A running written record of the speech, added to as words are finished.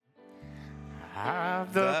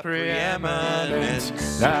have the preeminence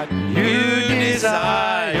that you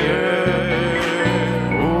desire.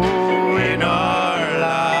 Oh, in our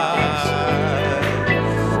lives.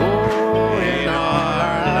 Oh, in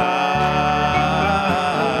our lives.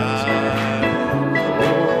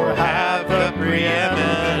 Oh, have the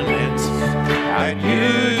preeminence that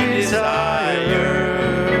you desire.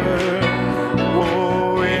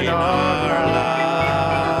 Oh, in our lives.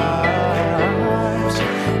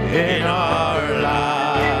 In our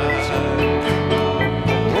lives.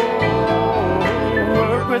 Oh,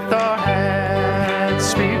 work with our hands,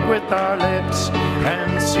 speak with our lips,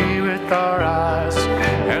 and see with our eyes,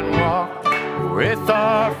 and walk with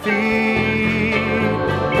our feet.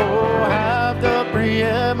 Oh, have the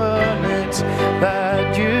preeminence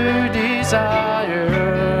that you desire.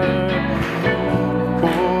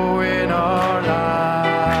 Oh, in our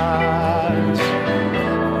lives.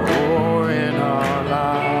 Oh, in our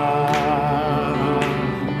lives.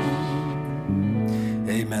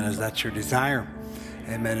 Amen. Is that your desire?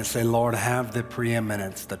 Amen. And say, Lord, have the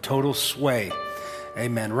preeminence, the total sway.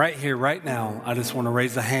 Amen. Right here, right now, I just want to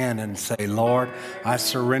raise a hand and say, Lord, I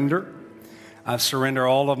surrender. I surrender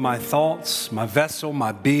all of my thoughts, my vessel,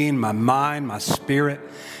 my being, my mind, my spirit.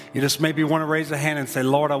 You just maybe want to raise a hand and say,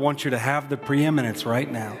 Lord, I want you to have the preeminence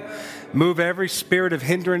right now. Move every spirit of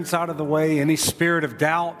hindrance out of the way, any spirit of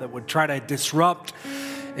doubt that would try to disrupt.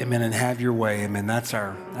 Amen. And have your way. Amen. That's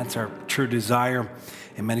our true desire.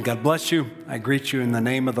 Amen. God bless you. I greet you in the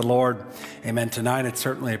name of the Lord. Amen. Tonight, it's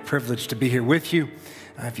certainly a privilege to be here with you.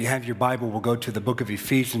 If you have your Bible, we'll go to the book of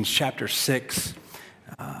Ephesians, chapter 6.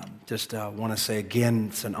 Just want to say again,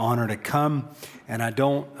 it's an honor to come. And I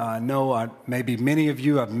don't know, maybe many of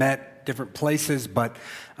you have met different places, but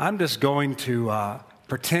I'm just going to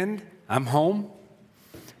pretend I'm home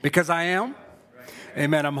because I am.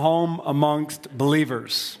 Amen. I'm home amongst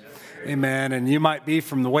believers. Amen. And you might be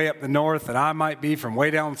from the way up the north, and I might be from way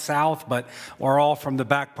down south, but we're all from the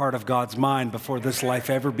back part of God's mind before this life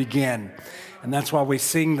ever began. And that's why we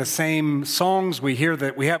sing the same songs. We hear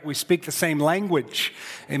that we speak the same language.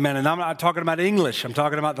 Amen. And I'm not talking about English. I'm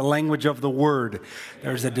talking about the language of the word.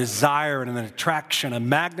 There's a desire and an attraction, a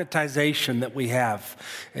magnetization that we have.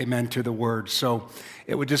 Amen. To the word. So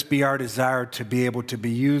it would just be our desire to be able to be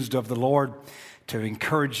used of the Lord to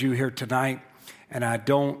encourage you here tonight. And I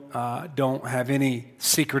don't have any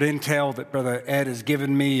secret intel that Brother Ed has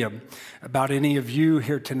given me about any of you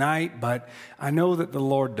here tonight, but I know that the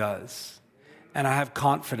Lord does. And I have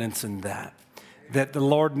confidence in that the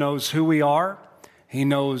Lord knows who we are. He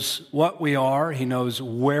knows what we are. He knows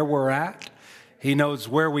where we're at. He knows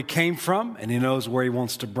where we came from, and He knows where He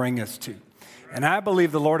wants to bring us to. And I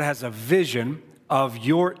believe the Lord has a vision of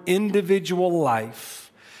your individual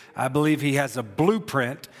life. I believe He has a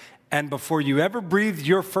blueprint. And before you ever breathed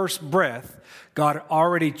your first breath, God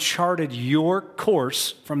already charted your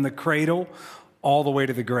course from the cradle all the way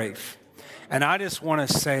to the grave. And I just want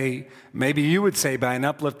to say, maybe you would say by an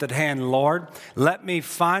uplifted hand, Lord, let me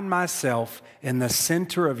find myself in the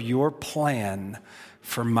center of your plan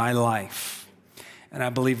for my life. And I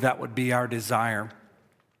believe that would be our desire.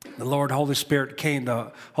 The Holy Spirit came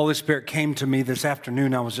to me this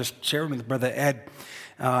afternoon. I was just sharing with Brother Ed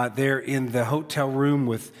there in the hotel room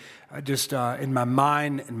with in my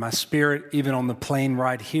mind and my spirit, even on the plane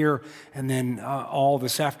right here. And then all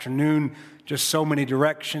this afternoon, just so many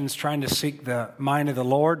directions, trying to seek the mind of the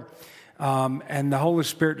Lord. And the Holy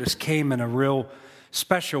Spirit just came in a real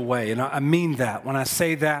special way. And I mean that. When I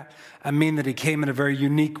say that, I mean that He came in a very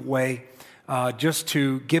unique way just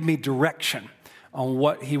to give me direction on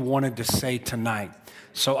what He wanted to say tonight.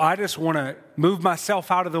 So I just want to move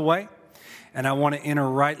myself out of the way. And I want to enter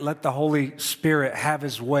right, let the Holy Spirit have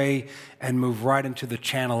His way and move right into the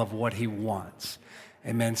channel of what He wants.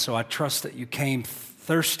 Amen. So I trust that you came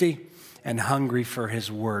thirsty and hungry for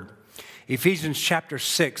His word. Ephesians chapter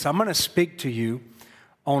 6, I'm going to speak to you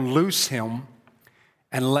on loose Him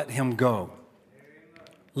and let Him go.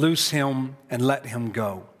 Loose Him and let Him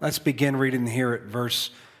go. Let's begin reading here at verse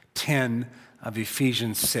 10 of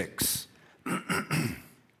Ephesians 6.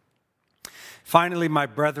 Finally, my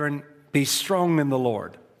brethren, be strong in the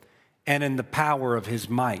Lord and in the power of His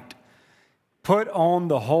might. Put on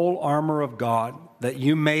the whole armor of God, that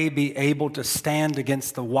you may be able to stand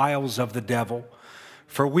against the wiles of the devil.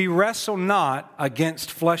 For we wrestle not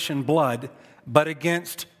against flesh and blood, but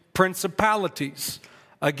against principalities,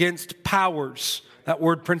 against powers. That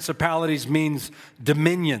word principalities means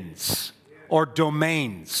dominions or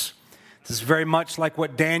domains. This is very much like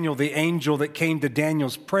what Daniel, the angel that came to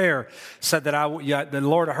Daniel's prayer, said that the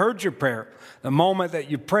Lord heard your prayer the moment that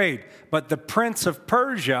you prayed. But the prince of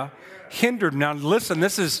Persia hindered. Now listen,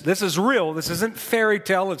 this is real. This isn't fairy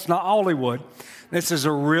tale. It's not Hollywood. This is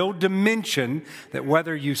a real dimension that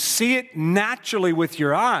whether you see it naturally with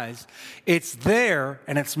your eyes, it's there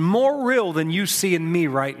and it's more real than you see in me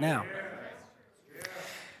right now.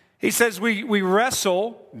 He says we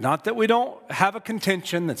wrestle, not that we don't have a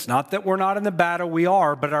contention, it's not that we're not in the battle, we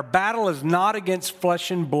are, but our battle is not against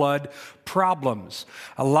flesh and blood problems.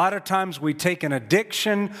 A lot of times we take an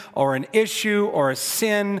addiction or an issue or a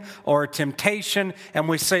sin or a temptation and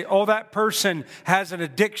we say, oh, that person has an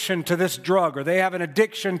addiction to this drug or they have an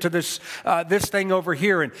addiction to this thing over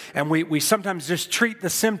here. And we sometimes just treat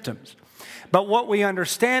the symptoms. But what we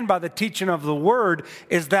understand by the teaching of the Word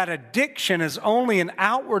is that addiction is only an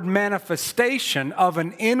outward manifestation of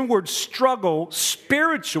an inward struggle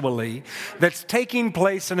spiritually that's taking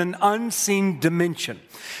place in an unseen dimension.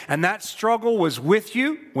 And that struggle was with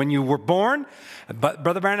you when you were born. But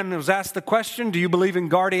Brother Branham was asked the question, do you believe in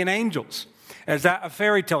guardian angels? Is that a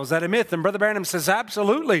fairy tale? Is that a myth? And Brother Branham says,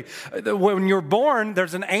 absolutely. When you're born,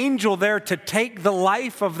 there's an angel there to take the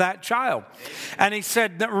life of that child. And he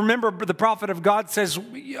said, remember, the prophet of God says,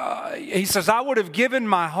 he says, I would have given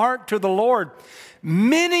my heart to the Lord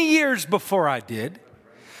many years before I did.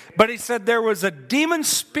 But he said there was a demon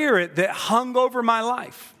spirit that hung over my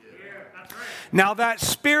life. Now that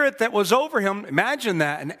spirit that was over him, imagine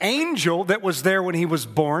that, an angel that was there when he was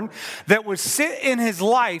born, that would sit in his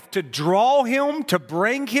life to draw him, to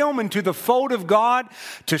bring him into the fold of God,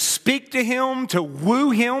 to speak to him, to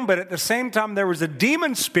woo him, but at the same time there was a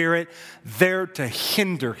demon spirit there to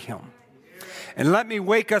hinder him. And let me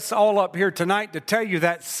wake us all up here tonight to tell you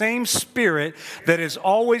that same spirit that is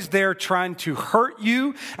always there trying to hurt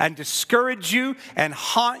you and discourage you and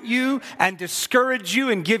haunt you and discourage you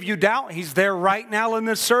and give you doubt. He's there right now in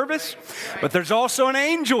this service. But there's also an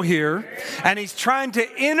angel here and he's trying to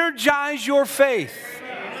energize your faith.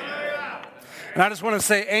 And I just want to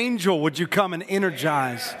say, angel, would you come and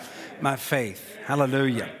energize my faith?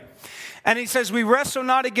 Hallelujah. And he says, we wrestle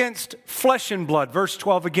not against flesh and blood, verse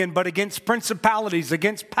 12 again, but against principalities,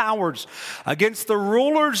 against powers, against the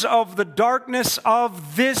rulers of the darkness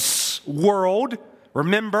of this world.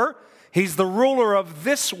 Remember, he's the ruler of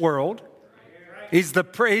this world. He's the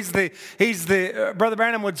Brother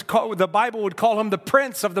Branham would call, the Bible would call him the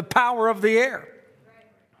prince of the power of the air.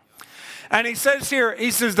 And he says here,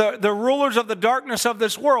 he says the rulers of the darkness of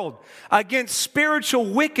this world, against spiritual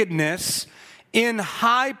wickedness in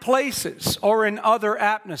high places or in other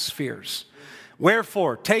atmospheres.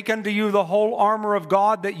 Wherefore, take unto you the whole armor of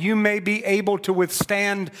God that you may be able to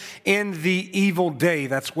withstand in the evil day.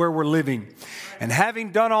 That's where we're living. And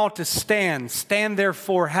having done all to stand, stand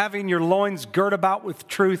therefore, having your loins girt about with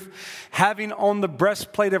truth, having on the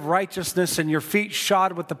breastplate of righteousness and your feet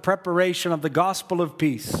shod with the preparation of the gospel of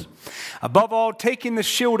peace. Above all, taking the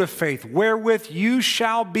shield of faith, wherewith you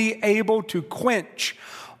shall be able to quench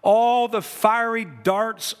all the fiery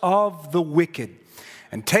darts of the wicked.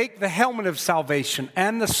 And take the helmet of salvation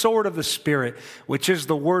and the sword of the Spirit, which is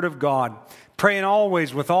the word of God, praying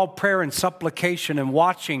always with all prayer and supplication and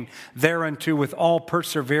watching thereunto with all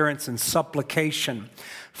perseverance and supplication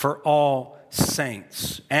for all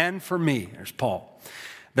saints. And for me, there's Paul,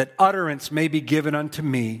 that utterance may be given unto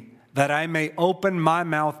me, that I may open my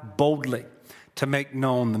mouth boldly to make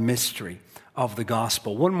known the mystery of the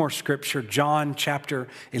gospel. One more scripture, John chapter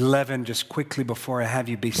 11, just quickly before I have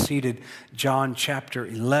you be seated. John chapter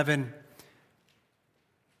 11.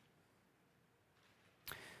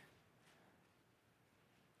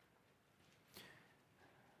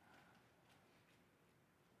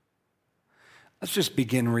 Let's just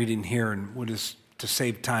begin reading here, and we'll just, to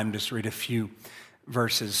save time, just read a few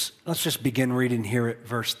verses. Let's just begin reading here at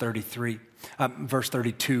verse 32.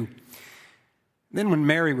 Then when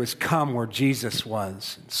Mary was come where Jesus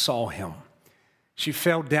was and saw him, she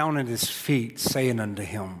fell down at his feet, saying unto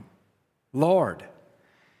him, Lord,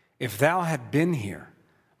 if thou had been here,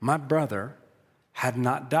 my brother had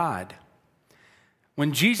not died.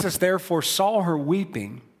 When Jesus therefore saw her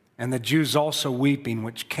weeping, and the Jews also weeping,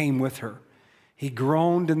 which came with her, he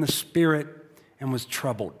groaned in the spirit and was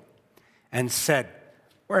troubled, and said,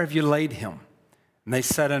 Where have you laid him? And they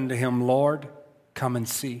said unto him, Lord, come and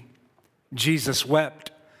see. Jesus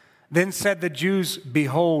wept. Then said the Jews,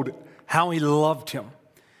 Behold, how he loved him.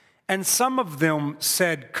 And some of them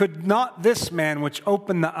said, Could not this man which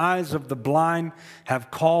opened the eyes of the blind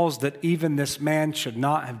have caused that even this man should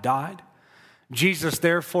not have died? Jesus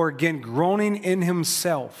therefore, again groaning in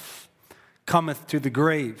himself, cometh to the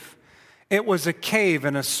grave. It was a cave,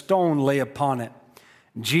 and a stone lay upon it.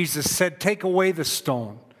 Jesus said, Take away the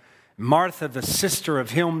stone. Martha, the sister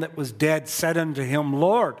of him that was dead, said unto him,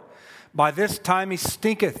 Lord, by this time he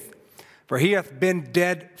stinketh, for he hath been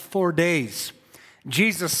dead 4 days.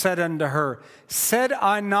 Jesus said unto her, Said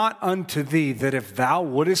I not unto thee that if thou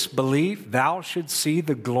wouldest believe, thou shouldst see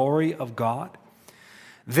the glory of God?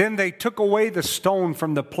 Then they took away the stone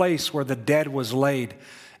from the place where the dead was laid.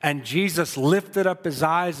 And Jesus lifted up his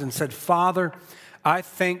eyes and said, Father, I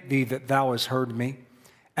thank thee that thou hast heard me.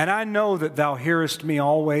 And I know that thou hearest me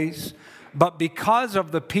always. But because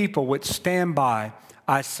of the people which stand by,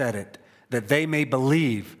 I said it, that they may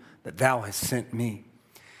believe that thou hast sent me.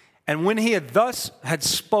 And when he had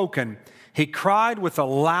spoken, he cried with a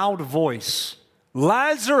loud voice,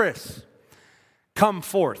 Lazarus, come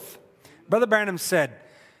forth. Brother Branham said,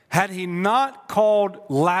 had he not called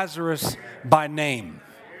Lazarus by name,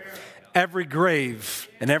 every grave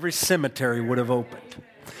and every cemetery would have opened.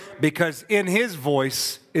 Because in his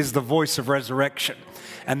voice is the voice of resurrection.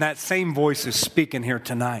 And that same voice is speaking here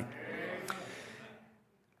tonight.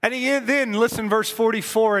 And he then, listen, verse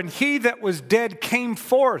 44, and he that was dead came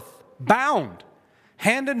forth, bound,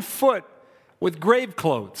 hand and foot, with grave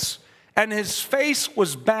clothes. And his face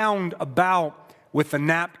was bound about with a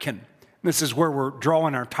napkin. This is where we're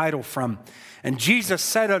drawing our title from. And Jesus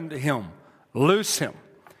said unto him, Loose him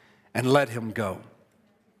and let him go.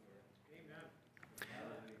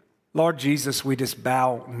 Lord Jesus, we just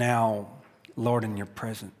bow now, Lord, in your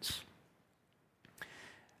presence.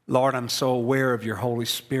 Lord, I'm so aware of your Holy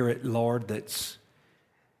Spirit, Lord, that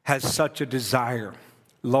has such a desire,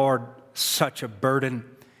 Lord, such a burden.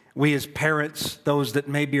 We as parents, those that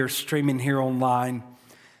maybe are streaming here online,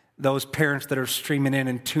 those parents that are streaming in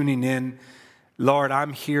and tuning in, Lord,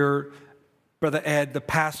 I'm here, Brother Ed, the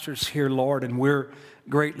pastor's here, Lord, and we're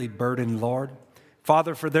greatly burdened, Lord.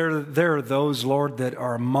 Father, for there are those, Lord, that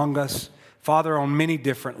are among us, Father, on many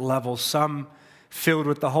different levels, some filled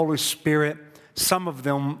with the Holy Spirit, some of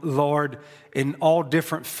them, Lord, in all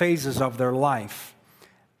different phases of their life.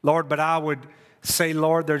 Lord, but I would say,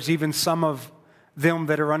 Lord, there's even some of them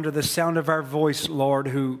that are under the sound of our voice, Lord,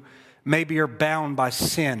 who maybe are bound by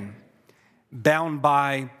sin, bound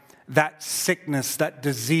by that sickness, that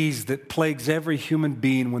disease that plagues every human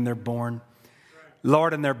being when they're born.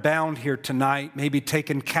 Lord, and they're bound here tonight, maybe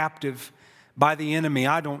taken captive by the enemy.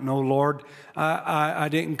 I don't know, Lord. I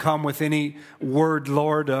didn't come with any word,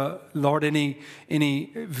 Lord, Lord,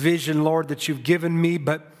 any vision, Lord, that you've given me.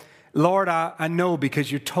 But, Lord, I know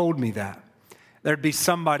because you told me that. There'd be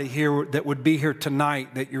somebody here that would be here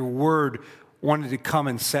tonight that your word wanted to come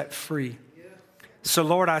and set free. So,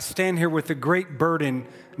 Lord, I stand here with a great burden,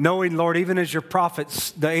 knowing, Lord, even as your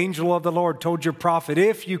prophets, the angel of the Lord told your prophet,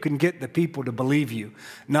 if you can get the people to believe you,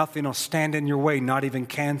 nothing will stand in your way, not even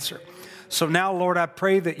cancer. So now, Lord, I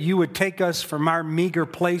pray that you would take us from our meager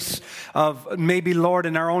place of maybe, Lord,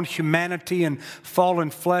 in our own humanity and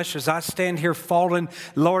fallen flesh as I stand here fallen,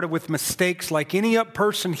 Lord, with mistakes like any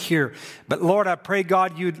person here. But, Lord, I pray,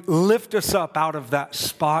 God, you'd lift us up out of that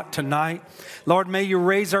spot tonight. Lord, may you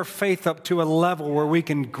raise our faith up to a level where we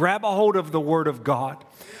can grab a hold of the Word of God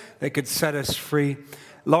that could set us free.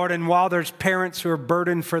 Lord, and while there's parents who are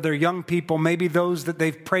burdened for their young people, maybe those that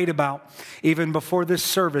they've prayed about even before this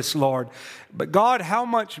service, Lord. But God, how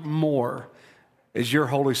much more is your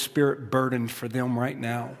Holy Spirit burdened for them right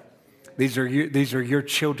now? These are your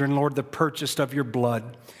children, Lord, the purchased of your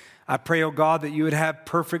blood. I pray, oh God, that you would have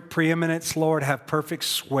perfect preeminence, Lord, have perfect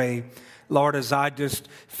sway. Lord, as I just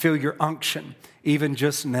feel your unction, even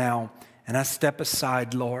just now, and I step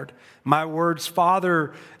aside, Lord. My words,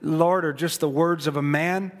 Father, Lord, are just the words of a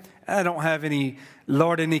man. I don't have any,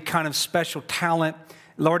 Lord, any kind of special talent.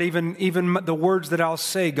 Lord, even the words that I'll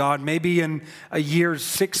say, God, maybe in a year's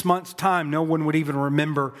 6 months' time, no one would even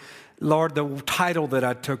remember, Lord, the title that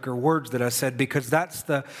I took or words that I said, because that's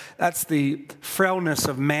the frailness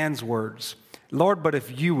of man's words. Lord, but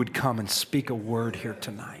if you would come and speak a word here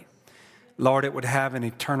tonight, Lord, it would have an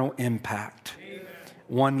eternal impact.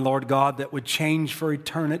 One, Lord God, that would change for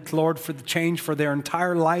eternity, Lord, for the change for their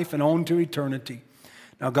entire life and on to eternity.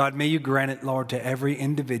 Now, God, may you grant it, Lord, to every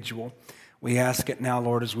individual. We ask it now,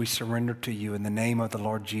 Lord, as we surrender to you in the name of the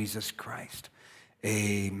Lord Jesus Christ.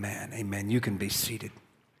 Amen. Amen. You can be seated.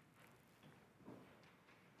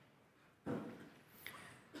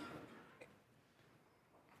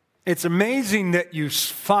 It's amazing that you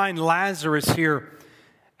find Lazarus here.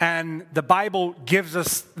 And the Bible gives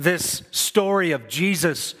us this story of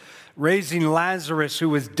Jesus raising Lazarus who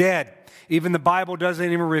was dead. Even the Bible doesn't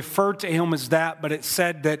even refer to him as that, but it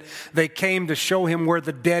said that they came to show him where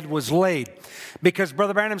the dead was laid. Because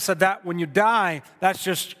Brother Branham said that when you die,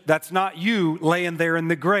 that's not you laying there in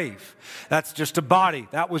the grave. That's just a body.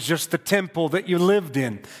 That was just the temple that you lived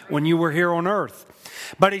in when you were here on earth.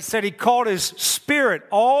 But he said he called his spirit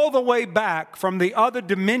all the way back from the other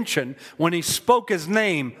dimension when he spoke his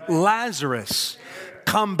name, Lazarus,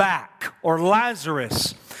 come back, or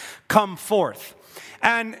Lazarus, come forth.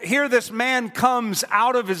 And here this man comes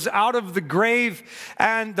out of the grave,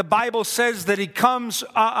 and the Bible says that he comes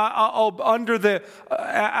under the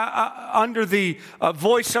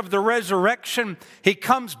voice of the resurrection. He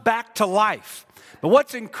comes back to life. But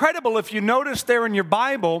what's incredible, if you notice there in your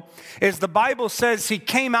Bible, is the Bible says he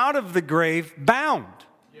came out of the grave bound.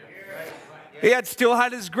 He still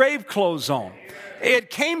had his grave clothes on.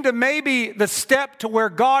 It came to maybe the step to where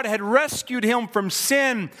God had rescued him from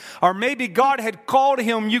sin, or maybe God had called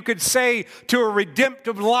him, you could say, to a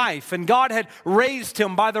redemptive life, and God had raised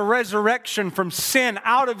him by the resurrection from sin,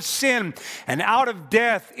 out of sin and out of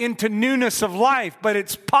death into newness of life. But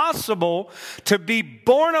it's possible to be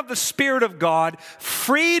born of the Spirit of God,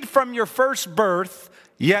 freed from your first birth,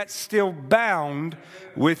 yet still bound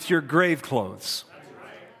with your grave clothes.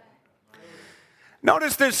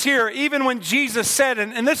 Notice this here, even when Jesus said,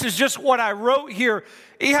 and this is just what I wrote here,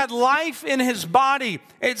 he had life in his body.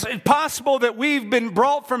 It's possible that we've been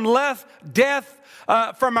brought from death,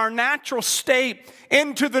 from our natural state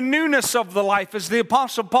into the newness of the life. As the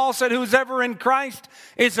Apostle Paul said, who's ever in Christ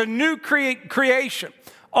is a new creation.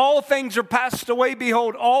 All things are passed away.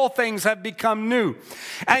 Behold, all things have become new.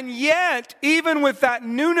 And yet, even with that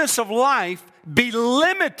newness of life, be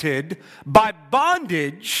limited by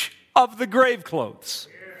bondage of the grave clothes.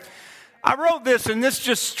 I wrote this, and this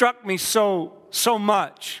just struck me so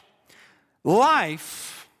much.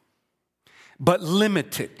 Life, but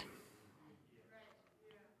limited.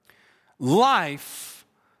 Life,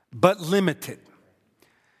 but limited.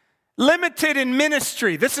 Limited in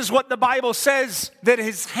ministry. This is what the Bible says, that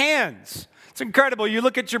his hands, it's incredible. You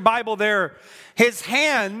look at your Bible there, his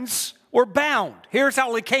hands were bound. Here's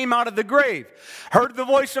how he came out of the grave. Heard the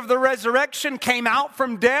voice of the resurrection, came out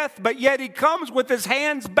from death, but yet he comes with his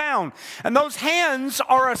hands bound. And those hands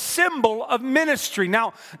are a symbol of ministry.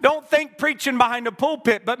 Now, don't think preaching behind a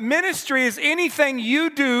pulpit, but ministry is anything you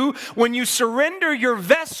do when you surrender your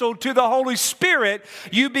vessel to the Holy Spirit.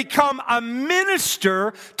 You become a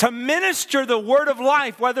minister to minister the word of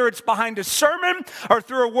life, whether it's behind a sermon or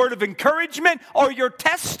through a word of encouragement or your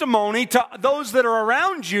testimony to those that are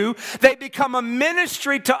around you. They become a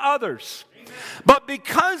ministry to others. But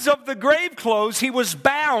because of the grave clothes, he was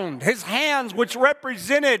bound. His hands, which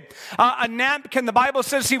represented a napkin, the Bible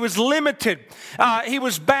says he was limited. He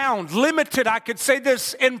was bound, limited. I could say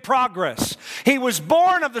this, in progress. He was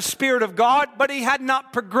born of the Spirit of God, but he had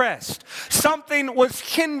not progressed. Something was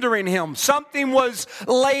hindering him. Something was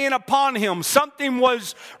laying upon him. Something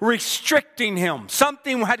was restricting him.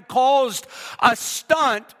 Something had caused a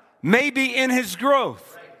stunt, maybe in his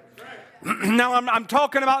growth. Now, I'm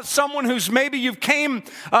talking about someone who's maybe you've came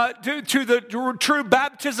to the true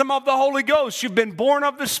baptism of the Holy Ghost. You've been born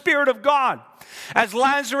of the Spirit of God, as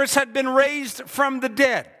Lazarus had been raised from the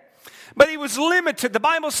dead. But he was limited. The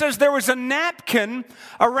Bible says there was a napkin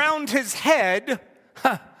around his head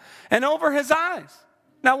and over his eyes.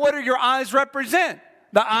 Now, what do your eyes represent?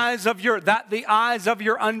 The eyes of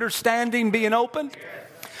your understanding being opened.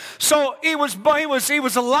 So he was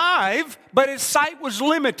alive, but his sight was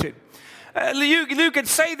limited. You could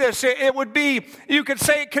say this. He would be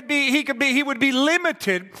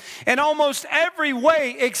limited in almost every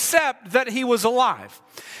way except that he was alive.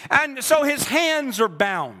 And so his hands are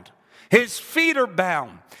bound. His feet are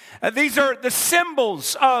bound. These are the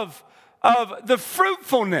symbols of the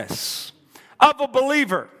fruitfulness of a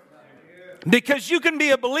believer. Because you can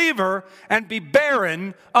be a believer and be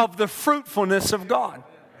barren of the fruitfulness of God.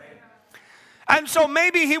 And so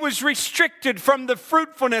maybe he was restricted from the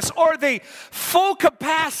fruitfulness or the full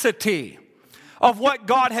capacity of what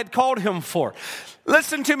God had called him for.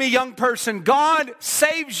 Listen to me, young person. God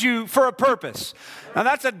saves you for a purpose. Now,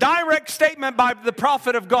 that's a direct statement by the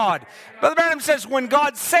prophet of God. Brother Branham says, when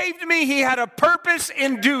God saved me, he had a purpose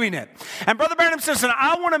in doing it. And Brother Branham says, and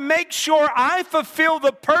I want to make sure I fulfill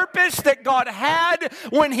the purpose that God had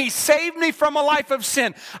when he saved me from a life of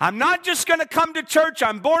sin. I'm not just going to come to church.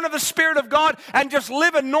 I'm born of the Spirit of God and just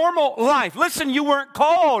live a normal life. Listen, you weren't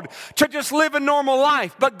called to just live a normal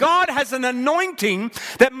life. But God has an anointing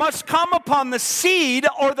that must come upon the seed seed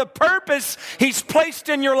or the purpose He's placed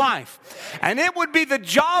in your life. And it would be the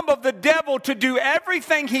job of the devil to do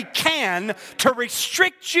everything he can to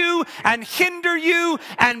restrict you and hinder you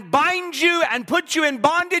and bind you and put you in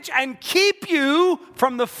bondage and keep you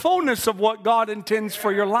from the fullness of what God intends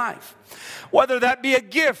for your life. Whether that be a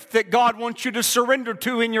gift that God wants you to surrender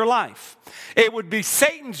to in your life, it would be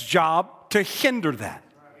Satan's job to hinder that.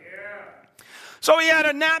 So he had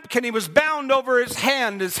a napkin. He was bound over his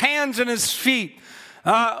hand. His hands and his feet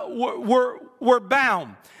were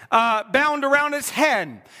bound. Bound around his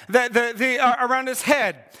head, around his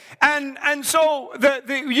head, and so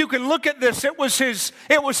you can look at this. It was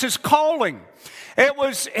his calling. It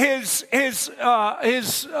was his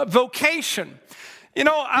vocation. You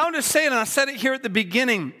know, I want to say it, and I said it here at the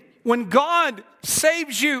beginning. When God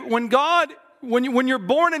saves you, when you're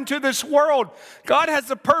born into this world, God has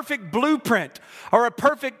a perfect blueprint or a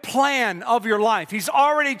perfect plan of your life. He's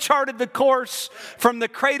already charted the course from the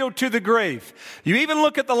cradle to the grave. You even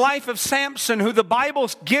look at the life of Samson, who the Bible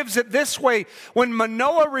gives it this way. When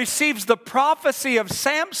Manoah receives the prophecy of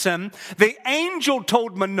Samson, the angel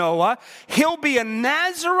told Manoah, he'll be a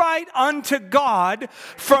Nazirite unto God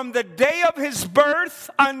from the day of his birth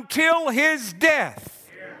until his death.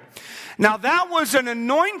 Now that was an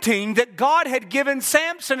anointing that God had given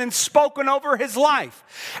Samson and spoken over his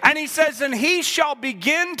life. And he says, and he shall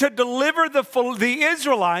begin to deliver the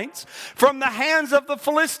Israelites from the hands of the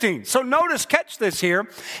Philistines. So notice, catch this here.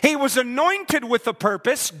 He was anointed with a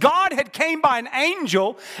purpose. God had came by an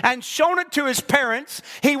angel and shown it to his parents.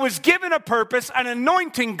 He was given a purpose, an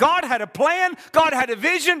anointing. God had a plan. God had a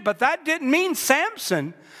vision. But that didn't mean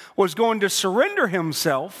Samson was going to surrender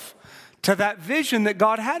himself to that vision that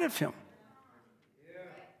God had of him.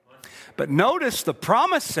 But notice the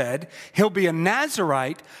promise said he'll be a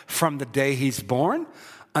Nazirite from the day he's born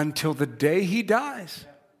until the day he dies.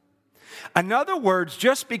 In other words,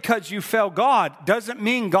 just because you fail God doesn't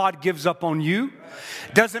mean God gives up on you.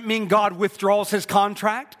 Doesn't mean God withdraws his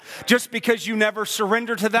contract. Just because you never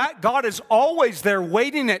surrender to that, God is always there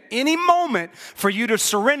waiting at any moment for you to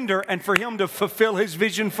surrender and for him to fulfill his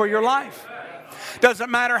vision for your life.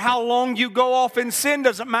 Doesn't matter how long you go off in sin.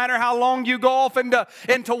 Doesn't matter how long you go off into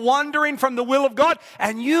wandering from the will of God.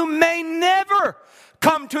 And you may never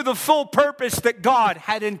come to the full purpose that God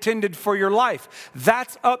had intended for your life.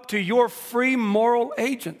 That's up to your free moral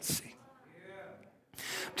agency.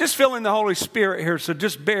 Just feeling the Holy Spirit here, so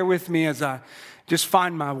just bear with me as I just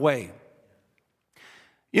find my way.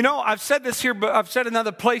 You know, I've said this here, but I've said in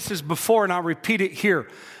other places before, and I'll repeat it here.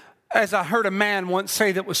 As I heard a man once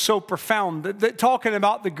say that was so profound, that talking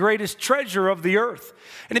about the greatest treasure of the earth.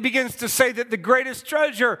 And he begins to say that the greatest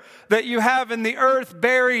treasure that you have in the earth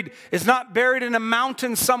buried is not buried in a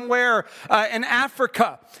mountain somewhere in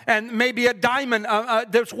Africa and maybe a diamond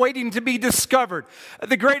that's waiting to be discovered.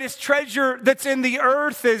 The greatest treasure that's in the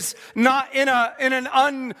earth is not in an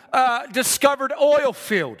undiscovered oil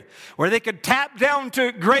field where they could tap down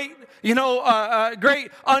to great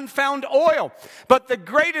unfound oil. But the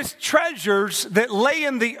greatest treasures that lay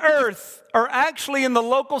in the earth are actually in the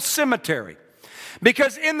local cemetery.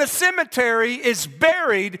 Because in the cemetery is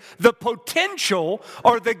buried the potential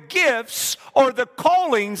or the gifts or the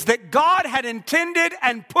callings that God had intended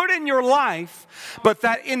and put in your life, but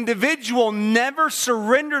that individual never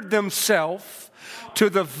surrendered themselves to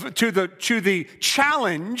the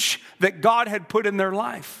challenge that God had put in their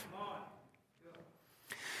life.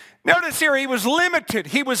 Notice here, he was limited.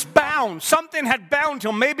 He was bound. Something had bound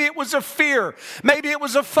him. Maybe it was a fear. Maybe it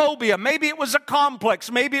was a phobia. Maybe it was a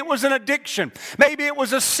complex. Maybe it was an addiction. Maybe it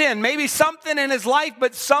was a sin. Maybe something in his life,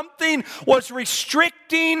 but something was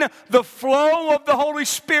restricting the flow of the Holy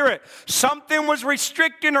Spirit. Something was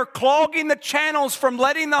restricting or clogging the channels from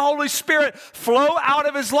letting the Holy Spirit flow out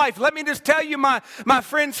of his life. Let me just tell you, my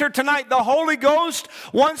friends here tonight, the Holy Ghost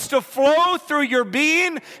wants to flow through your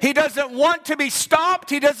being. He doesn't want to be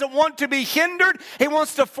stopped. He doesn't want to be hindered. He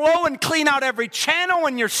wants to flow and clean out every channel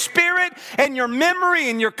in your spirit and your memory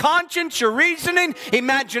and your conscience, your reasoning,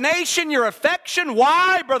 imagination, your affection.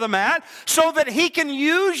 Why, Brother Matt? So that he can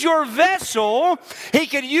use your vessel. He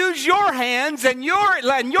can use your hands and your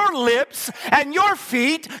lips and your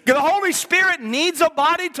feet. The Holy Spirit needs a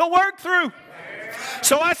body to work through.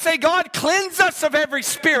 So I say, God, cleanse us of every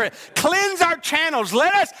spirit. Cleanse our channels.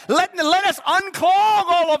 Let us unclog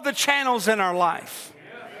all of the channels in our life.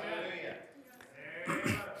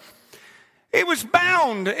 He was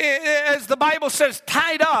bound, as the Bible says,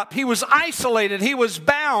 tied up. He was isolated. He was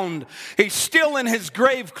bound. He's still in his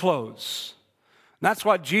grave clothes. That's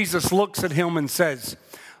why Jesus looks at him and says,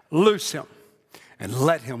 loose him and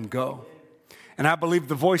let him go. And I believe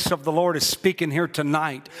the voice of the Lord is speaking here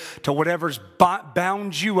tonight to whatever's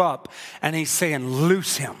bound you up. And he's saying,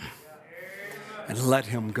 loose him and let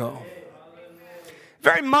him go.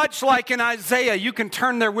 Very much like in Isaiah. You can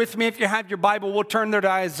turn there with me if you have your Bible. We'll turn there to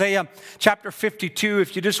Isaiah chapter 52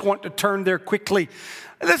 if you just want to turn there quickly.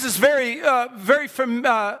 This is a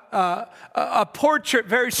portrait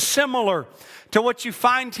very similar to what you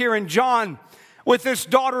find here in John with this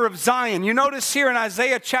daughter of Zion. You notice here in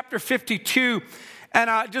Isaiah chapter 52, and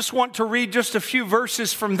I just want to read just a few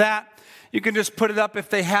verses from that. You can just put it up if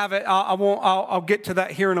they have it. I'll get to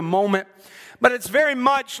that here in a moment. But it's very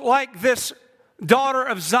much like this daughter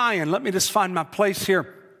of Zion. Let me just find my place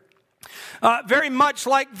here. Very much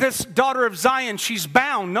like this daughter of Zion, she's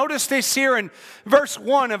bound. Notice this here in verse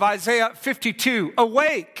 1 of Isaiah 52.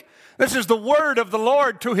 Awake. This is the word of the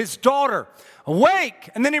Lord to his daughter. Awake.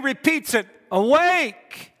 And then he repeats it.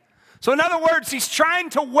 Awake. So in other words, he's trying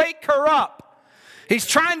to wake her up. He's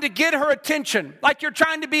trying to get her attention. Like you're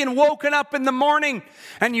trying to be woken up in the morning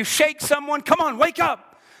and you shake someone. Come on, wake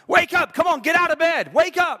up. Wake up. Come on, get out of bed.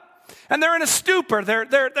 Wake up. And they're in a stupor.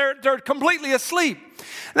 They're completely asleep.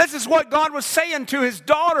 This is what God was saying to his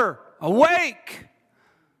daughter. Awake.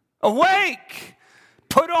 Awake.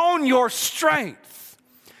 Put on your strength.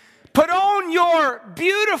 Put on your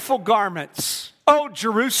beautiful garments, O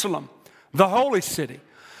Jerusalem, the holy city.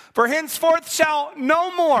 For henceforth shall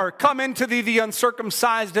no more come into thee the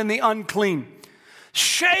uncircumcised and the unclean.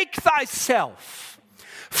 Shake thyself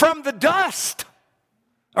from the dust.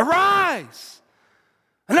 Arise.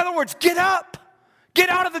 In other words, get up. Get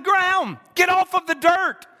out of the ground. Get off of the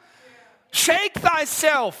dirt. Shake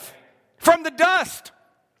thyself from the dust.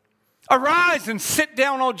 Arise and sit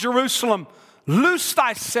down, O Jerusalem. Loose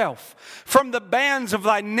thyself from the bands of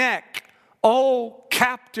thy neck, O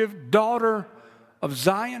captive daughter of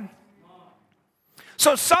Zion.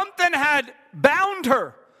 So something had bound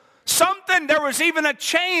her. There was even a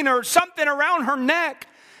chain or something around her neck.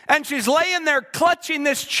 And she's laying there clutching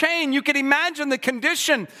this chain. You can imagine the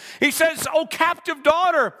condition. He says, O captive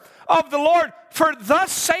daughter of the Lord, for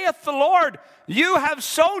thus saith the Lord, you have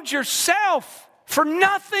sold yourself for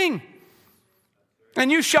nothing,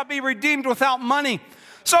 and you shall be redeemed without money.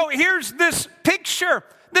 So here's this picture.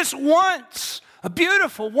 This once a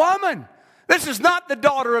beautiful woman. This is not the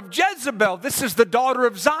daughter of Jezebel. This is the daughter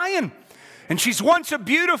of Zion. And she's once a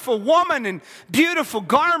beautiful woman in beautiful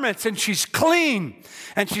garments, and she's clean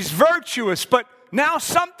and she's virtuous. But now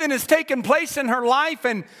something has taken place in her life,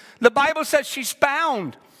 and the Bible says she's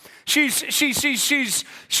bound. She's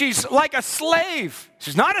like a slave.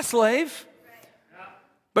 She's not a slave,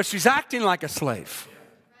 but she's acting like a slave.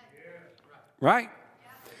 Right?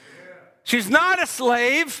 She's not a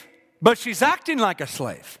slave, but she's acting like a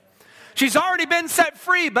slave. She's already been set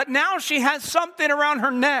free, but now she has something around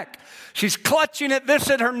her neck. She's clutching at this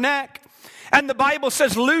at her neck. And the Bible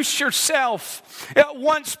says, loose yourself.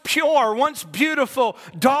 Once pure, once beautiful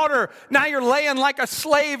daughter, now you're laying like a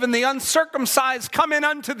slave, and the uncircumcised come in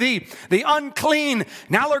unto thee, the unclean.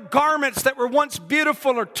 Now their garments that were once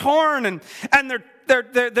beautiful are torn, and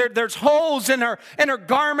there's holes in her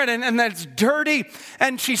garment, and that's dirty,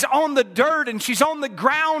 and she's on the dirt, and she's on the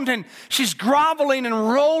ground, and she's groveling and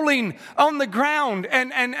rolling on the ground,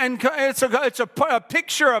 and it's a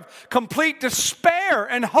picture of complete despair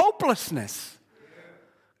and hopelessness.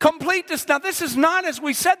 Now this is not, as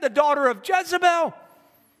we said, the daughter of Jezebel.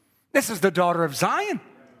 This is the daughter of Zion.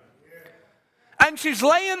 And she's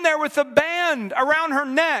laying there with a band around her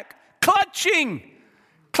neck, clutching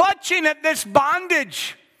at this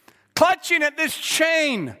bondage, clutching at this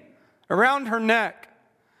chain around her neck.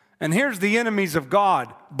 And here's the enemies of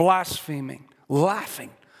God blaspheming, laughing,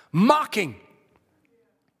 mocking,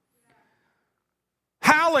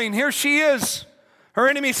 howling. Here she is, her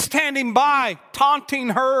enemy standing by, taunting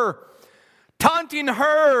her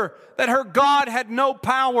that her God had no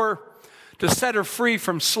power to set her free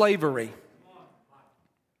from slavery.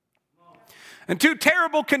 And two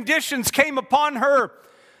terrible conditions came upon her.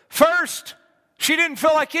 First, she didn't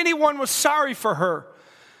feel like anyone was sorry for her.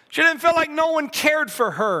 She didn't feel like no one cared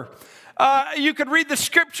for her. You could read the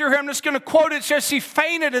scripture here. I'm just going to quote it. It says, she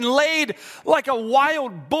fainted and laid like a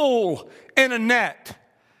wild bull in a net.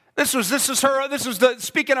 This was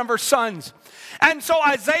speaking of her sons. And so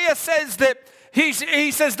Isaiah says that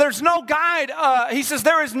he says there's no guide. He says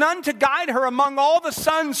there is none to guide her among all the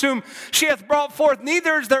sons whom she hath brought forth.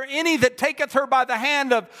 Neither is there any that taketh her by the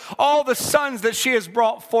hand of all the sons that she has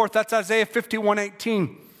brought forth. That's Isaiah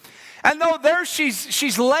 51:18. And though there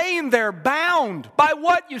she's laying there bound by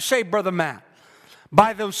what, you say, Brother Matt?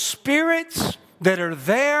 By those spirits that are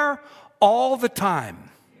there all the time.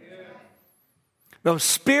 Those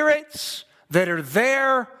spirits that are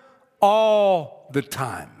there all the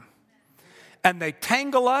time. And they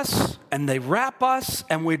tangle us and they wrap us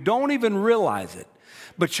and we don't even realize it.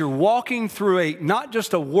 But you're walking through not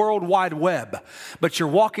just a world wide web, but you're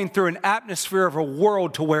walking through an atmosphere of a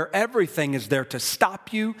world to where everything is there to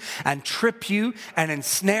stop you and trip you and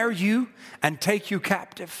ensnare you and take you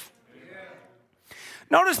captive.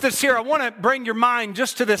 Notice this here. I want to bring your mind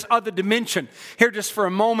just to this other dimension here just for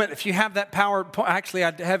a moment. If you have that power, actually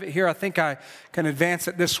I have it here. I think I can advance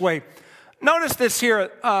it this way. Notice this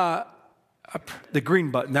here, the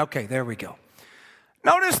green button. Okay, there we go.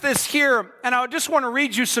 Notice this here, and I just want to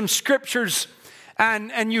read you some scriptures,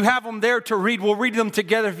 and you have them there to read. We'll read them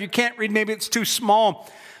together. If you can't read, maybe it's too small.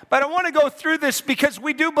 But I want to go through this because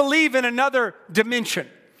we do believe in another dimension.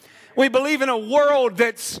 We believe in a world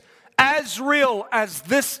that's as real as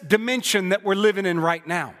this dimension that we're living in right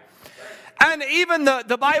now. And even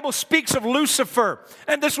the Bible speaks of Lucifer,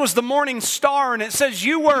 and this was the morning star, and it says,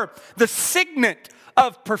 you were the signet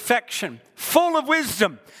of perfection, full of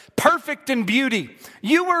wisdom, perfect in beauty.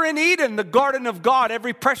 You were in Eden, the garden of God.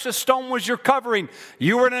 Every precious stone was your covering.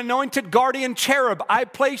 You were an anointed guardian cherub. I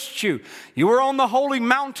placed you. You were on the holy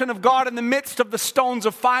mountain of God. In the midst of the stones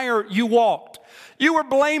of fire you walked. You were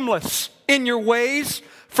blameless in your ways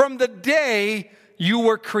from the day you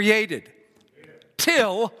were created,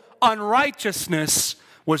 till unrighteousness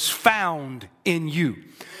was found in you.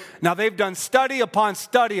 Now they've done study upon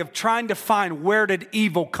study of trying to find where did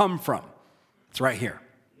evil come from. It's right here.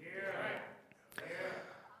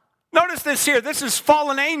 Notice this here. This is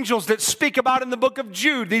fallen angels that speak about in the book of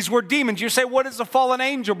Jude. These were demons. You say, what is a fallen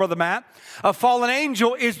angel, Brother Matt? A fallen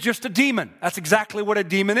angel is just a demon. That's exactly what a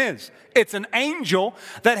demon is. It's an angel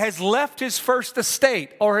that has left his first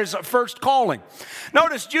estate or his first calling.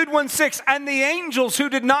 Notice Jude 1:6, and the angels who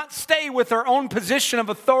did not stay with their own position of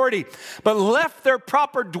authority, but left their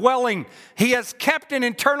proper dwelling, he has kept in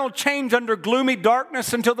eternal chains under gloomy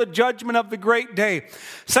darkness until the judgment of the great day.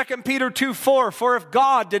 2 Peter 2:4, for if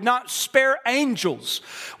God did not spare angels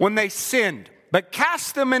when they sinned, but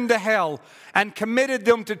cast them into hell and committed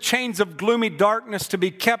them to chains of gloomy darkness to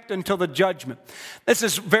be kept until the judgment. This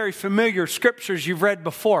is very familiar scriptures you've read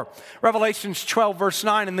before. Revelations 12 verse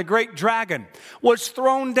 9, and the great dragon was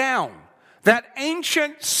thrown down, that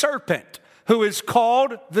ancient serpent who is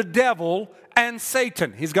called the devil and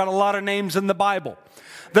Satan. He's got a lot of names in the Bible.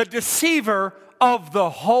 The deceiver of the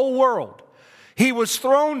whole world. He was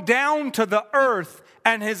thrown down to the earth,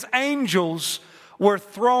 and his angels were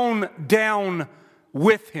thrown down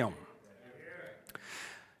with him.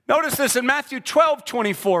 Notice this in Matthew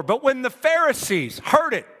 12:24. But when the Pharisees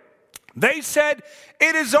heard it, they said,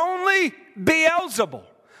 it is only Beelzebul,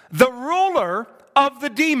 the ruler of the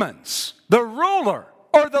demons, the ruler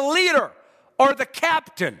or the leader or the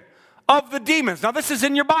captain of the demons. Now this is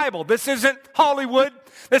in your Bible. This isn't Hollywood.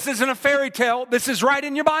 This isn't a fairy tale. This is right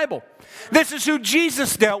in your Bible. This is who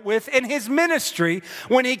Jesus dealt with in his ministry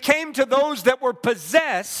when he came to those that were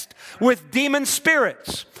possessed with demon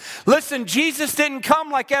spirits. Listen, Jesus didn't come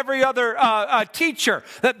like every other teacher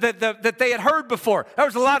that they had heard before. There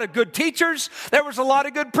was a lot of good teachers. There was a lot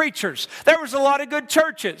of good preachers. There was a lot of good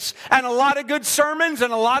churches and a lot of good sermons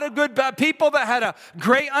and a lot of good people that had a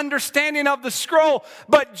great understanding of the scroll.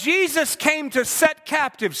 But Jesus came to set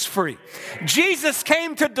captives free. Jesus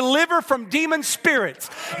came to deliver from demon spirits.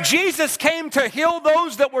 Jesus came to heal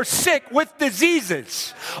those that were sick with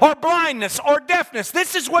diseases or blindness or deafness.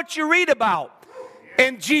 This is what you read about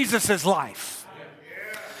in Jesus' life.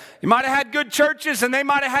 You might have had good churches and they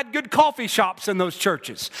might have had good coffee shops in those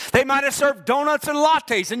churches. They might have served donuts and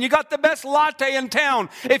lattes and you got the best latte in town.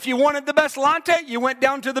 If you wanted the best latte, you went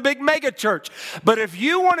down to the big mega church. But if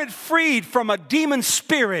you wanted freed from a demon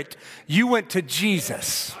spirit, you went to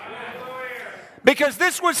Jesus. Because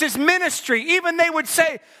this was his ministry. Even they would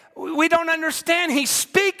say, we don't understand. He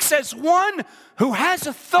speaks as one who has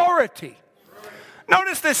authority.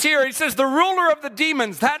 Notice this here. He says the ruler of the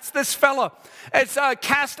demons, that's this fella. It's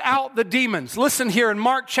cast out the demons. Listen here in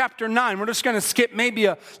Mark chapter 9. We're just going to skip maybe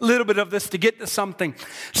a little bit of this to get to something.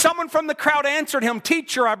 Someone from the crowd answered him,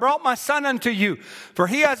 Teacher, I brought my son unto you, for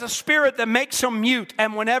he has a spirit that makes him mute,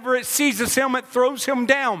 and whenever it seizes him, it throws him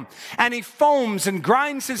down, and he foams and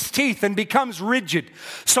grinds his teeth and becomes rigid.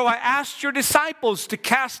 So I asked your disciples to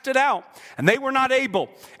cast it out, and they were not able.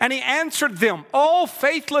 And he answered them, O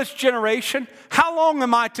faithless generation, how long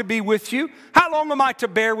am I to be with you? How long am I to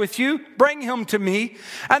bear with you? Bring him to me.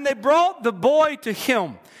 And they brought the boy to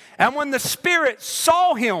him. And when the spirit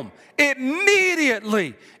saw him,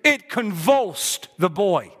 immediately it convulsed the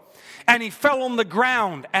boy. And he fell on the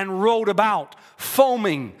ground and rolled about,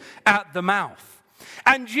 foaming at the mouth.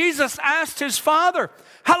 And Jesus asked his father,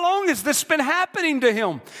 How long has this been happening to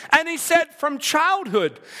him? And he said, from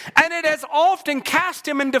childhood. And it has often cast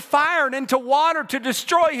him into fire and into water to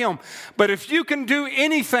destroy him. But if you can do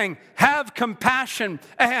anything, have compassion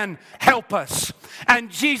and help us.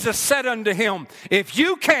 And Jesus said unto him, if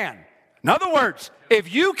you can, in other words,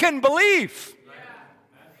 if you can believe,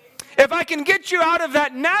 if I can get you out of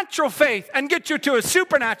that natural faith and get you to a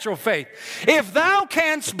supernatural faith, if thou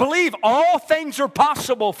canst believe, all things are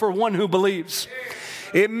possible for one who believes.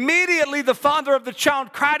 Immediately the father of the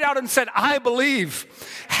child cried out and said, I believe,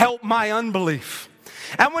 help my unbelief.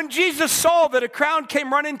 And when Jesus saw that a crowd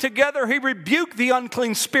came running together, he rebuked the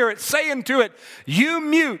unclean spirit, saying to it, you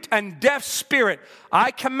mute and deaf spirit,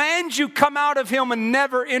 I command you, come out of him and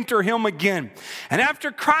never enter him again. And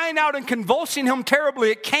after crying out and convulsing him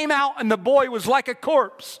terribly, it came out and the boy was like a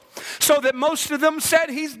corpse, so that most of them said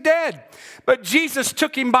he's dead. But Jesus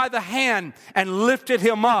took him by the hand and lifted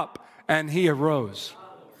him up, and he arose.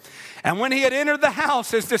 And when he had entered the house,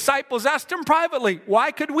 his disciples asked him privately, why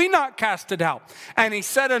could we not cast it out? And he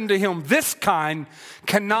said unto him, this kind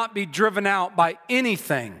cannot be driven out by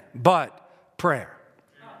anything but prayer.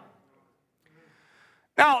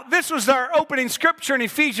 Now, this was our opening scripture in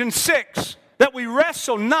Ephesians 6, that we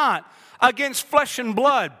wrestle not against flesh and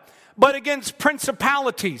blood, but against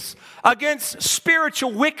principalities, against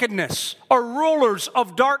spiritual wickedness or rulers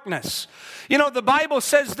of darkness. You know, the Bible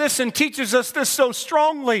says this and teaches us this so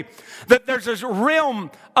strongly, that there's a realm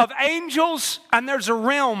of angels and there's a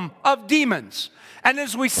realm of demons. And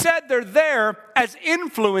as we said, they're there as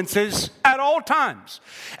influences at all times.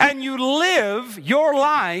 And you live, your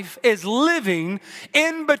life is living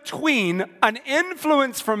in between an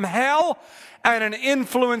influence from hell and an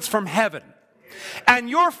influence from heaven. And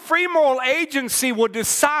your free moral agency will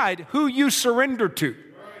decide who you surrender to.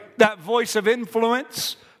 That voice of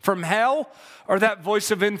influence from hell or that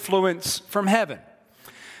voice of influence from heaven.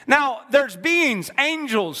 Now, there's beings,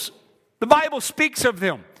 angels, the Bible speaks of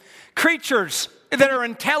them, creatures that are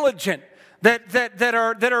intelligent,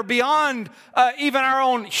 that are beyond even our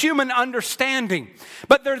own human understanding.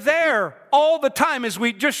 But they're there all the time. As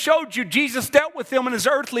we just showed you, Jesus dealt with them in his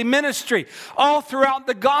earthly ministry. All throughout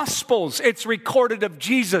the Gospels, it's recorded of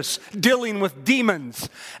Jesus dealing with demons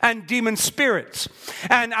and demon spirits.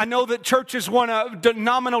 And I know that churches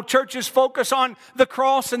nominal churches focus on the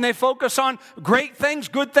cross, and they focus on great things,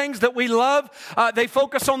 good things that we love. They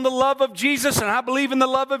focus on the love of Jesus, and I believe in the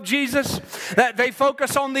love of Jesus. That they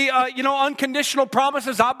focus on the unconditional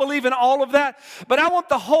promises. I believe in all of that. But I want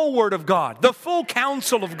the whole Word of God, the full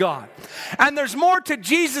counsel of God. And there's more to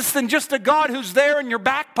Jesus than just a God who's there in your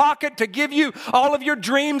back pocket to give you all of your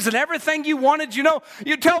dreams and everything you wanted. You know,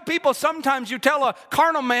 you tell people, sometimes you tell a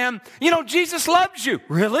carnal man, Jesus loves you.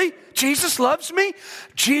 Really? Jesus loves me?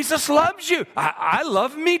 Jesus loves you. I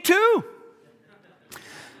love me too.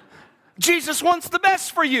 Jesus wants the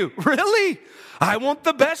best for you. Really? I want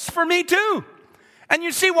the best for me too. And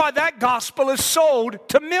you see why that gospel is sold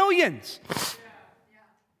to millions.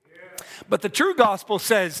 But the true gospel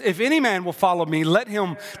says, if any man will follow me, let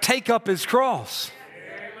him take up his cross.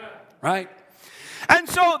 Right? And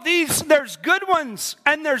so there's good ones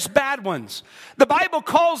and there's bad ones. The Bible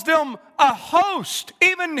calls them a host.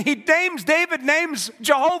 Even David names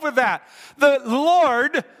Jehovah that. The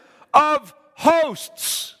Lord of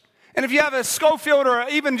hosts. And if you have a Schofield or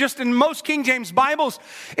even just in most King James Bibles,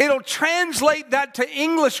 it'll translate that to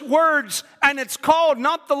English words, and it's called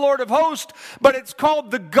not the Lord of hosts, but it's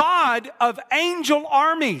called the God of angel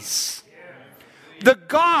armies. The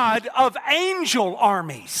God of angel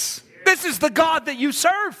armies. This is the God that you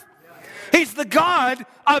serve. He's the God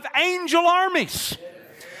of angel armies.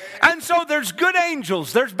 And so there's good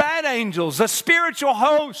angels, there's bad angels, a spiritual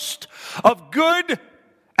host of good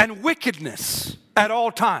and wickedness. At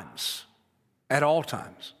all times. At all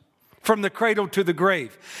times. From the cradle to the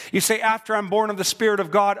grave. You say, after I'm born of the Spirit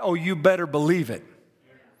of God, oh, you better believe it.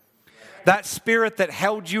 That spirit that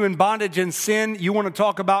held you in bondage and sin, you want to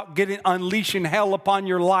talk about unleashing hell upon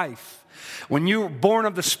your life. When you were born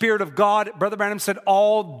of the Spirit of God, Brother Branham said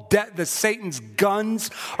all the Satan's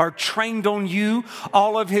guns are trained on you.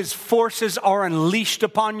 All of his forces are unleashed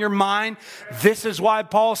upon your mind. This is why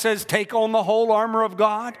Paul says, take on the whole armor of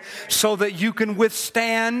God so that you can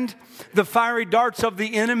withstand the fiery darts of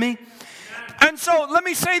the enemy. And so let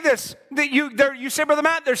me say this, that you say, Brother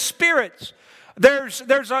Matt, there's spirits. There's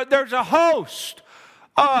a host.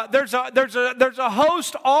 There's a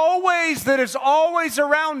host always that is always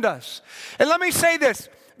around us. And let me say this.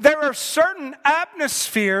 There are certain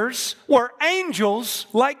atmospheres where angels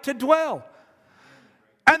like to dwell.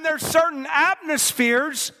 And there's certain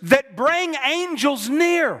atmospheres that bring angels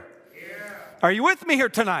near. Are you with me here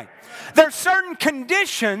tonight? There's certain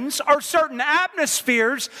conditions or certain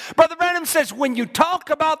atmospheres. Brother Branham says when you talk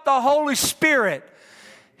about the Holy Spirit,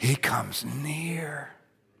 He comes near.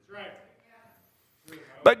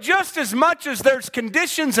 But just as much as there's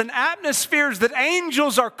conditions and atmospheres that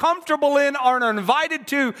angels are comfortable in or are invited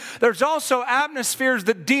to, there's also atmospheres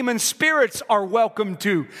that demon spirits are welcome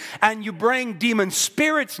to. And you bring demon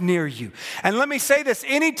spirits near you. And let me say this,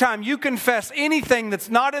 anytime you confess anything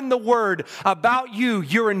that's not in the Word about you,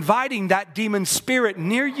 you're inviting that demon spirit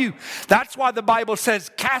near you. That's why the Bible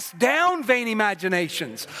says, cast down vain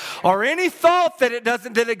imaginations or any thought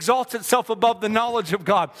that exalts itself above the knowledge of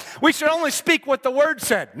God. We should only speak what the Word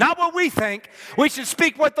said. Not what we think. We should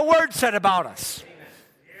speak what the Word said about us.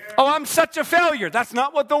 Oh, I'm such a failure. That's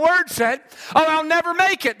not what the Word said. Oh, I'll never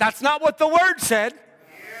make it. That's not what the Word said.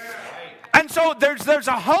 And so there's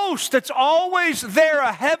a host that's always there,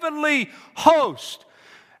 a heavenly host.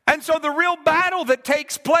 And so the real battle that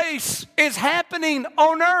takes place is happening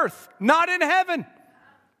on earth, not in heaven.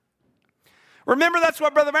 Remember, that's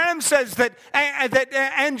what Brother Branham says, that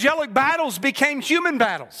angelic battles became human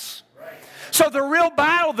battles. So the real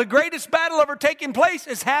battle, the greatest battle ever taking place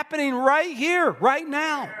is happening right here, right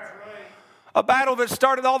now. A battle that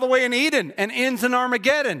started all the way in Eden and ends in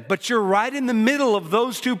Armageddon. But you're right in the middle of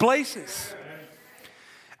those two places.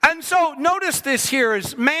 And so notice this here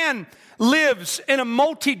as man lives in a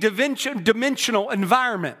multi-dimensional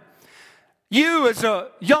environment. You as a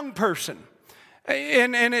young person,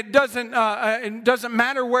 and it doesn't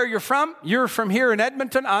matter where you're from. You're from here in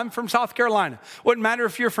Edmonton. I'm from South Carolina. Wouldn't matter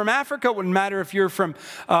if you're from Africa. Wouldn't matter if you're from,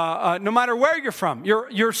 no matter where you're from.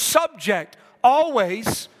 You're subject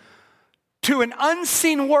always to an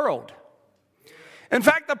unseen world. In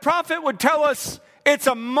fact, the prophet would tell us it's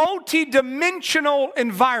a multi-dimensional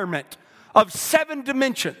environment of 7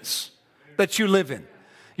 dimensions that you live in.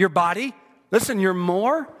 Your body, listen, you're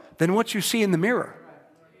more than what you see in the mirror.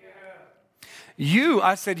 You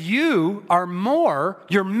are more,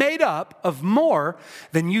 you're made up of more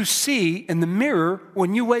than you see in the mirror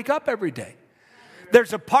when you wake up every day.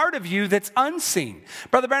 There's a part of you that's unseen.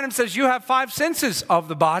 Brother Branham says you have 5 senses of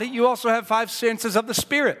the body. You also have 5 senses of the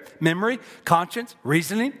spirit. Memory, conscience,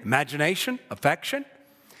 reasoning, imagination, affection.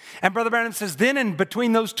 And Brother Branham says then in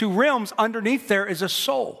between those 2 realms, underneath there is a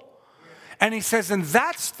soul. And he says, and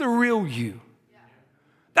that's the real you.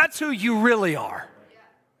 That's who you really are.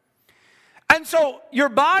 And so your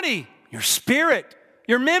body, your spirit,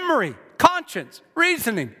 your memory, conscience,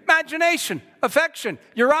 reasoning, imagination, affection,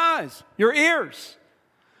 your eyes, your ears,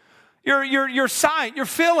 your sight, your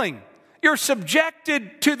feeling, you're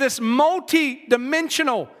subjected to this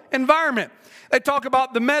multi-dimensional environment. They talk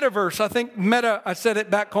about the metaverse. I think I said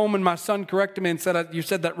it back home and my son corrected me and said, you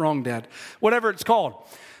said that wrong, Dad. Whatever it's called.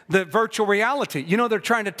 The virtual reality. You know, they're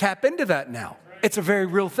trying to tap into that now. It's a very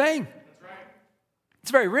real thing.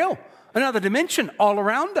 It's very real. Another dimension all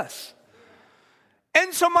around us.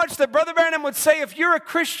 And so much that Brother Branham would say, if you're a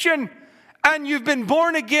Christian and you've been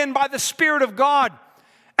born again by the Spirit of God,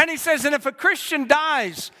 and he says, and if a Christian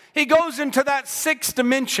dies, he goes into that 6th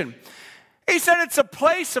dimension. He said it's a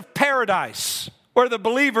place of paradise where the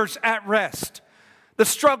believer's at rest. The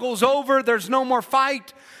struggle's over. There's no more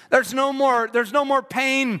fight. There's no more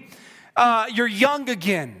pain. You're young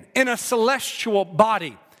again in a celestial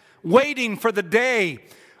body, waiting for the day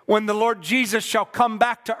when the Lord Jesus shall come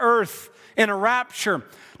back to earth in a rapture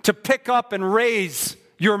to pick up and raise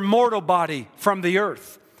your mortal body from the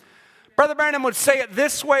earth. Brother Branham would say it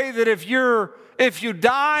this way, that if you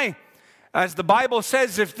die, as the Bible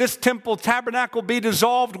says, if this temple tabernacle be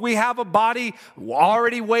dissolved, we have a body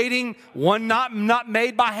already waiting, one not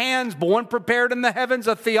made by hands, but one prepared in the heavens,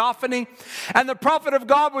 a theophany. And the prophet of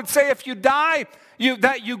God would say, if you die, you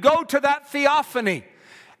go to that theophany.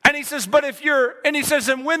 And he says,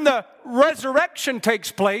 and when the resurrection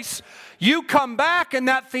takes place, you come back in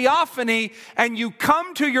that theophany and you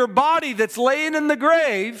come to your body that's laying in the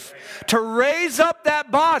grave to raise up that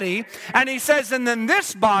body. And he says, and then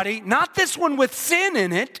this body, not this one with sin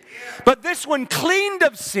in it, but this one cleaned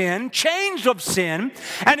of sin, changed of sin.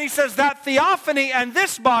 And he says that theophany and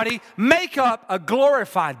this body make up a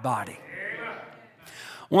glorified body.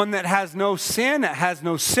 One that has no sin, it has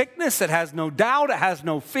no sickness, it has no doubt, it has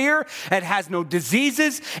no fear, it has no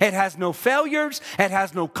diseases, it has no failures, it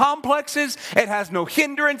has no complexes, it has no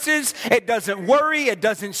hindrances, it doesn't worry, it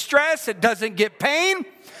doesn't stress, it doesn't get pain.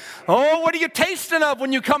 Oh, what are you tasting of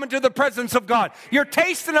when you come into the presence of God? You're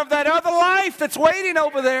tasting of that other life that's waiting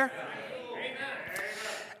over there.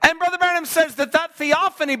 And Brother Branham says that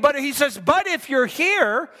theophany, but he says, but if you're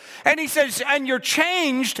here, and he says, and you're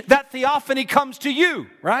changed, that theophany comes to you,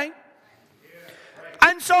 right?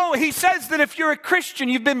 And so he says that if you're a Christian,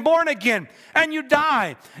 you've been born again, and you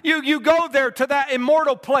die, you go there to that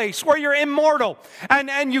immortal place where you're immortal. And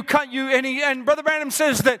Brother Branham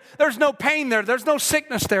says that there's no pain there, there's no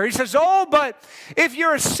sickness there. He says, oh, but if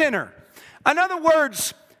you're a sinner, in other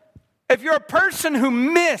words, if you're a person who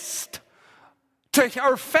missed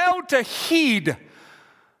or failed to heed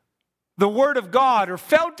the Word of God, or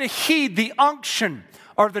failed to heed the unction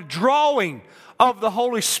or the drawing of the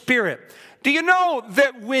Holy Spirit, do you know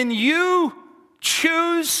that when you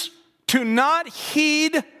choose to not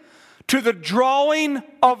heed to the drawing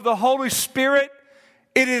of the Holy Spirit,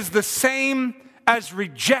 it is the same as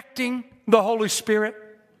rejecting the Holy Spirit?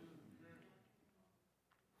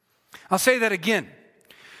 I'll say that again.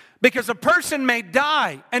 Because a person may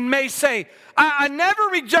die and may say, I never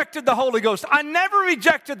rejected the Holy Ghost. I never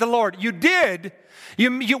rejected the Lord. You did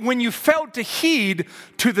when you failed to heed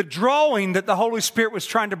to the drawing that the Holy Spirit was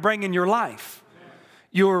trying to bring in your life.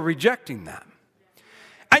 You were rejecting that.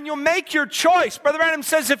 And you'll make your choice. Brother Branham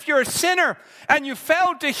says if you're a sinner and you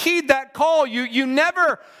failed to heed that call, you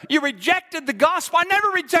rejected the gospel. I never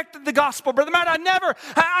rejected the gospel, Brother Matt.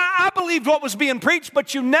 I believed what was being preached,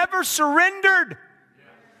 but you never surrendered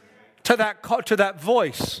to that call, to that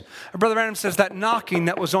voice. And Brother Branham says that knocking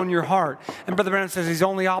that was on your heart. And Brother Branham says he's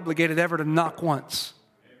only obligated ever to knock once.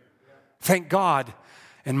 Thank God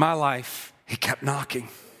in my life, he kept knocking.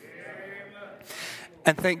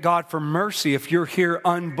 And thank God for mercy. If you're here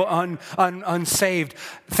unsaved,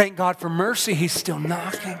 thank God for mercy, he's still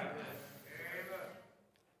knocking.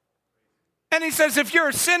 And he says, if you're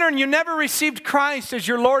a sinner and you never received Christ as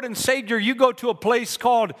your Lord and Savior, you go to a place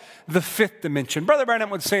called the fifth dimension. Brother Branham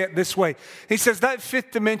would say it this way. He says that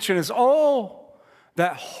fifth dimension is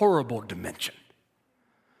that horrible dimension.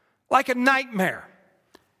 Like a nightmare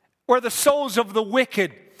where the souls of the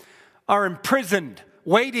wicked are imprisoned,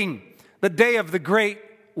 waiting the day of the great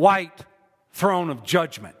white throne of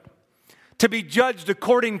judgment, to be judged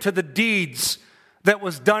according to the deeds that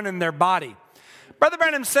was done in their body. Brother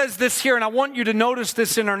Branham says this here, and I want you to notice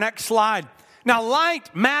this in our next slide. Now,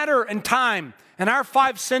 light, matter, and time, and our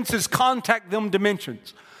five senses contact them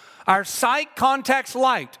dimensions. Our sight contacts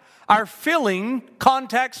light. Our feeling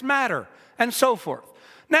contacts matter, and so forth.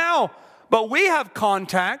 Now, but we have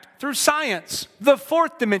contact through science, the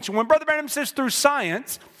fourth dimension. When Brother Branham says through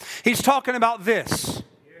science, he's talking about this.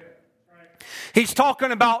 He's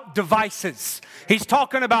talking about devices. He's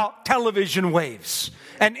talking about television waves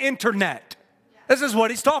and internet. This is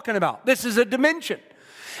what he's talking about. This is a dimension.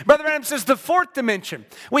 Brother Branham says the fourth dimension.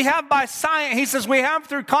 We have by science, he says we have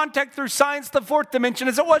through contact through science the fourth dimension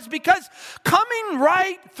as it was because coming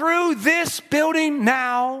right through this building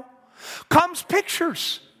now comes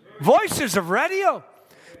pictures, voices of radio,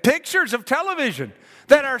 pictures of television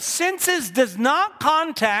that our senses does not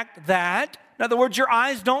contact that. In other words, your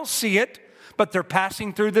eyes don't see it, but they're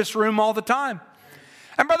passing through this room all the time.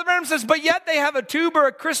 And Brother Branham says, but yet they have a tube or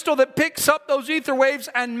a crystal that picks up those ether waves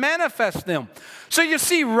and manifests them. So you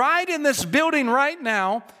see right in this building right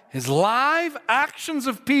now is live actions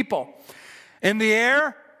of people. In the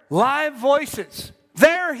air, live voices.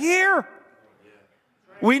 They're here.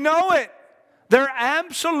 We know it. They're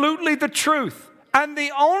absolutely the truth. And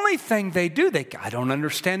the only thing they do, I don't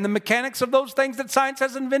understand the mechanics of those things that science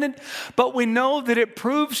has invented, but we know that it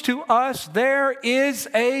proves to us there is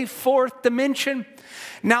a fourth dimension.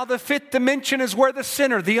 Now the fifth dimension is where the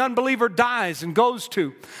sinner, the unbeliever, dies and goes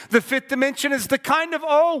to. The fifth dimension is the kind of,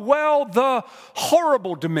 the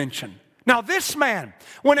horrible dimension. Now this man,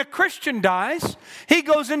 when a Christian dies, he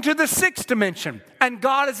goes into the sixth dimension, and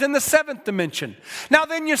God is in the seventh dimension. Now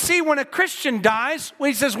then you see when a Christian dies,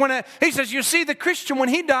 he says you see the Christian when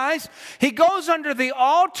he dies, he goes under the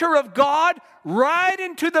altar of God, right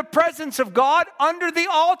into the presence of God, under the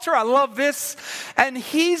altar. I love this. And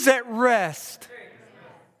he's at rest.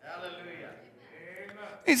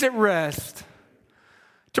 He's at rest.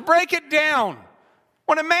 To break it down,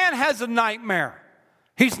 when a man has a nightmare,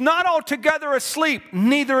 he's not altogether asleep,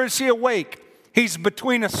 neither is he awake. He's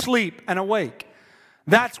between asleep and awake.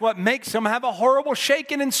 That's what makes him have a horrible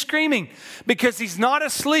shaking and screaming, because he's not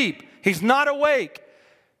asleep, he's not awake.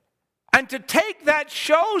 And to take that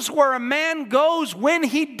shows where a man goes when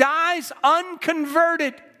he dies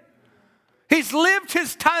unconverted. He's lived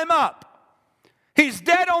his time up. He's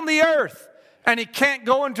dead on the earth. And he can't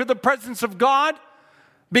go into the presence of God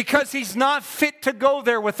because he's not fit to go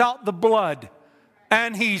there without the blood.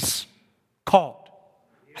 And he's called.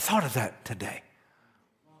 I thought of that today.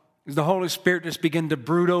 The Holy Spirit just began to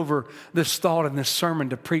brood over this thought in this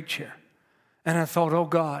sermon to preach here. And I thought, oh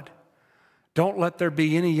God, don't let there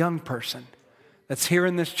be any young person that's here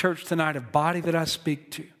in this church tonight, a body that I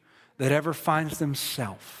speak to, that ever finds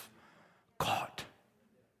themselves caught.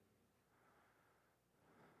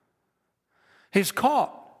 He's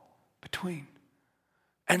caught between,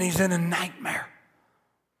 and he's in a nightmare.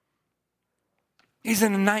 He's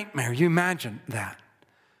in a nightmare. You imagine that.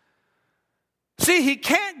 See, he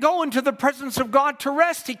can't go into the presence of God to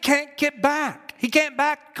rest. He can't get back. He can't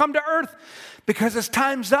come to earth because his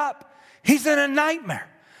time's up. He's in a nightmare.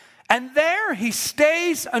 And there he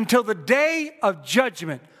stays until the day of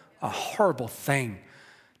judgment. A horrible thing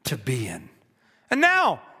to be in. And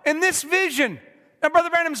now, in this vision, and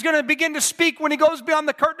Brother Branham's going to begin to speak when he goes beyond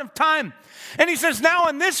the curtain of time. And he says, now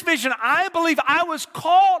in this vision, I believe I was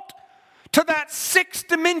called to that sixth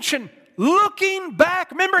dimension. Looking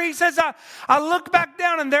back, remember he says, I looked back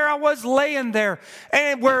down and there I was laying there.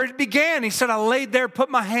 And where it began, he said, I laid there,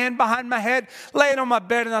 put my hand behind my head, laying on my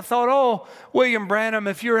bed, and I thought, oh, William Branham,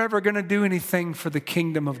 if you're ever going to do anything for the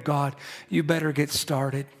kingdom of God, you better get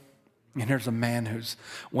started. And here's a man who's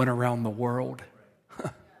went around the world.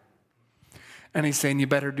 And he's saying, you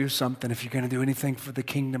better do something. If you're going to do anything for the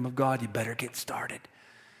kingdom of God, you better get started.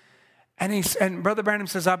 And Brother Branham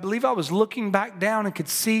says, I believe I was looking back down and could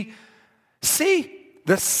see,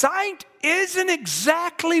 the sight isn't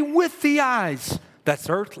exactly with the eyes. That's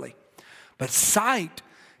earthly. But sight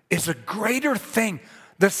is a greater thing.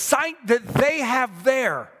 The sight that they have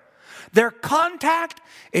there, their contact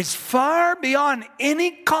is far beyond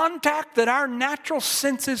any contact that our natural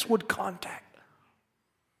senses would contact.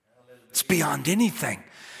 It's beyond anything.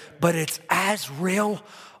 But it's as real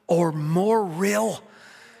or more real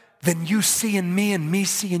than you seeing me and me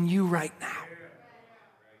seeing you right now.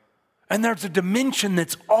 And there's a dimension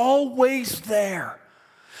that's always there.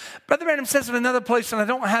 Brother Branham says in another place, and I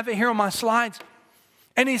don't have it here on my slides,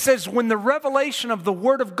 and he says, when the revelation of the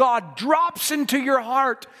Word of God drops into your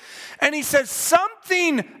heart, and he says,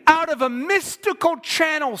 something out of a mystical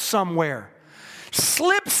channel somewhere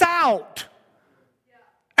slips out.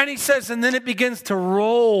 And he says, and then it begins to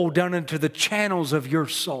roll down into the channels of your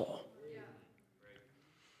soul.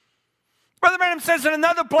 Brother Branham says in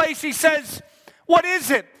another place, he says, what is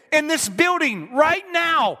it? In this building right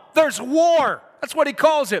now, there's war. That's what he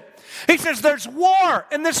calls it. He says there's war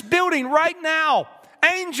in this building right now.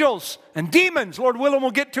 Angels and demons. Lord willing, we'll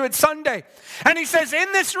get to it Sunday. And he says,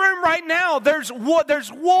 in this room right now, there's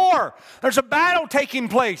war. There's a battle taking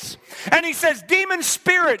place. And he says, demon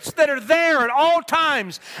spirits that are there at all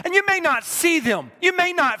times. And you may not see them. You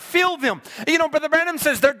may not feel them. You know, Brother Branham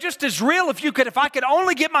says they're just as real. If I could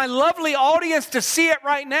only get my lovely audience to see it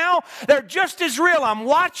right now, they're just as real. I'm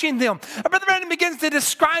watching them. Brother Branham begins to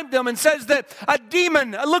describe them and says that a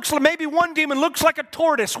demon, maybe one demon looks like a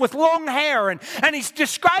tortoise with long hair. And he's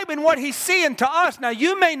describing what he's seeing to us. Now,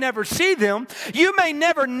 you may never see them. You may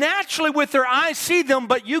never naturally with your eyes see them,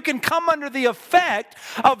 but you can come under the effect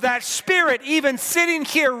of that spirit even sitting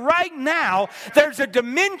here right now. There's a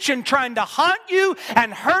dimension trying to haunt you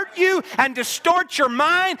and hurt you and distort your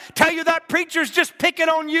mind, tell you that preacher's just picking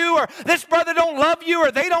on you, or this brother don't love you,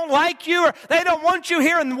 or they don't like you, or they don't want you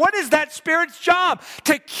here. And what is that spirit's job?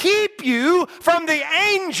 To keep you from the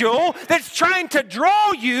angel that's trying to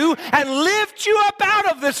draw you and lift you up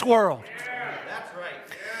out of this world. That's right.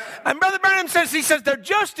 And Brother Branham says, they're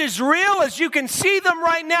just as real as you can see them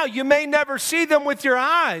right now. You may never see them with your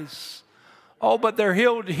eyes. Oh, but they're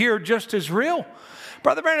here just as real.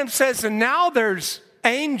 Brother Branham says, and now there's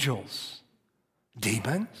angels,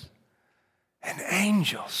 demons, and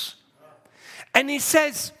angels. And he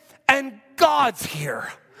says, and God's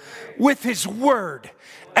here with his word.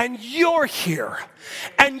 And you're here.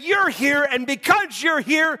 And you're here. And because you're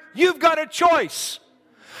here, you've got a choice.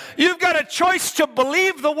 You've got a choice to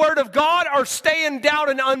believe the word of God or stay in doubt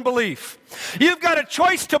and unbelief. You've got a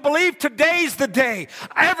choice to believe today's the day.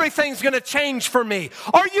 Everything's going to change for me.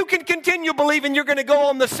 Or you can continue believing you're going to go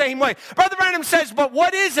on the same way. Brother Branham says, but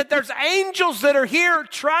what is it? There's angels that are here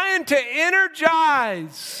trying to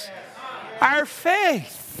energize our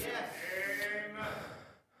faith.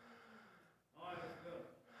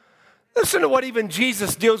 Listen to what even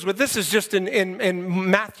Jesus deals with. This is just in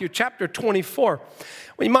Matthew chapter 24.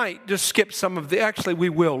 We might just skip some of actually we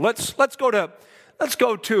will. Let's go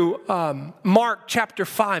to Mark chapter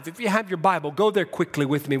 5. If you have your Bible, go there quickly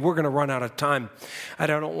with me. We're going to run out of time. I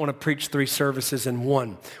don't want to preach 3 services in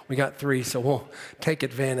one. We got 3, so we'll take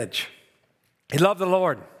advantage. You love the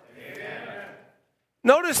Lord. Amen.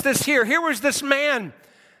 Notice this here. Here was this man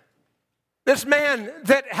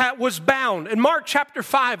that was bound. In Mark chapter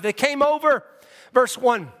 5, they came over, verse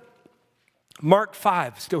 1. Mark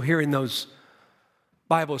 5, still hearing those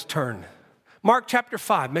Bibles turn. Mark chapter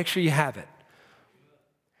 5, make sure you have it.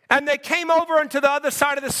 And they came over unto the other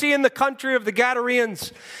side of the sea in the country of the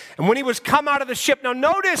Gadarenes. And when he was come out of the ship, now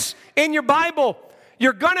notice in your Bible,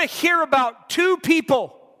 you're going to hear about two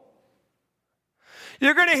people.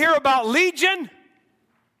 You're going to hear about Legion,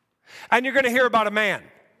 and you're going to hear about a man.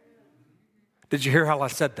 Did you hear how I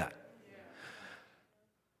said that?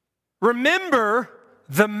 Remember,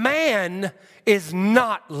 the man is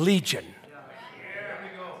not Legion.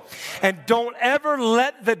 And don't ever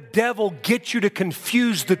let the devil get you to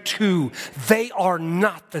confuse the two. They are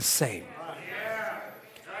not the same.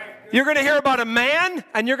 You're going to hear about a man,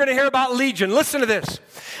 and you're going to hear about Legion. Listen to this.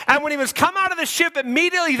 And when he was come out of the ship,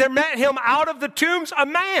 immediately there met him out of the tombs a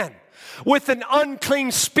man with an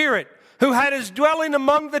unclean spirit, who had his dwelling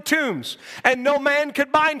among the tombs, and no man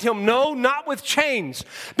could bind him, no, not with chains,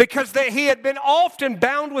 because he had been often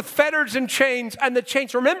bound with fetters and chains, and the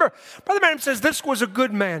chains. Remember, Brother Branham says this was a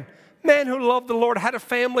good man who loved the Lord, had a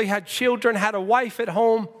family, had children, had a wife at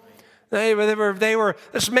home.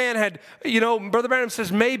 This man had, Brother Branham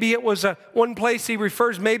says maybe it was one place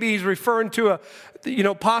maybe he's referring to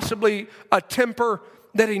possibly a temper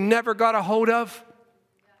that he never got a hold of.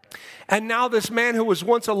 And now this man who was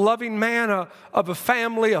once a loving man of a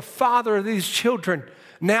family, a father of these children,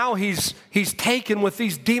 now he's taken with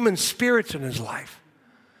these demon spirits in his life.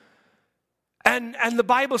 And the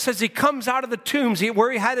Bible says he comes out of the tombs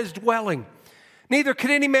where he had his dwelling. Neither could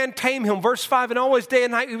any man tame him. Verse 5, and always day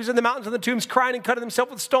and night he was in the mountains and the tombs crying and cutting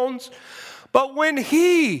himself with stones. But when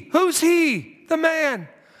who's he? The man.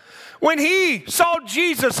 When he saw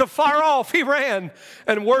Jesus afar off, he ran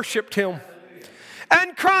and worshiped him.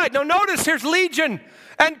 And cried. Now notice here's Legion.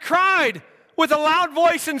 And cried with a loud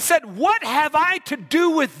voice and said, what have I to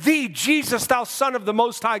do with thee, Jesus, thou Son of the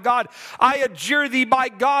Most High God? I adjure thee by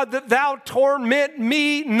God that thou torment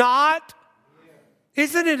me not.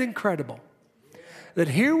 Isn't it incredible that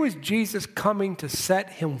here was Jesus coming to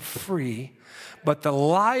set him free, but the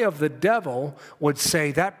lie of the devil would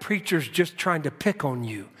say that preacher's just trying to pick on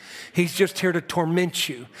you. He's just here to torment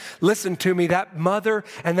you. Listen to me, that mother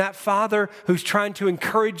and that father who's trying to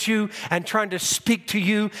encourage you and trying to speak to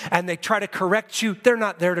you and they try to correct you, they're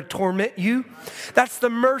not there to torment you. That's the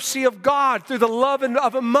mercy of God through the love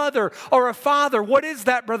of a mother or a father. What is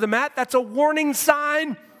that, Brother Matt? That's a warning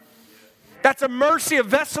sign. That's a mercy, a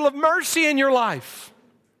vessel of mercy in your life.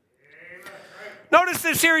 Notice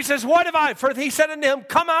this here, he says, what have I? For he said unto him,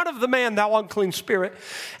 come out of the man, thou unclean spirit.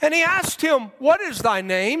 And he asked him, what is thy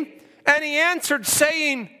name? And he answered,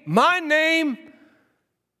 saying, my name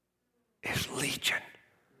is Legion.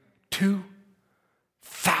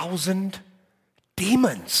 2,000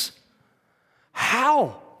 demons.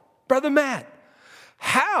 How? Brother Matt,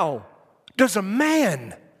 how does a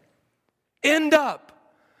man end up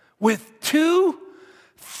with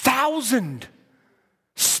 2,000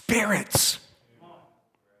 spirits?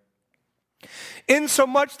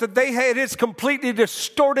 Insomuch that it has completely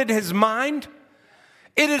distorted his mind.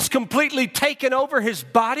 It has completely taken over his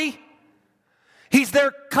body. He's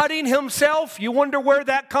there cutting himself. You wonder where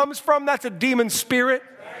that comes from? That's a demon spirit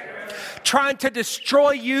trying to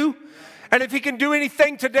destroy you. And if he can do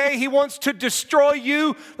anything today, he wants to destroy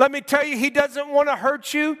you. Let me tell you, he doesn't want to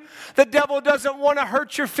hurt you. The devil doesn't want to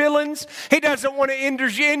hurt your feelings. He doesn't want to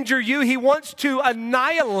injure you. He wants to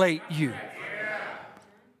annihilate you.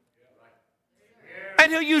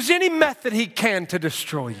 And he'll use any method he can to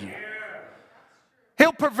destroy you.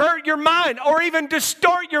 He'll pervert your mind or even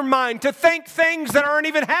distort your mind to think things that aren't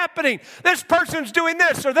even happening. This person's doing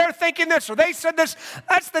this, or they're thinking this, or they said this.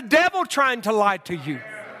 That's the devil trying to lie to you.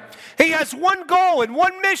 He has one goal and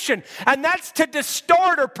one mission, and that's to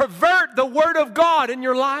distort or pervert the word of God in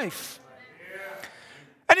your life.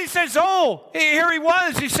 And he says, here he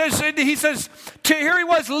was. He says, here he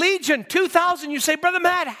was, Legion, 2,000. You say, Brother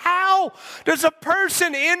Matt, how does a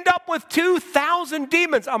person end up with 2,000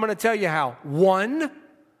 demons? I'm going to tell you how. One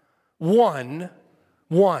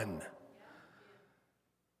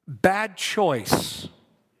bad choice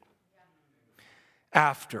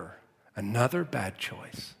after another bad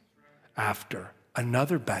choice, after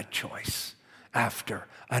another bad choice, after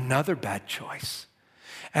another bad choice.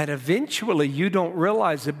 And eventually, you don't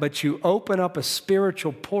realize it, but you open up a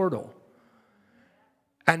spiritual portal.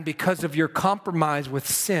 And because of your compromise with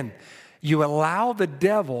sin, you allow the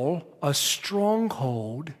devil a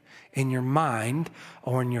stronghold in your mind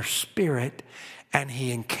or in your spirit, and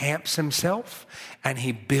he encamps himself, and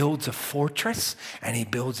he builds a fortress, and he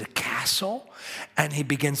builds a castle, and he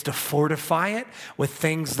begins to fortify it with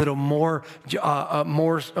things that'll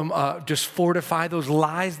just fortify those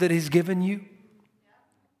lies that he's given you.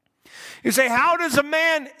 You say, how does a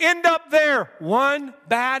man end up there? One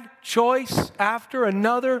bad choice after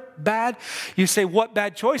another bad. You say, what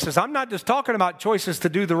bad choices? I'm not just talking about choices to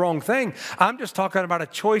do the wrong thing. I'm just talking about a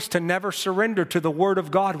choice to never surrender to the Word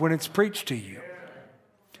of God when it's preached to you.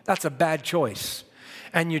 That's a bad choice.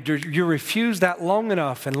 And you refuse that long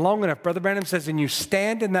enough and long enough. Brother Branham says, and you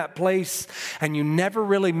stand in that place and you never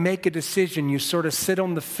really make a decision. You sort of sit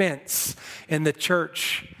on the fence in the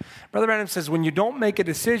church. Brother Branham says, when you don't make a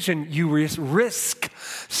decision, you risk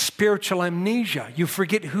spiritual amnesia. You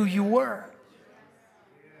forget who you were.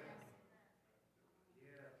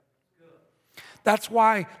 That's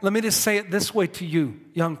why, let me just say it this way to you,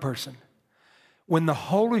 young person. When the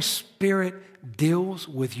Holy Spirit deals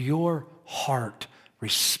with your heart,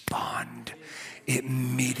 respond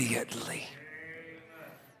immediately.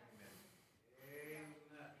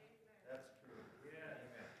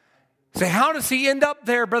 Say, how does he end up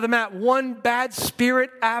there, Brother Matt? One bad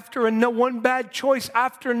spirit after another, one bad choice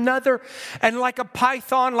after another. And like a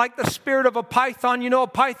python, like the spirit of a python, you know, a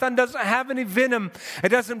python doesn't have any venom. It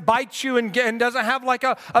doesn't bite you and doesn't have like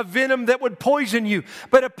a venom that would poison you.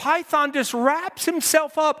 But a python just wraps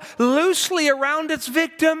himself up loosely around its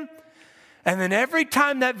victim. And then every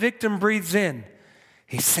time that victim breathes in,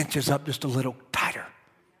 he cinches up just a little tighter.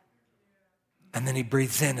 And then he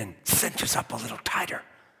breathes in and cinches up a little tighter.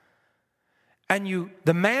 And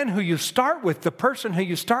the man who you start with, the person who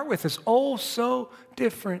you start with is oh so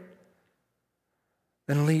different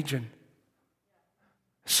than Legion.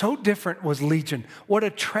 So different was Legion. What a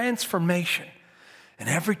transformation. And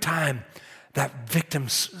every time that victim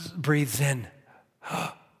breathes in,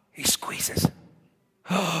 he squeezes.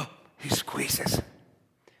 He squeezes.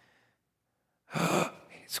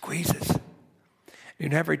 He squeezes.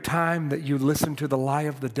 And every time that you listen to the lie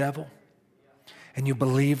of the devil, and you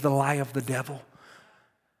believe the lie of the devil,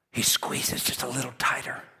 he squeezes just a little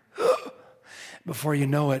tighter. Before you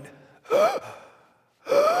know it,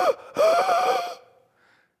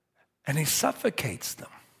 and he suffocates them.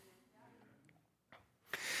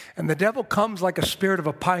 And the devil comes like a spirit of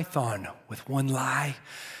a python with one lie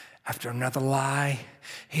after another lie.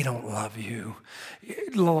 He don't love you.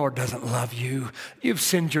 The Lord doesn't love you. You've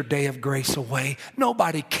sinned your day of grace away.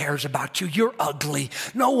 Nobody cares about you. You're ugly.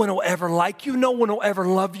 No one will ever like you. No one will ever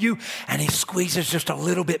love you. And he squeezes just a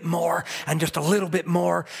little bit more and just a little bit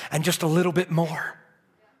more and just a little bit more.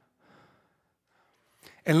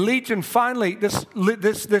 And Legion finally, this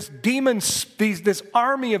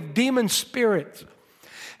army of demon spirits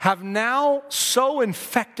have now so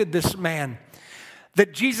infected this man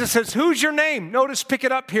that Jesus says, who's your name? Notice, pick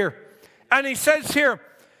it up here. And he says here,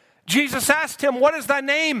 Jesus asked him, what is thy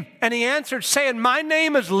name? And he answered, saying, my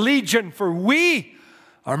name is Legion, for we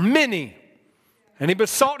are many. And he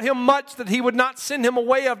besought him much that he would not send him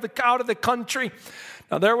away out of the country.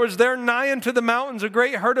 Now there was there nigh unto the mountains a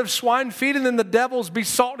great herd of swine feeding, and the devils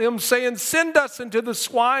besought him, saying, send us into the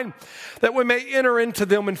swine, that we may enter into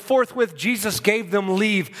them. And forthwith Jesus gave them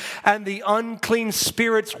leave, and the unclean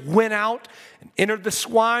spirits went out and entered the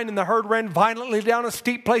swine, and the herd ran violently down a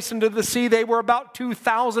steep place into the sea. They were about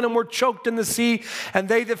 2,000 and were choked in the sea. And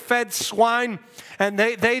they that fed swine, and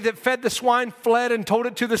they that fed the swine fled and told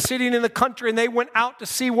it to the city and in the country. And they went out to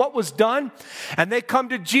see what was done. And they come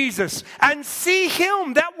to Jesus and see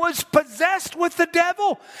him that was possessed with the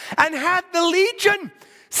devil and had the legion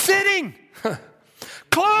sitting,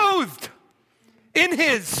 clothed in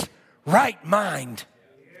his right mind.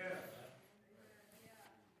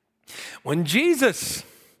 When Jesus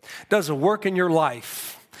does a work in your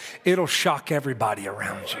life, it'll shock everybody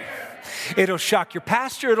around you. It'll shock your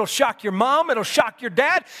pastor. It'll shock your mom. It'll shock your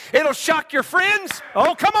dad. It'll shock your friends.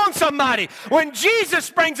 Oh, come on, somebody. When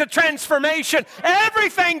Jesus brings a transformation,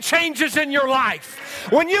 everything changes in your life.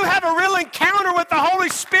 When you have a real encounter with the Holy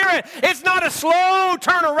Spirit, it's not a slow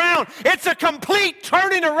turnaround. It's a complete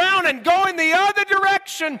turning around and going the other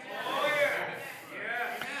direction.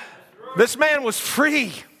 This man was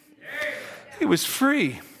free. He was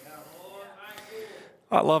free.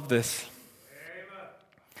 I love this.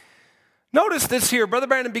 Notice this here. Brother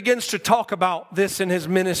Brandon begins to talk about this in his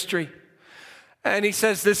ministry. And he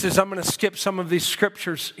says I'm going to skip some of these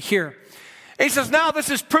scriptures here. He says, now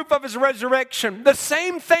this is proof of his resurrection. The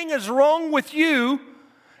same thing is wrong with you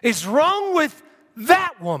is wrong with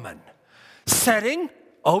that woman sitting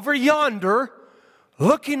over yonder,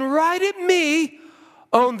 looking right at me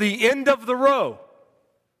on the end of the row.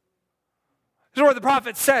 This is where the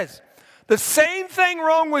prophet says, the same thing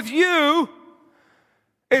wrong with you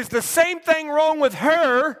is the same thing wrong with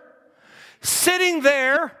her sitting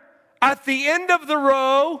there at the end of the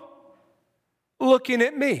row looking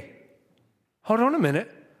at me. Hold on a minute.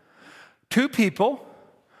 Two people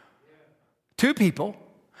two people,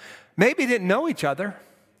 maybe didn't know each other.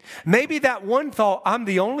 Maybe that one thought, I'm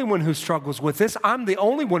the only one who struggles with this. I'm the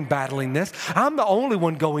only one battling this. I'm the only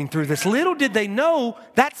one going through this. Little did they know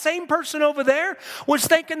that same person over there was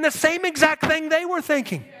thinking the same exact thing they were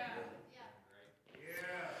thinking.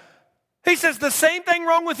 He says the same thing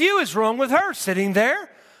wrong with you is wrong with her, sitting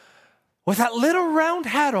there with that little round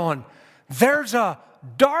hat on. There's a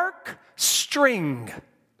dark string.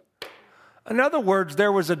 In other words,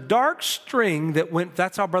 there was a dark string that went,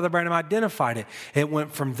 that's how Brother Branham identified it. It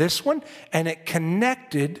went from this one and it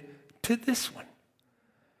connected to this one.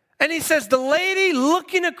 And he says, the lady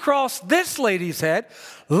looking across this lady's head,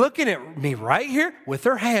 looking at me right here with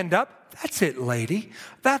her hand up. That's it, lady.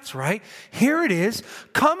 That's right. Here it is,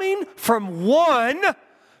 coming from one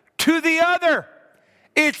to the other.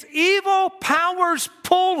 It's evil powers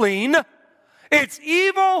pulling. It's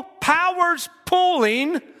evil powers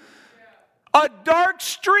pulling a dark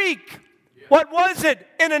streak. What was it?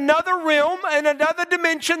 In another realm, in another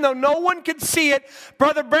dimension, though no one could see it,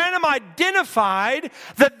 Brother Branham identified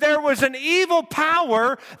that there was an evil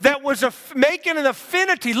power that was making an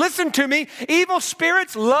affinity. Listen to me. Evil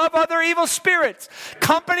spirits love other evil spirits.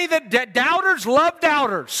 Company that doubters love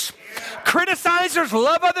doubters. Criticizers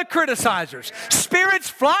love other criticizers. Spirits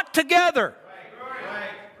flock together.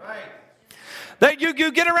 That you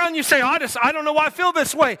get around, you say, I don't know why I feel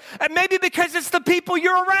this way. And maybe because it's the people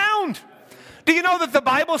you're around. Do you know that the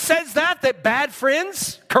Bible says that bad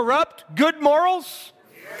friends corrupt good morals?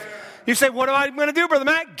 You say, what am I going to do, Brother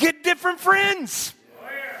Matt? Get different friends.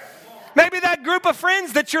 Maybe that group of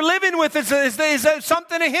friends that you're living with is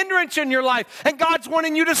something, a hindrance in your life. And God's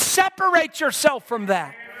wanting you to separate yourself from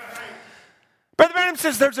that. Brother Branham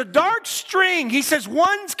says there's a dark string. He says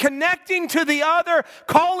one's connecting to the other,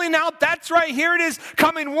 calling out, that's right, here it is,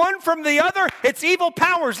 coming one from the other. It's evil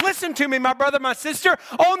powers. Listen to me, my brother, my sister.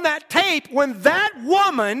 On that tape, when that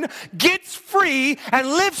woman gets free and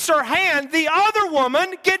lifts her hand, the other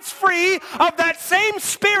woman gets free of that same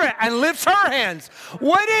spirit and lifts her hands.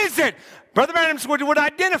 What is it? Brother Branham would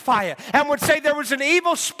identify it and would say there was an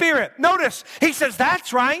evil spirit. Notice, he says,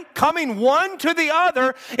 that's right, coming one to the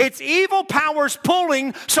other. It's evil powers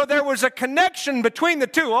pulling, so there was a connection between the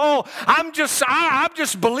two. Oh, I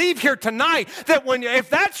just believe here tonight that if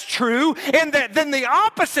that's true, then the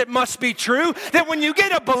opposite must be true, that when you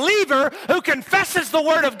get a believer who confesses the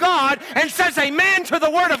Word of God and says amen to the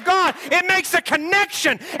Word of God, it makes a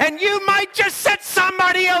connection, and you might just set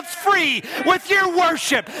somebody else free with your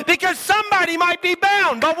worship, because somebody might be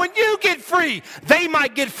bound, but when you get free, they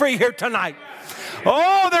might get free here tonight.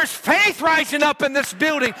 Oh, there's faith rising up in this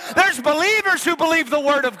building. There's believers who believe the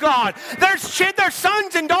Word of God. There's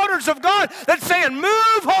sons and daughters of God that's saying,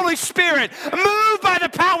 move, Holy Spirit. Move by the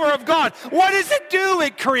power of God. What does it do?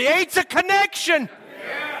 It creates a connection.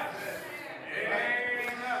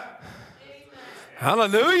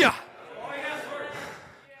 Hallelujah.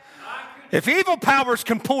 If evil powers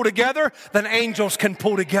can pull together, then angels can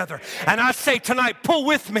pull together. And I say tonight, pull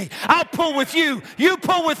with me. I'll pull with you. You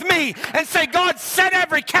pull with me. And say, God, set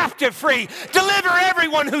every captive free. Deliver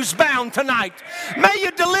everyone who's bound tonight. May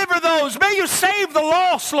you deliver those. May you save the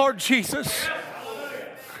lost, Lord Jesus.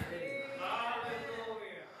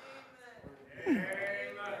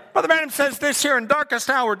 Brother Branham says this here, in darkest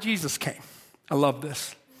hour, Jesus came. I love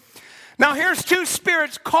this. Now here's two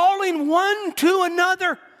spirits calling one to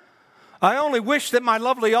another. I only wish that my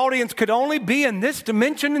lovely audience could only be in this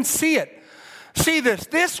dimension and see it. See this.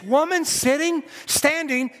 This woman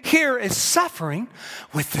standing here is suffering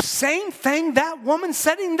with the same thing that woman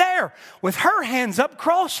sitting there with her hands up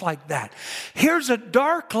crossed like that. Here's a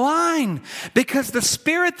dark line because the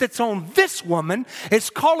spirit that's on this woman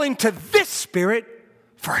is calling to this spirit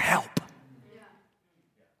for help.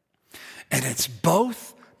 And it's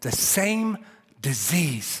both the same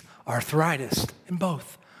disease, arthritis, in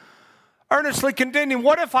both. Earnestly contending,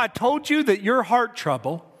 what if I told you that your heart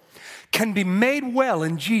trouble can be made well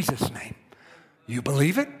in Jesus' name? You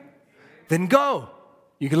believe it? Then go.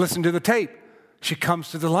 You can listen to the tape. She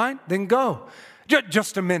comes to the line, then go.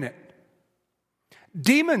 Just a minute.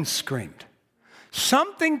 Demons screamed.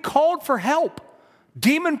 Something called for help.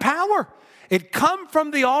 Demon power. It come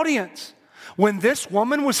from the audience. When this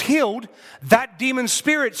woman was healed, that demon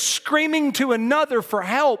spirit screaming to another for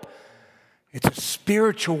help. It's a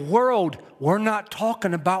spiritual world. We're not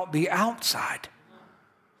talking about the outside.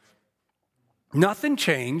 Nothing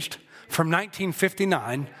changed from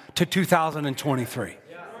 1959 to 2023.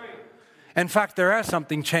 In fact, there has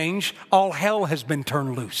something changed. All hell has been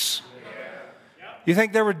turned loose. You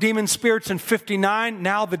think there were demon spirits in 59?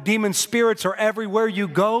 Now the demon spirits are everywhere you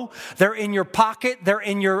go. They're in your pocket. They're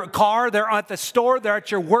in your car. They're at the store. They're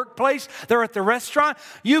at your workplace. They're at the restaurant.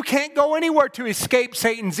 You can't go anywhere to escape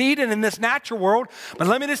Satan's Eden in this natural world. But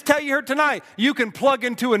let me just tell you here tonight, you can plug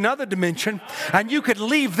into another dimension and you could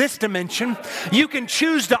leave this dimension. You can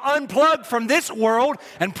choose to unplug from this world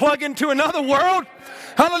and plug into another world.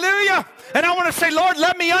 Hallelujah. And I want to say, Lord,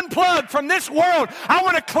 let me unplug from this world. I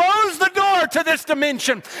want to close the door to this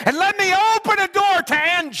dimension and let me open a door to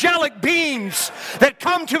angelic beings that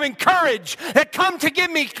come to encourage, that come to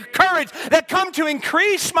give me courage, that come to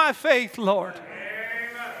increase my faith, Lord.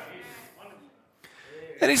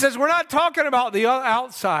 And he says, we're not talking about the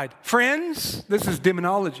outside. Friends, this is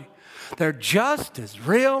demonology. They're just as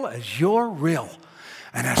real as you're real.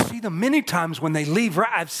 And I see them many times when they leave.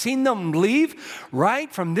 I've seen them leave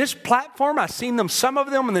right from this platform. I've seen them, some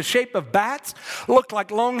of them in the shape of bats, look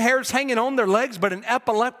like long hairs hanging on their legs, but an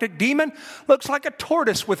epileptic demon looks like a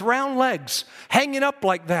tortoise with round legs hanging up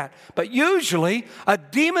like that. But usually a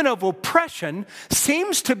demon of oppression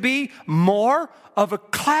seems to be more of a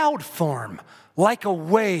cloud form, like a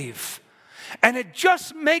wave. And it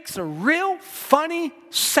just makes a real funny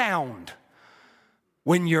sound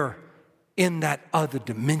when you're in that other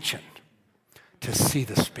dimension to see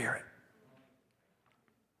the Spirit.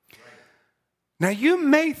 Now you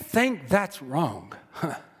may think that's wrong,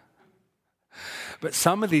 but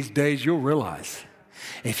some of these days you'll realize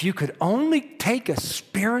if you could only take a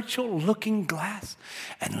spiritual looking glass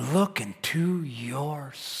and look into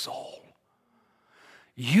your soul,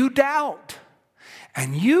 you'd doubt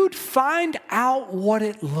and you'd find out what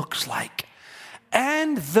it looks like.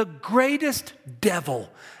 And the greatest devil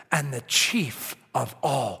and the chief of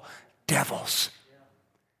all devils.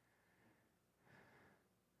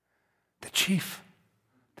 The chief,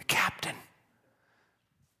 the captain,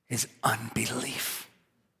 is unbelief.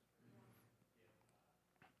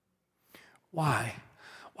 Why?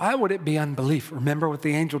 Why would it be unbelief? Remember what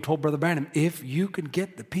the angel told Brother Branham. If you can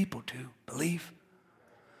get the people to believe,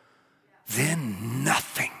 then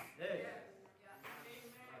nothing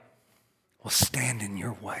will stand in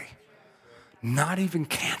your way. Not even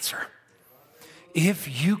cancer.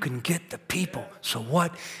 If you can get the people. So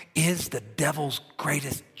what is the devil's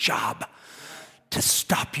greatest job? To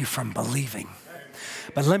stop you from believing.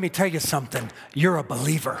 But let me tell you something. You're a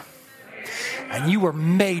believer. And you were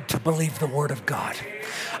made to believe the Word of God.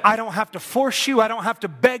 I don't have to force you. I don't have to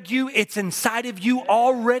beg you. It's inside of you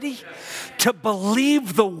already to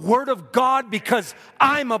believe the Word of God because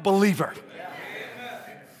I'm a believer.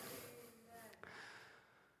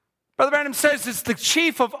 Brother Branham says it's the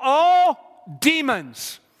chief of all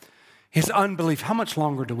demons. His unbelief. How much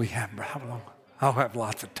longer do we have? How long? I'll have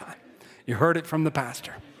lots of time. You heard it from the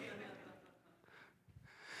pastor.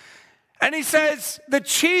 And he says the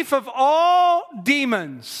chief of all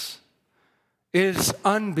demons is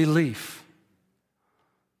unbelief.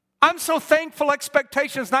 I'm so thankful,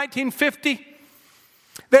 Expectations 1950,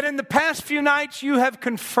 that in the past few nights you have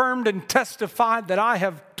confirmed and testified that I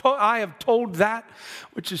have told that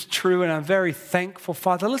which is true, and I'm very thankful,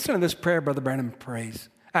 Father. Listen to this prayer Brother Branham prays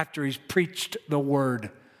after he's preached the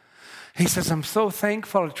word. He says, I'm so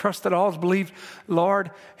thankful. I trust that all is believed.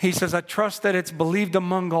 Lord, he says, I trust that it's believed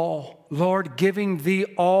among all. Lord, giving thee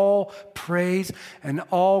all praise and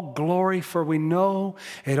all glory, for we know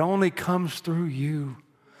it only comes through you.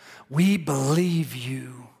 We believe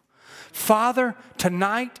you. Father,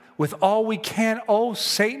 tonight, with all we can, oh,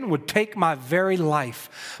 Satan would take my very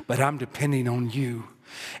life, but I'm depending on you.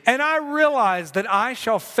 And I realize that I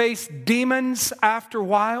shall face demons after a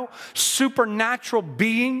while, supernatural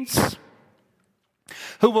beings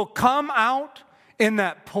who will come out in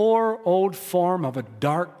that poor old form of a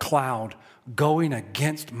dark cloud going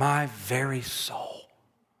against my very soul.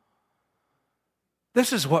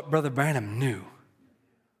 This is what Brother Branham knew.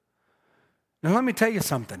 Now let me tell you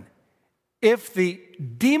something. If the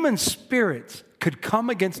demon spirits could come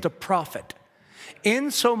against a prophet in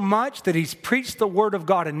so much that he's preached the word of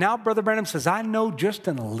God, and now Brother Branham says, I know just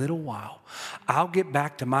in a little while, I'll get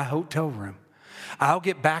back to my hotel room. I'll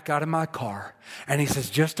get back out of my car. And he says,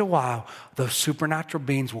 just a while, those supernatural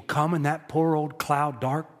beings will come in that poor old cloud,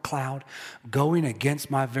 dark cloud, going against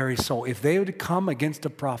my very soul. If they would come against a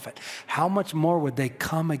prophet, how much more would they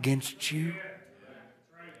come against you?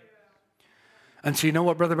 And so you know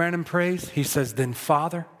what Brother Branham prays? He says, then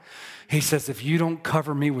Father, he says, if you don't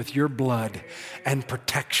cover me with your blood and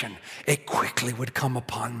protection, it quickly would come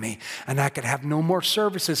upon me. And I could have no more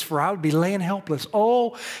services, for I would be laying helpless.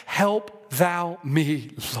 Oh, help thou me,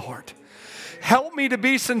 Lord. help me to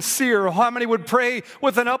be sincere? How many would pray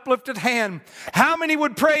with an uplifted hand? How many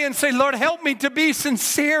would pray and say, Lord, help me to be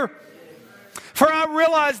sincere? For I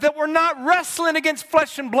realize that we're not wrestling against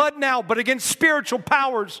flesh and blood now, but against spiritual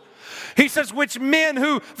powers. He says, which men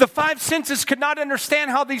who the five senses could not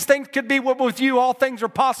understand how these things could be, but with you all things are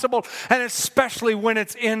possible, and especially when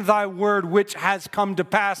it's in thy word which has come to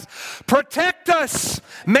pass. Protect us.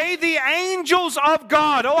 May the angels of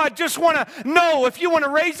God, I just want to know if you want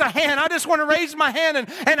to raise a hand. I just want to raise my hand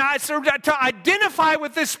to identify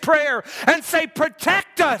with this prayer and say,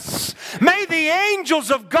 protect us. May the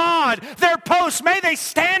angels of God, their posts, may they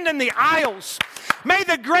stand in the aisles. May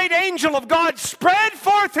the great angel of God spread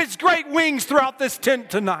forth his great wings throughout this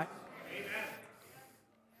tent tonight. Amen.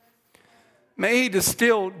 May he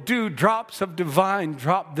distill dew drops of divine,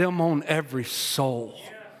 drop them on every soul.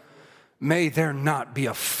 May there not be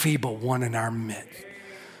a feeble one in our midst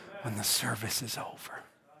when the service is over.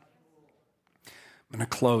 I'm going to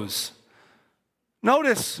close.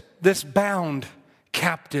 Notice this bound,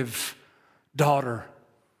 captive daughter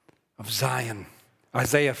of Zion.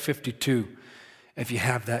 Isaiah 52. If you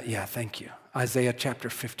have that, thank you. Isaiah chapter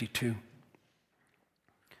 52.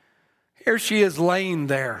 Here she is laying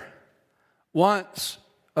there, once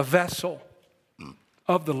a vessel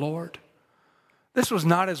of the Lord. This was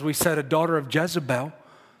not, as we said, a daughter of Jezebel.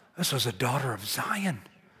 This was a daughter of Zion.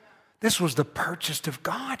 This was the purchased of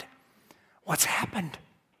God. What's happened?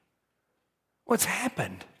 What's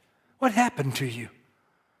happened? What happened to you?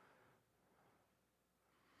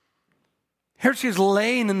 Here she's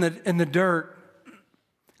laying in the dirt,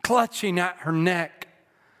 clutching at her neck.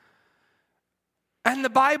 And the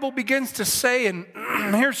Bible begins to say, and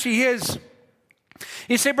here she is.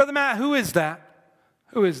 You say, Brother Matt, who is that?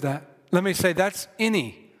 Who is that? Let me say, that's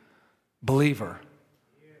any believer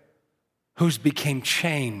who's became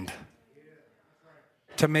chained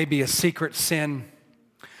to maybe a secret sin,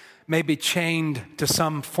 maybe chained to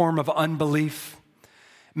some form of unbelief,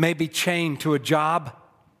 maybe chained to a job,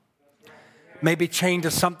 maybe chained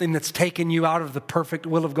to something that's taken you out of the perfect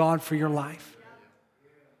will of God for your life.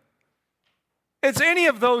 It's any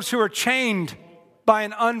of those who are chained by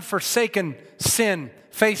an unforsaken sin,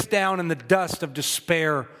 face down in the dust of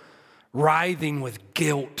despair, writhing with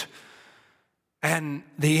guilt, and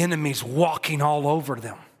the enemy's walking all over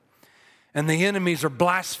them. And the enemies are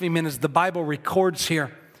blaspheming, as the Bible records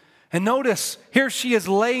here. And notice, here she is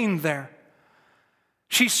laying there.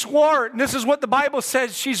 She swore, and this is what the Bible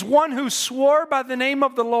says, she's one who swore by the name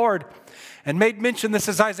of the Lord and made mention, this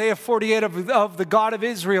is Isaiah 48, of the God of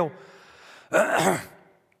Israel. And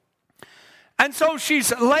so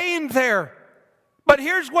she's laying there. But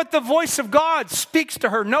here's what the voice of God speaks to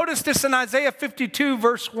her. Notice this in Isaiah 52,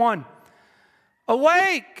 verse 1.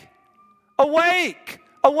 Awake, awake,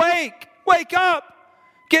 awake, wake up,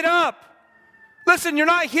 get up. Listen, you're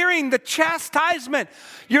not hearing the chastisement.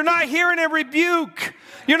 You're not hearing a rebuke.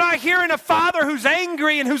 You're not hearing a father who's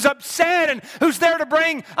angry and who's upset and who's there to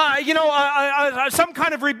bring, some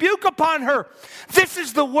kind of rebuke upon her. This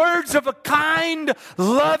is the words of a kind,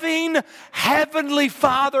 loving, heavenly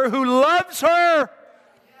Father who loves her.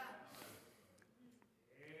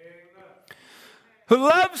 Who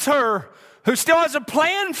loves her. Who still has a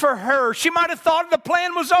plan for her. She might have thought the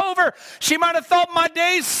plan was over. She might have thought, my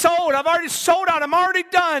day's sold. I've already sold out. I'm already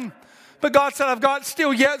done. But God said, I've got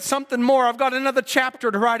still yet something more. I've got another chapter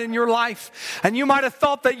to write in your life. And you might have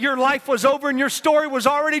thought that your life was over and your story was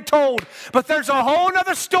already told. But there's a whole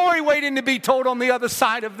other story waiting to be told on the other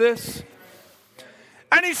side of this.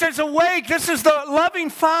 And he says, awake. This is the loving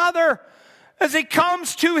Father as he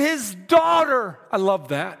comes to his daughter. I love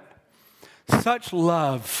that. Such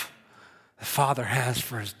love the Father has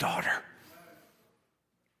for his daughter.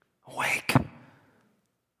 Awake.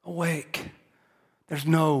 Awake. There's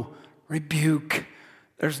no rebuke.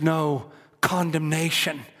 There's no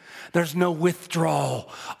condemnation. There's no withdrawal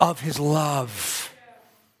of his love.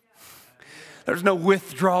 There's no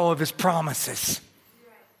withdrawal of his promises.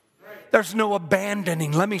 There's no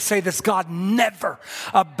abandoning. Let me say this. God never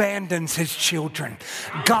abandons his children.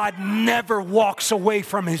 God never walks away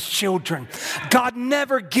from his children. God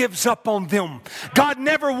never gives up on them. God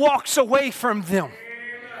never walks away from them.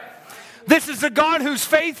 This is a God who's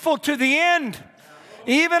faithful to the end.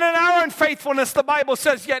 Even in our unfaithfulness, the Bible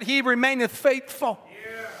says, yet he remaineth faithful.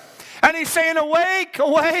 And he's saying, awake,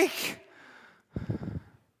 awake.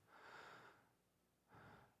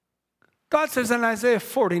 God says in Isaiah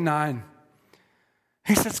 49,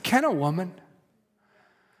 he says, can a woman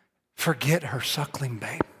forget her suckling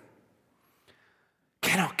babe?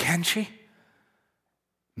 Can she?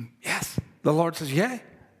 Yes. The Lord says, yea.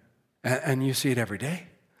 And you see it every day.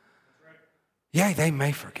 Yea, they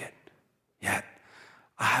may forget. Yet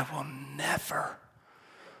I will never.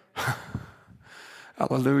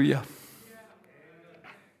 Hallelujah.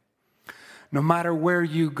 No matter where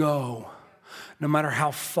you go, no matter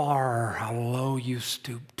how far or how low you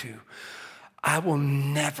stoop to, I will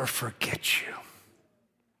never forget you.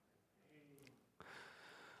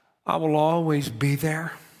 I will always be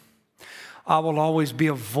there. I will always be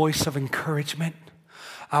a voice of encouragement.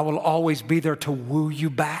 I will always be there to woo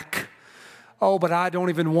you back. Oh, but I don't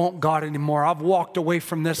even want God anymore. I've walked away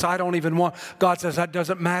from this. I don't even want. God says that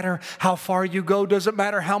doesn't matter how far you go. Doesn't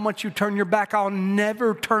matter how much you turn your back. I'll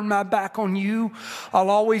never turn my back on you.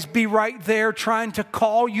 I'll always be right there trying to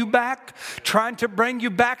call you back, trying to bring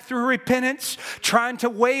you back through repentance, trying to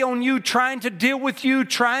weigh on you, trying to deal with you,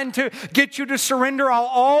 trying to get you to surrender. I'll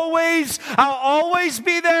always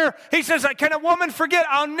be there. He says, can a woman forget?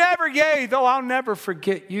 I'll never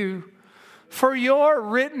forget you. For you're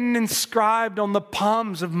written, inscribed on the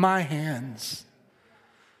palms of my hands.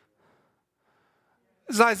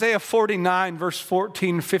 This is Isaiah 49, verse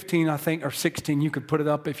 14, 15, I think, or 16. You could put it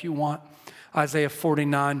up if you want. Isaiah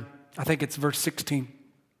 49, I think it's verse 16.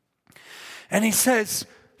 And he says,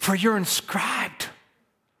 for you're inscribed.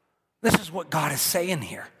 This is what God is saying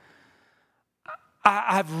here.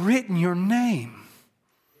 I've written your name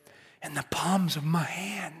in the palms of my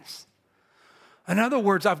hands. In other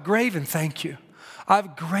words, I've graven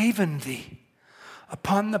thee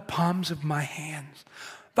upon the palms of my hands.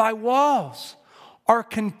 Thy walls are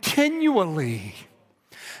continually.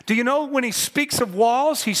 Do you know when he speaks of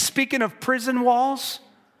walls, he's speaking of prison walls?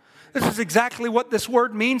 This is exactly what this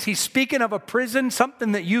word means. He's speaking of a prison,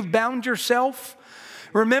 something that you've bound yourself.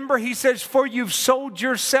 Remember, he says, for you've sold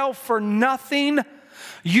yourself for nothing.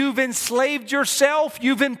 You've enslaved yourself.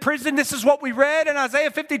 You've imprisoned. This is what we read in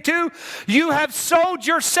Isaiah 52. You have sold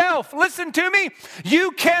yourself. Listen to me.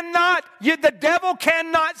 The devil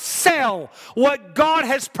cannot sell what God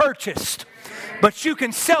has purchased, but you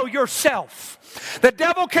can sell yourself. The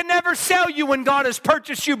devil can never sell you when God has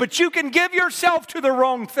purchased you, but you can give yourself to the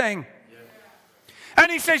wrong thing.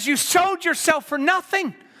 And he says, you sold yourself for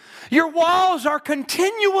nothing. Your walls are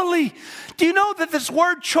continually. Do you know that this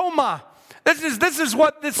word choma, this is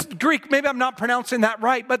what this Greek, maybe I'm not pronouncing that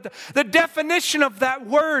right, but the definition of that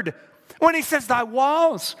word, when he says thy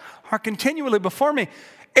walls are continually before me,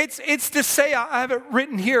 it's to say, I have it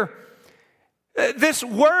written here, this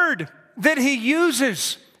word that he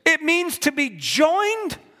uses, it means to be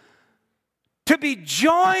joined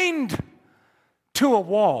to a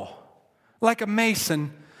wall, like a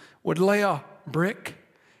mason would lay a brick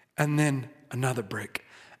and then another brick.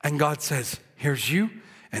 And God says, here's you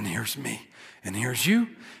and here's me. And here's you,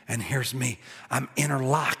 and here's me. I'm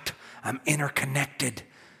interlocked. I'm interconnected.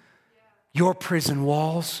 Your prison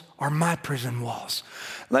walls are my prison walls.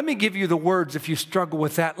 Let me give you the words if you struggle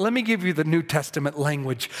with that. Let me give you the New Testament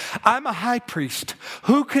language. I'm a high priest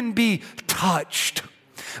who can be touched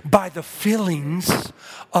by the feelings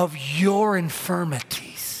of your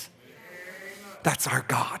infirmities. That's our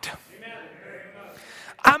God.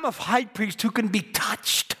 I'm a high priest who can be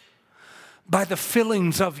touched by the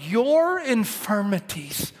feelings of your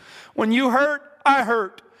infirmities. When you hurt, I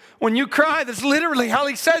hurt. When you cry, that's literally how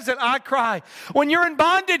he says it, I cry. When you're in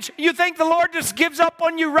bondage, you think the Lord just gives up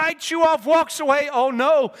on you, writes you off, walks away. Oh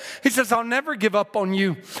no. He says, I'll never give up on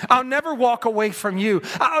you. I'll never walk away from you.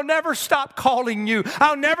 I'll never stop calling you.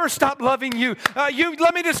 I'll never stop loving you.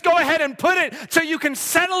 Let me just go ahead and put it so you can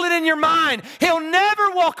settle it in your mind. He'll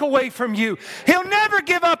never walk away from you. He'll never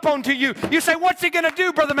give up on you. You say, what's he going to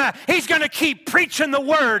do, Brother Matt? He's going to keep preaching the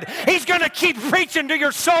word. He's going to keep preaching to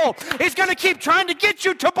your soul. He's going to keep trying to get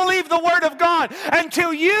you to believe the word of God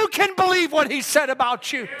until you can believe what he said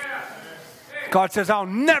about you. God says, I'll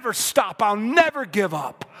never stop. I'll never give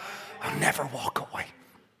up. I'll never walk away.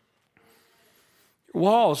 Your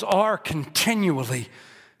walls are continually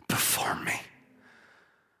before me.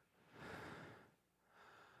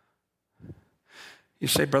 You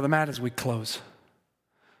say, Brother Matt, as we close,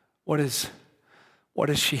 what does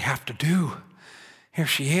she have to do? Here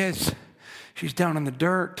she is. She's down in the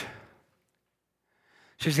dirt.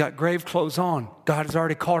 She's got grave clothes on. God has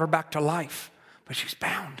already called her back to life, but she's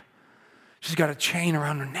bound. She's got a chain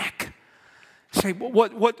around her neck. Say,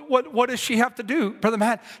 what does she have to do, Brother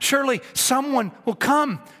Matt? Surely someone will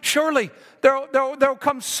come. Surely there'll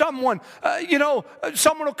come someone.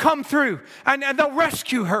 Someone will come through and they'll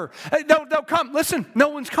rescue her. They'll come. Listen, no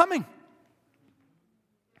one's coming.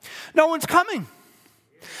 No one's coming.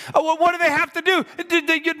 What do they have to do?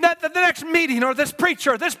 The next meeting, or this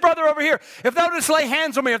preacher, or this brother over here, if they'll just lay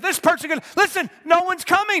hands on me, if this person can, listen, no one's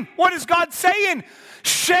coming. What is God saying?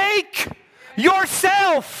 Shake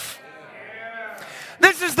yourself.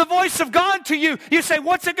 This is the voice of God to you. You say,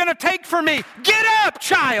 what's it going to take for me? Get up,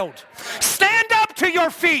 child. Stand up to your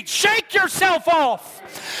feet. Shake yourself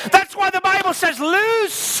off. That's why the Bible says,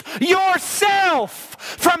 loose yourself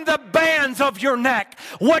from the bands of your neck.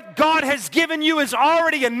 What God has given you is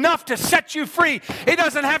already enough to set you free. He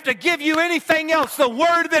doesn't have to give you anything else. The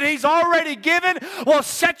word that He's already given will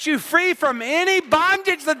set you free from any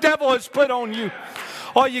bondage the devil has put on you.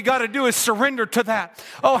 All you got to do is surrender to that.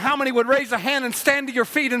 Oh, how many would raise a hand and stand to your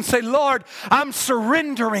feet and say, Lord, I'm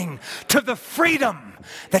surrendering to the freedom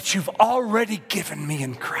that you've already given me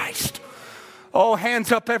in Christ. Oh,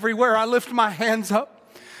 hands up everywhere. I lift my hands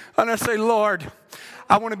up and I say, Lord,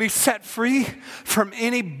 I want to be set free from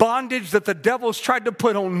any bondage that the devil's tried to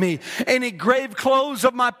put on me. Any grave clothes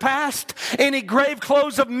of my past, any grave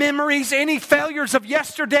clothes of memories, any failures of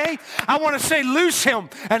yesterday. I want to say, loose him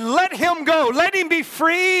and let him go. Let him be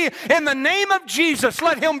free in the name of Jesus.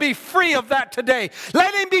 Let him be free of that today.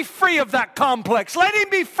 Let him be free of that complex. Let him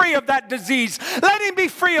be free of that disease. Let him be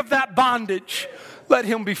free of that bondage. Let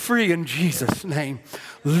him be free in Jesus' name.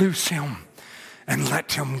 Loose him and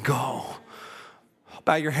let him go.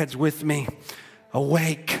 Bow your heads with me.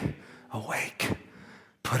 Awake, awake.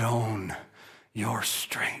 Put on your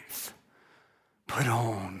strength. Put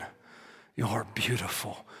on your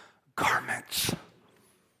beautiful garments.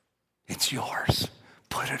 It's yours.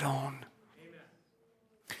 Put it on.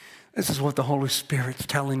 Amen. This is what the Holy Spirit's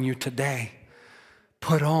telling you today.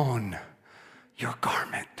 Put on your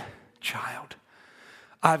garment, child.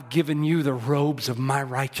 I've given you the robes of my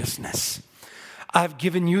righteousness. I've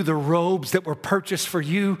given you the robes that were purchased for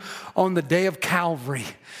you on the day of Calvary.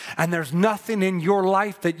 And there's nothing in your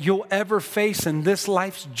life that you'll ever face in this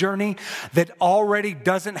life's journey that already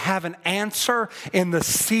doesn't have an answer in the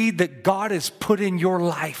seed that God has put in your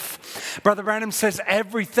life. Brother Branham says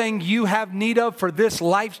everything you have need of for this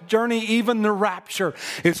life's journey, even the rapture,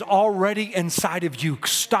 is already inside of you.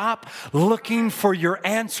 Stop looking for your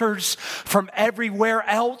answers from everywhere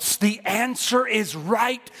else. The answer is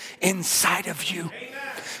right inside of you. Amen.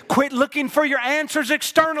 Quit looking for your answers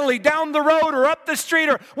externally, down the road or up the street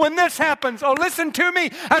or when this happens. Oh, listen to me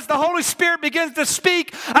as the Holy Spirit begins to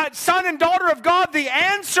speak. Son and daughter of God, the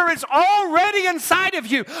answer is already inside of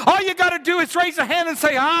you. All you got to do is raise a hand and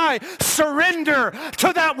say, I surrender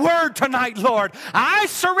to that word tonight, Lord. I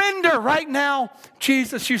surrender right now.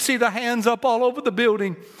 Jesus, you see the hands up all over the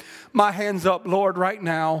building. My hands up, Lord, right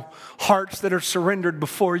now. Hearts that are surrendered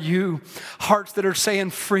before you. Hearts that are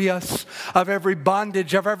saying, free us of every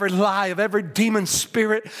bondage, of every lie, of every demon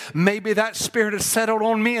spirit. Maybe that spirit has settled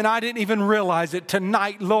on me and I didn't even realize it.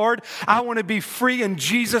 Tonight, Lord, I want to be free in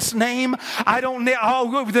Jesus' name.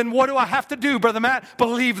 Then what do I have to do, Brother Matt?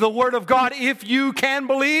 Believe the word of God. If you can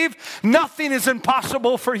believe, nothing is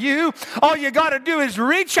impossible for you. All you got to do is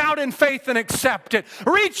reach out in faith and accept it.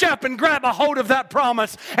 Reach up and grab a hold of that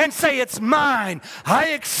promise and say, it's mine. I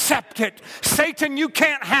accept it. Satan, you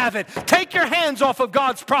can't have it. Take your hands off of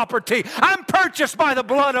God's property. I'm purchased by the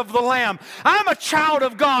blood of the Lamb. I'm a child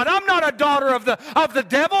of God. I'm not a daughter of the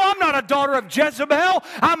devil. I'm not a daughter of Jezebel.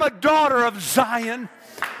 I'm a daughter of Zion.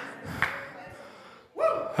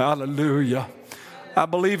 Hallelujah. I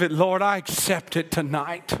believe it, Lord. I accept it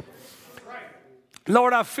tonight.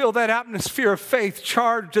 Lord, I feel that atmosphere of faith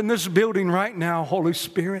charged in this building right now, Holy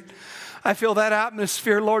Spirit. I feel that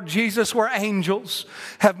atmosphere, Lord Jesus, where angels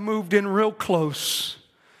have moved in real close.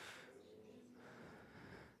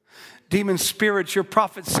 Demon spirits, your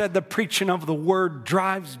prophet said the preaching of the word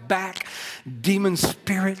drives back demon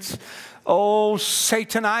spirits. Oh,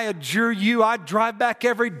 Satan, I adjure you, I drive back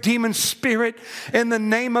every demon spirit in the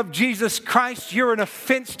name of Jesus Christ. You're an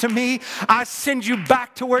offense to me. I send you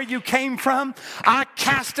back to where you came from. I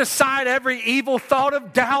cast aside every evil thought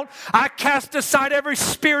of doubt. I cast aside every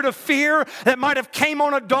spirit of fear that might have came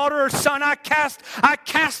on a daughter or son. I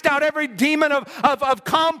cast out every demon of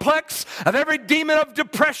complex, of every demon of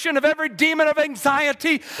depression, of every demon of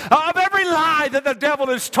anxiety, of every lie that the devil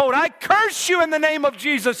has told. I curse you in the name of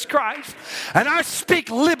Jesus Christ. And I speak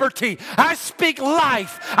liberty. I speak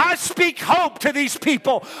life. I speak hope to these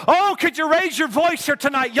people. Oh, could you raise your voice here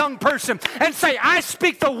tonight, young person, and say, I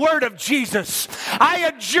speak the word of Jesus. I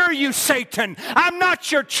adjure you, Satan. I'm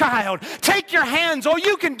not your child. Take your hands. Oh,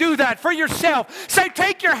 you can do that for yourself. Say,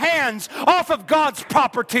 take your hands off of God's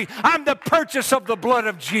property. I'm the purchase of the blood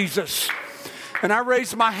of Jesus. And I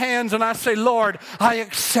raise my hands and I say, Lord, I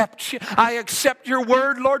accept you. I accept your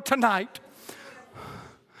word, Lord, tonight.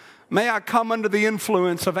 May I come under the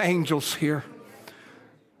influence of angels here.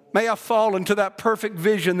 May I fall into that perfect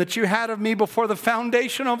vision that you had of me before the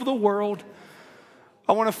foundation of the world.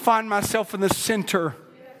 I want to find myself in the center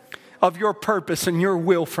of your purpose and your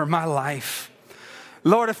will for my life.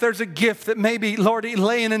 Lord, if there's a gift that may be, Lord,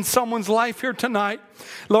 laying in someone's life here tonight,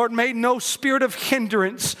 Lord, may no spirit of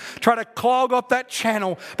hindrance try to clog up that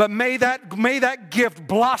channel, but may that gift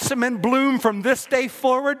blossom and bloom from this day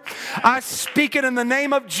forward. I speak it in the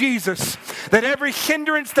name of Jesus, that every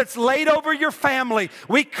hindrance that's laid over your family,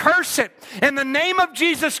 we curse it in the name of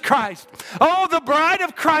Jesus Christ. Oh, the bride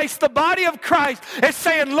of Christ, the body of Christ is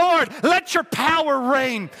saying, Lord, let your power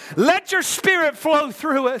reign. Let your spirit flow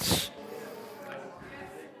through us.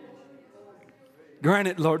 Grant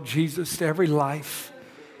it, Lord Jesus, to every life.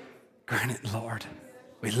 Grant it, Lord.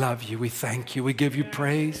 We love you. We thank you. We give you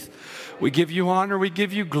praise. We give you honor. We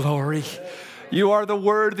give you glory. You are the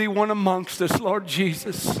worthy one amongst us, Lord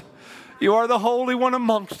Jesus. You are the holy one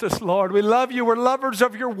amongst us, Lord. We love you. We're lovers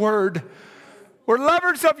of your word. We're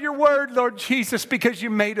lovers of your word, Lord Jesus, because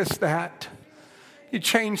you made us that. You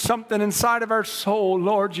changed something inside of our soul,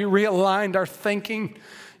 Lord. You realigned our thinking.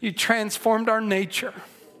 You transformed our nature.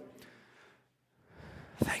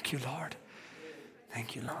 Thank you, Lord.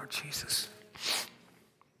 Thank you, Lord Jesus.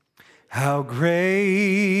 How great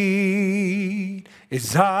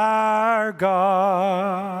is our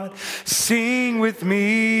God. Sing with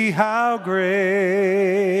me, how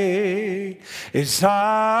great is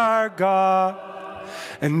our God.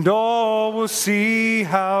 And all will see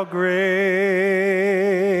how great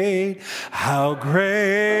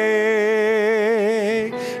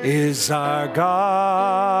is our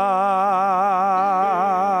God.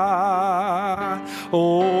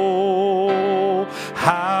 Oh,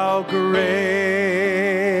 how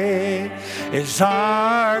great is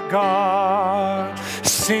our God.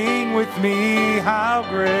 Sing with me, how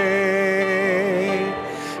great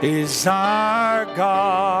is our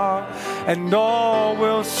God. And all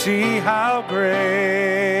will see how great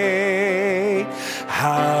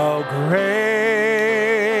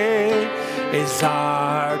is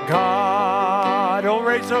our God. Oh,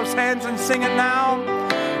 raise those hands and sing it now.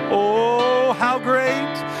 Oh, how great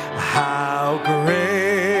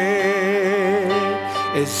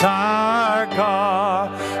is our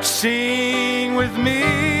God. Sing with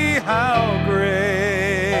me, how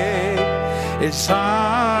great is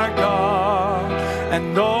our God.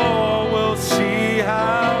 And all will see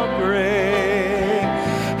how great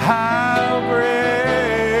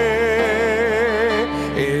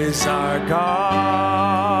is our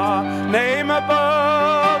God. Name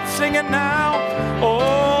above, sing it now.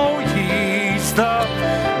 Oh, he's the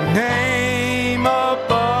name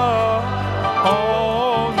above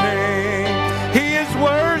all names. He is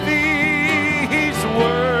worthy, he's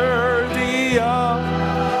worthy of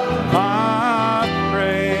my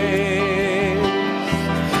praise.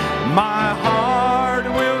 My heart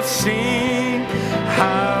will sing,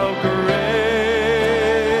 how great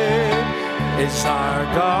is our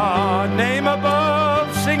God. Name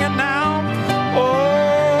above, sing it now.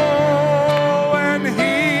 Oh, and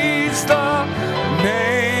he's the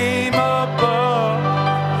name above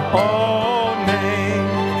all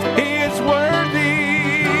names. He is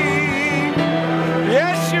worthy.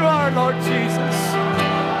 Yes, you are, Lord Jesus.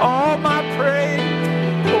 All my praise.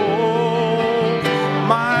 Oh,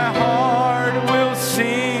 my heart will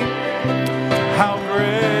sing, how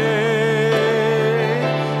great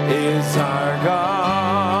is our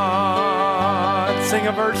God. Sing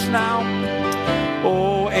a verse now.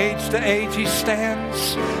 Oh, age to age he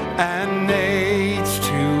stands, and age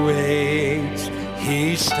to age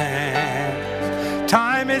he stands.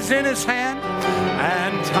 Time is in his hand,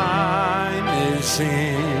 and time is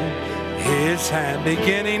in his hand.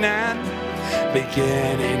 Beginning and the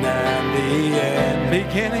end.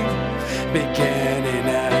 Beginning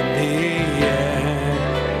and the end.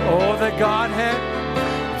 Oh, the Godhead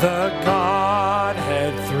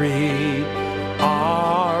three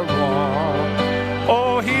are one.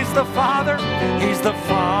 Oh, he's the Father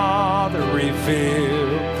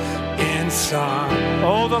revealed in Son.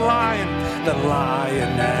 Oh, the Lion and the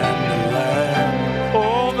Lamb.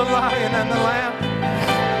 Oh, the Lion and the Lamb.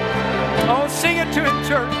 Oh, sing it to him,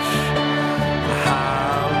 church.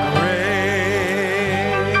 How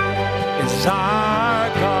great is our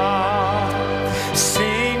God.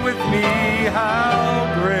 Sing with me, how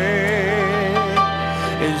great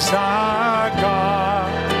is our God.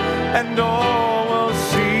 And all will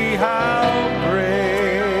see how great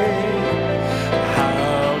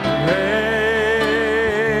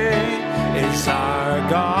is our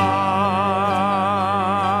God.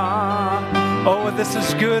 Oh, this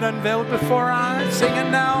is good, unveiled before eyes. Sing it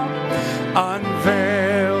now.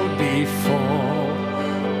 Unveiled before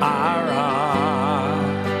our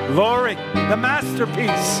eyes. Glory, the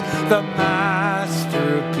masterpiece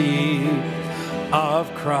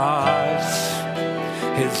of Christ.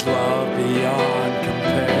 His love beyond compare.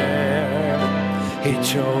 He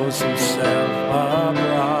chose himself a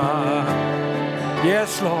bride.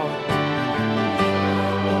 Yes, Lord.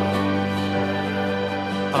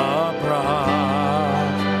 A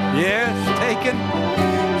bride. Yes, taken.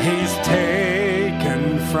 He's taken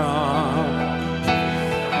from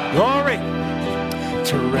glory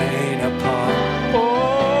to reign upon.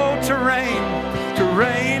 Oh, to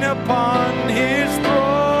reign upon his throne.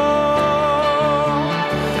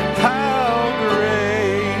 How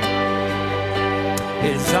great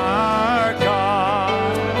is our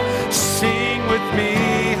God. Sing with me,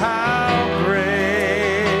 how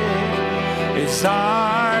great is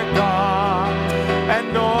our God.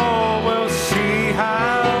 And all will see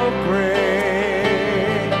how great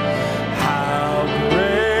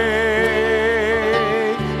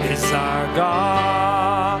is our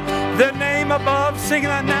God. The name above, sing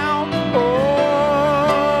that now.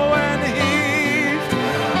 Oh, and he's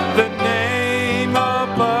the name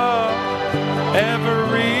above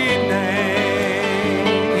every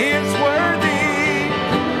name. He is worthy.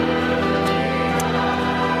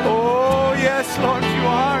 Oh, yes, Lord, you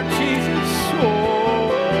are Jesus. Oh,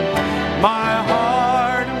 my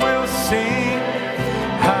heart will sing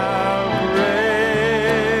how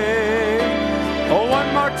great. Oh, one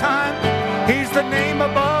more time. He's the name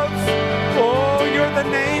above. Oh, you're the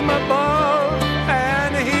name above.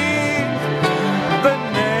 And he's the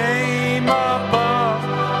name above.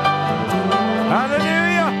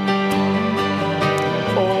 Hallelujah.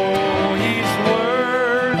 Oh, he's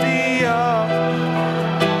worthy of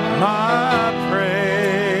my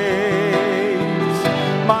praise.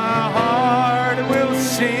 My heart will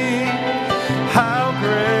sing how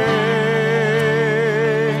great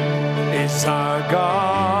is our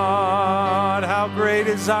God. How great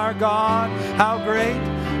is our God? How great?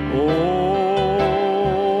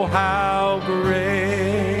 Oh, how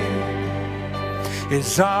great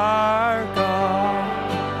is our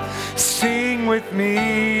God. Sing with me,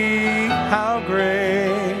 how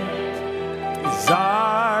great is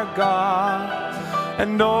our God.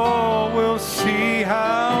 And all will see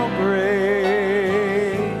how great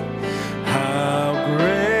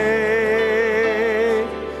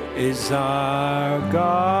is our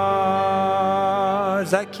God.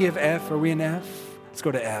 Is that key of F? Are we in F? Let's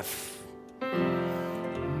go to F.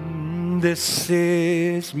 This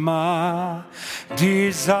is my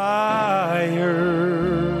desire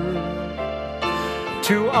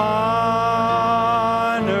to honor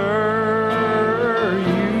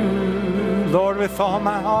you, Lord, with all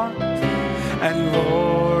my heart, and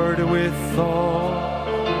Lord, with all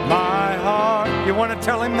my heart. You want to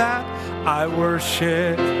tell him that? I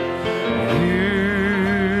worship you.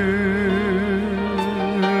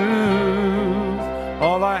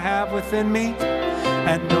 All I have within me,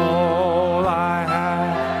 and all I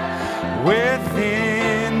have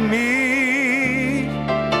within me,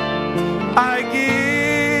 I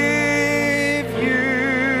give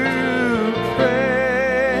you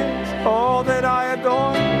praise. All that I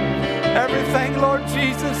adore, everything, Lord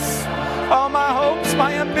Jesus, all my hopes,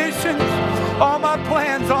 my ambitions, all my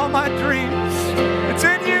plans, all my dreams, it's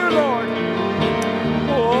in you, Lord.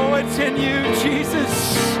 Oh, it's in you,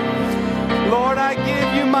 Jesus. Lord, I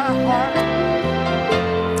give you my heart.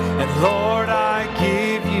 And Lord, I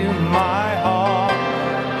give you my heart.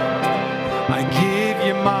 I give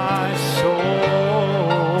you my soul.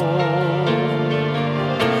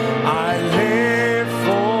 I live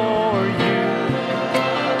for you.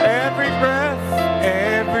 Every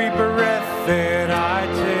breath that I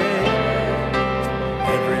take,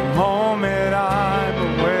 every moment I'm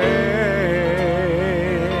away.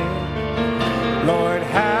 Lord,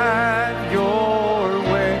 have your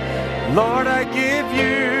way. Lord, I give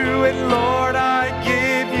you, and Lord, I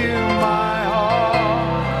give you my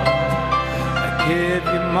heart. I give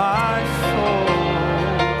you my soul.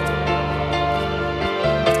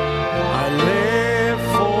 I live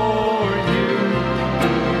for you.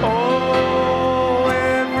 Oh,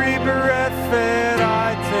 every breath that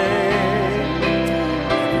I take,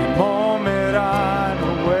 every moment I'm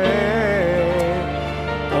away.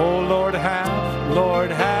 Oh, Lord,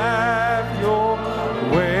 have your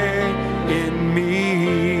way in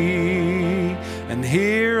me. And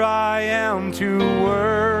here I am to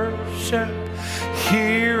worship.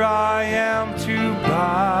 Here I am to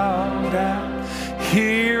bow down.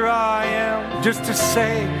 Here I am just to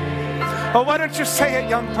say, oh, why don't you say it,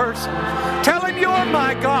 young person? Tell him you're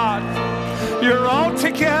my God. You're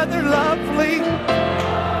altogether lovely.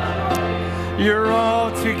 You're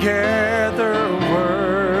altogether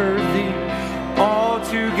worthy.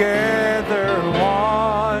 Altogether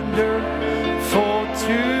wonderful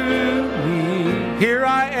to me. Here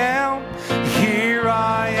I am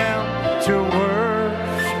to worship.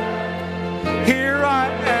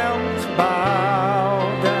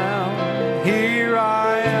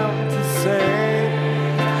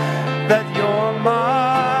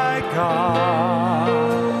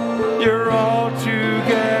 You're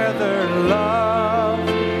altogether love,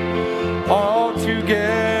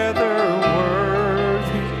 altogether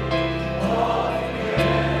worthy,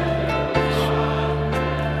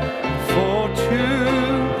 for to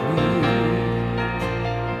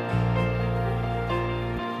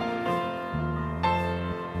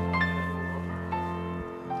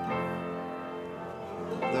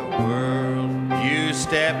the world. You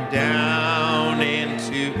step down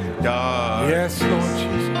into darkness. Yes, Lord Jesus.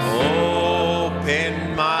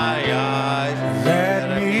 Open my eyes.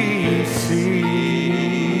 Let me see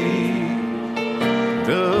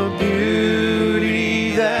the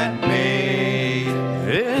beauty that made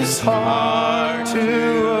this hard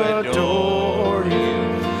to adore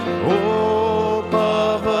you. Oh,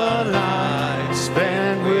 above a life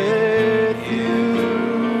spent with you.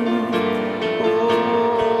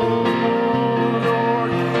 Oh,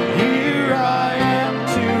 Lord, here I am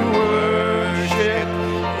to worship.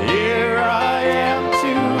 Here I am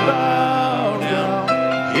to bow down.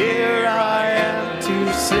 Here I am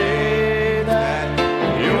to say that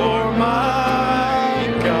you're my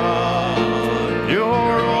God.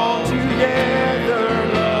 You're altogether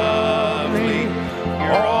lovely,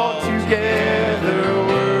 altogether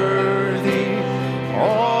worthy,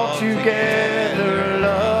 altogether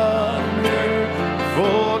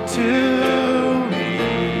wonderful to me.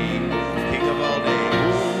 King of all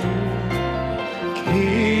days,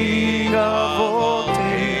 King of all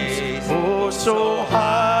days, oh so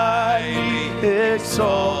highly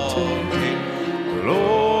exalted,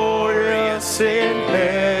 glorious in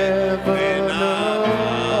heaven above.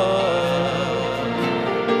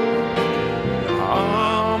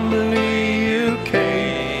 Humbly you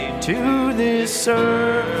came to this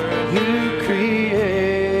earth, you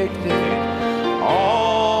created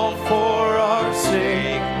all for our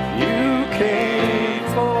sake. You came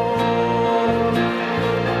forth.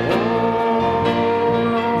 Oh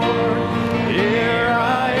Lord, here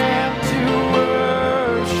I am to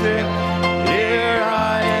worship. Here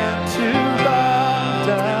I am to bow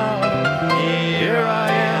down. Here I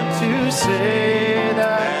am to say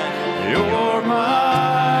that you're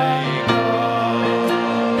my God.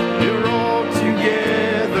 You're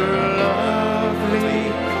altogether lovely,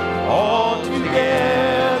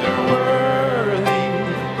 altogether worthy,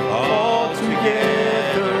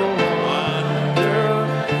 altogether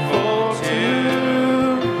wonderful to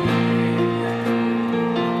me.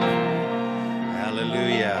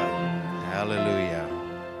 Hallelujah. Hallelujah.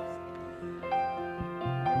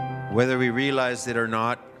 Whether we realize it or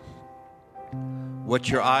not, what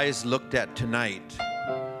your eyes looked at tonight,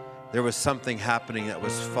 there was something happening that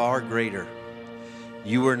was far greater.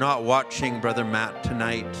 You were not watching Brother Matt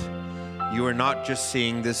tonight. You were not just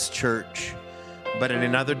seeing this church, but in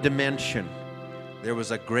another dimension, there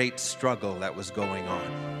was a great struggle that was going on.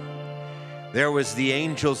 There was the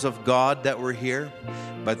angels of God that were here,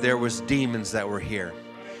 but there was demons that were here.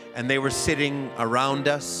 And they were sitting around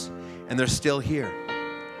us, and they're still here.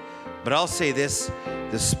 But I'll say this,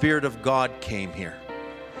 the Spirit of God came here.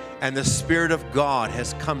 And the Spirit of God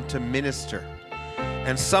has come to minister.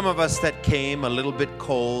 And some of us that came a little bit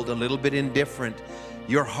cold, a little bit indifferent,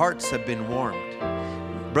 your hearts have been warmed.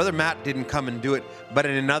 Brother Matt didn't come and do it, but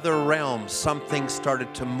in another realm, something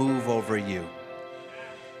started to move over you.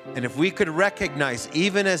 And if we could recognize,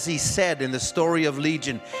 even as he said in the story of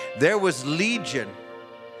Legion, there was Legion,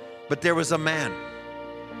 but there was a man.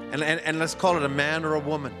 And let's call it a man or a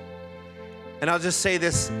woman. And I'll just say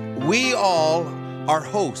this, we all are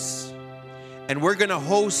hosts. And we're going to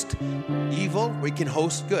host evil, we can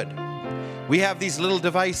host good. We have these little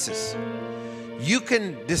devices. You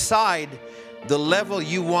can decide the level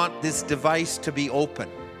you want this device to be open.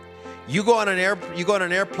 You go on an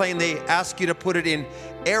airplane, they ask you to put it in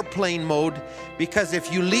airplane mode, because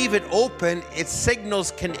if you leave it open, its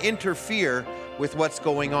signals can interfere with what's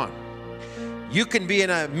going on. You can be in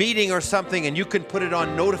a meeting or something and you can put it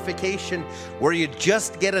on notification where you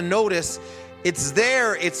just get a notice. It's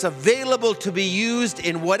there, it's available to be used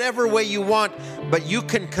in whatever way you want, but you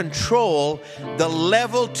can control the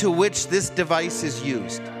level to which this device is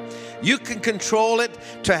used. You can control it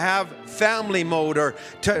to have family mode or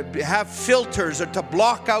to have filters or to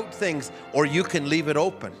block out things, or you can leave it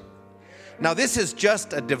open. Now, this is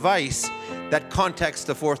just a device that contacts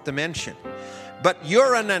the fourth dimension. But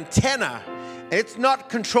you're an antenna. It's not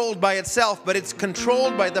controlled by itself, but it's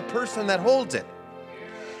controlled by the person that holds it.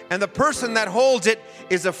 And the person that holds it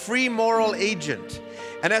is a free moral agent.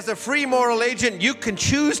 And as a free moral agent, you can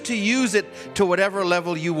choose to use it to whatever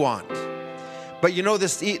level you want. But you know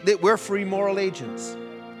this, we're free moral agents.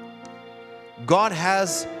 God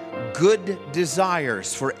has good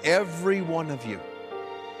desires for every one of you.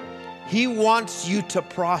 He wants you to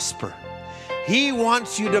prosper. He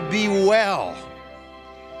wants you to be well.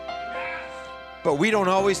 But we don't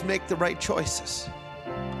always make the right choices.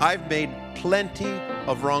 I've made plenty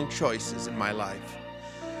of wrong choices in my life.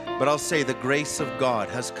 But I'll say the grace of God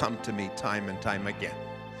has come to me time and time again.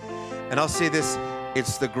 And I'll say this,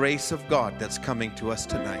 it's the grace of God that's coming to us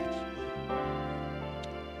tonight.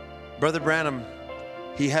 Brother Branham,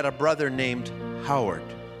 he had a brother named Howard.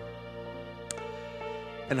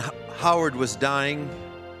 And Howard was dying,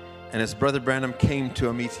 and as Brother Branham came to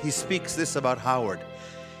him, he speaks this about Howard.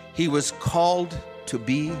 He was called to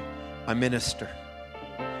be a minister.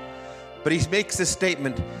 But he makes this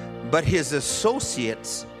statement, but his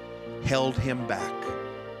associates held him back,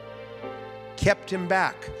 kept him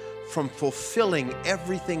back from fulfilling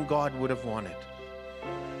everything God would have wanted.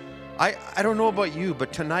 I don't know about you,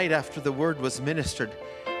 but tonight after the word was ministered,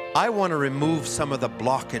 I want to remove some of the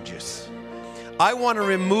blockages. I want to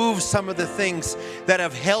remove some of the things that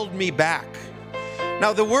have held me back.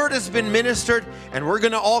 Now the word has been ministered and we're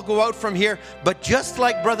going to all go out from here, but just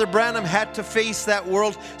like Brother Branham had to face that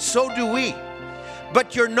world, so do we.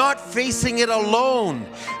 But you're not facing it alone.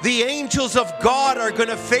 The angels of God are going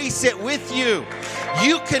to face it with you.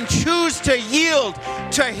 You can choose to yield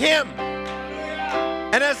to Him.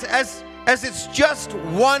 And as it's just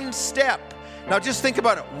one step. Now just think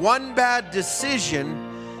about it. One bad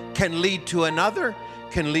decision can lead to another,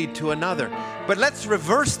 can lead to another. But let's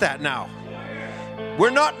reverse that now. We're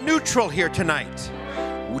not neutral here tonight.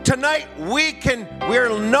 Tonight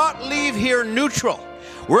we'll not leave here neutral.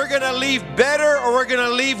 We're going to leave better or we're going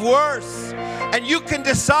to leave worse. And you can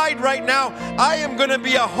decide right now, I am going to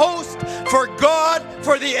be a host for God,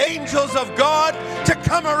 for the angels of God to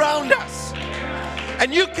come around us.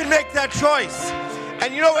 And you can make that choice.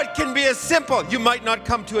 And you know, it can be as simple. You might not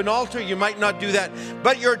come to an altar, you might not do that,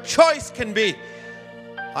 but your choice can be,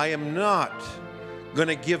 I am not going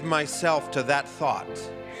to give myself to that thought.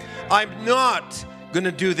 I'm not going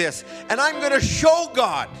to do this. And I'm going to show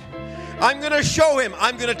God. I'm going to show Him.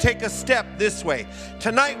 I'm going to take a step this way.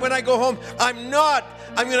 Tonight when I go home, I'm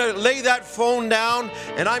going to lay that phone down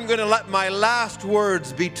and I'm going to let my last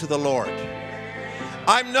words be to the Lord.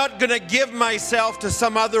 I'm not going to give myself to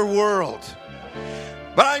some other world.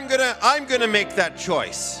 But I'm going to make that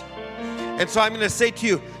choice. And so I'm going to say to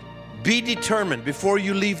you, be determined before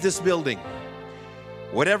you leave this building.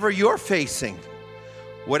 Whatever you're facing,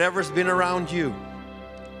 whatever's been around you,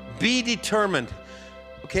 be determined.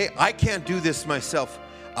 Okay, I can't do this myself.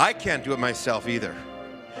 I can't do it myself either.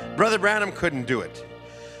 Brother Branham couldn't do it.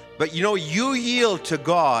 But you know, you yield to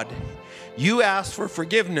God. You ask for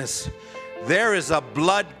forgiveness. There is a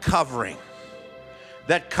blood covering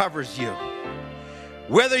that covers you.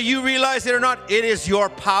 Whether you realize it or not, it is your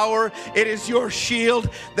power. It is your shield.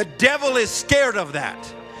 The devil is scared of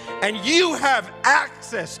that. And you have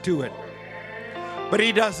access to it. But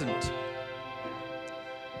he doesn't.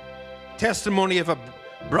 Testimony of a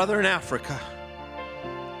brother in Africa.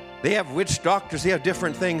 They have witch doctors. They have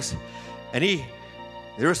different things. And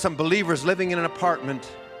there were some believers living in an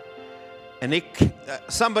apartment. And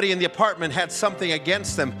somebody in the apartment had something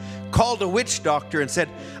against them, called a witch doctor and said,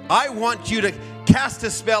 I want you to cast a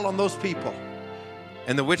spell on those people.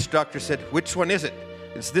 And the witch doctor said, which one is it?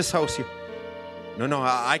 It's this house here. No,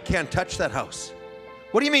 I can't touch that house.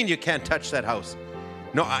 What do you mean you can't touch that house?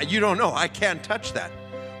 No, you don't know. I can't touch that.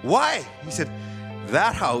 Why? He said,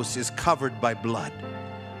 that house is covered by blood.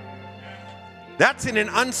 That's in an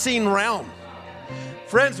unseen realm.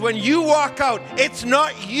 Friends, when you walk out, it's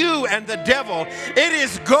not you and the devil. It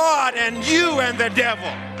is God and you and the devil.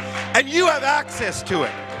 And you have access to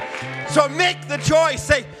it. So make the choice.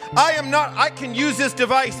 Say, I can use this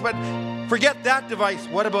device, but forget that device.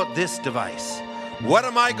 What about this device? What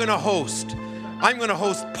am I going to host? I'm going to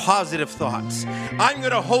host positive thoughts. I'm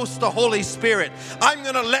going to host the Holy Spirit. I'm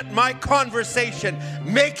going to let my conversation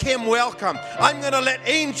make Him welcome. I'm going to let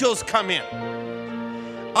angels come in.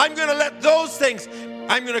 I'm going to let those things,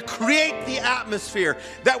 I'm going to create the atmosphere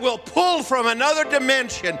that will pull from another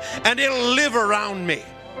dimension and it'll live around me.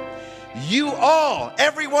 You all,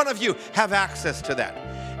 every one of you, have access to that.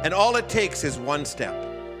 And all it takes is one step.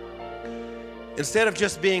 Instead of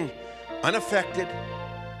just being unaffected,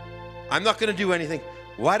 I'm not going to do anything.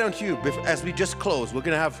 Why don't you, as we just close, we're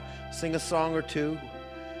going to sing a song or two.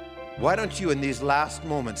 Why don't you, in these last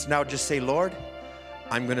moments, now just say, Lord,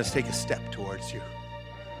 I'm going to take a step towards you.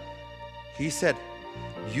 He said,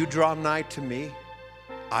 you draw nigh to me,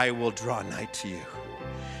 I will draw nigh to you.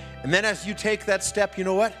 And then as you take that step, you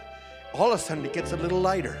know what? All of a sudden it gets a little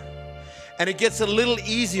lighter. And it gets a little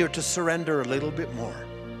easier to surrender a little bit more.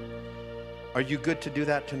 Are you good to do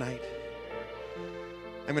that tonight?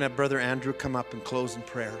 I'm going to have Brother Andrew come up and close in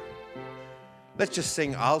prayer. Let's just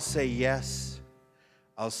sing, I'll say yes.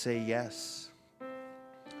 I'll say yes.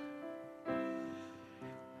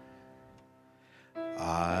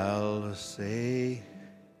 I'll say,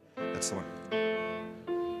 that's the one.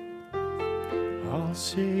 I'll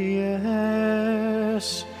say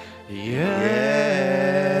yes, yes,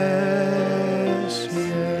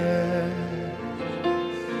 yes.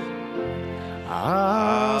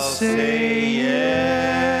 I'll say yes,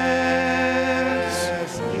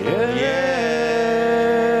 yes,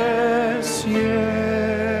 yes.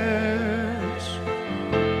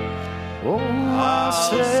 Oh, I'll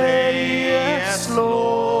say yes,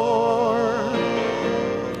 Lord.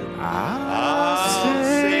 I'll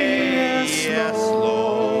say yes, Lord.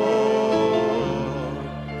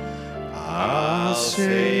 I'll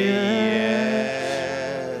say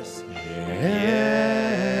yes,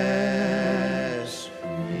 yes,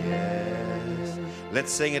 yes.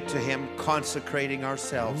 Let's sing it to him, consecrating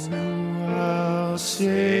ourselves now. I'll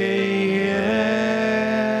say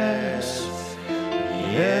yes,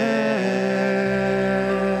 yes,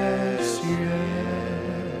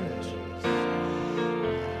 yes.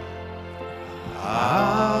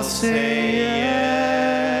 I'll say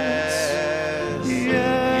yes,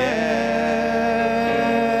 yes,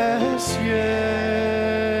 yes.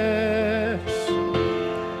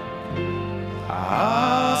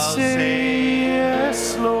 I'll say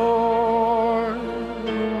yes, Lord.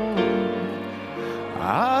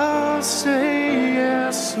 I'll say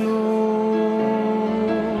yes, Lord.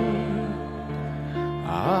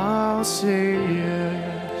 I'll say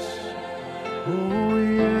yes. Oh,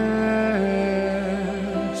 yes,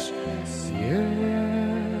 yes.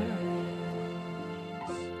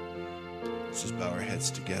 Let's just bow our heads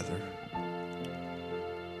together.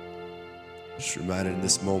 Just reminded in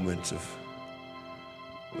this moment of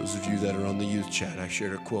those of you that are on the youth chat. I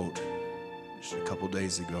shared a quote just a couple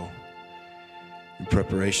days ago in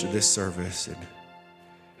preparation of this service, and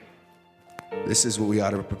this is what we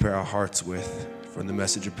ought to prepare our hearts with from the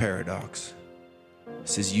message of Paradox. It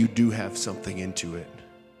says, you do have something into it.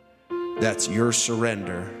 That's your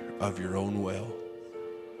surrender of your own will,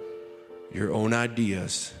 your own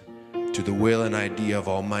ideas to the will and idea of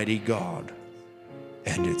Almighty God,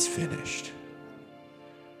 and it's finished.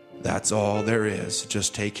 That's all there is.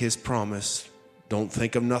 Just take his promise. Don't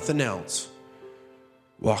think of nothing else.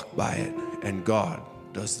 Walk by it, and God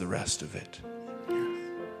does the rest of it.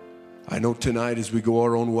 I know tonight as we go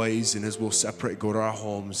our own ways and as we'll separate, go to our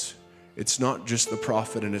homes, it's not just the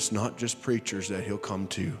prophet and it's not just preachers that he'll come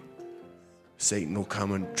to. Satan will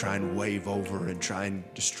come and try and wave over and try and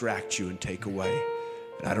distract you and take away.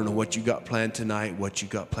 And I don't know what you got planned tonight, what you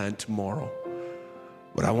got planned tomorrow,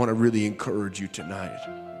 but I want to really encourage you tonight.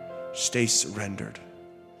 Stay surrendered.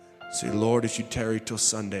 Say, Lord, if you tarry till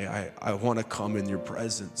Sunday, I want to come in your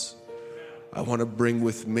presence. I want to bring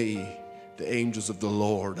with me the angels of the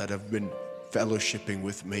Lord that have been fellowshipping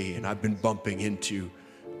with me and I've been bumping into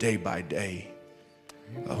day by day.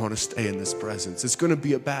 I want to stay in this presence. It's going to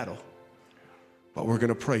be a battle, but we're going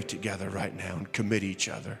to pray together right now and commit each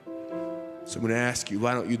other. So I'm going to ask you,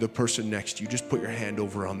 why don't you, the person next to you, just put your hand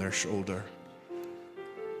over on their shoulder.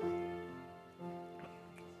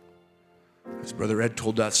 As Brother Ed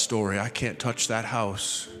told that story, I can't touch that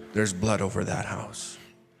house. There's blood over that house.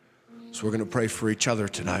 So we're going to pray for each other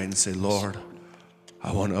tonight and say, Lord,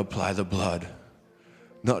 I want to apply the blood,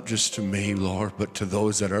 not just to me, Lord, but to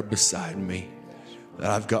those that are beside me,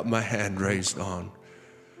 that I've got my hand raised on.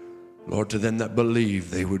 Lord, to them that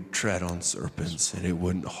believe they would tread on serpents and it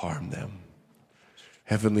wouldn't harm them.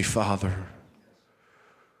 Heavenly Father,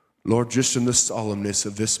 Lord, just in the solemnness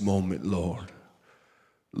of this moment, Lord,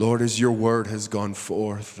 as your word has gone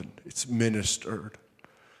forth and it's ministered,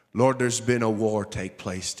 Lord, there's been a war take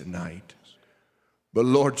place tonight. But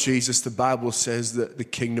Lord Jesus, the Bible says that the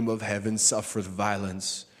kingdom of heaven suffereth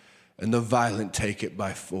violence, and the violent take it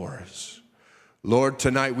by force. Lord,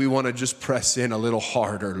 tonight we want to just press in a little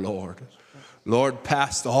harder, Lord. Lord,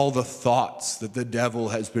 past all the thoughts that the devil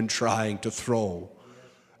has been trying to throw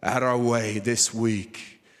at our way this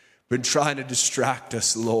week, been trying to distract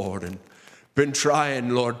us, Lord, and been trying,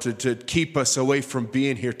 Lord, to keep us away from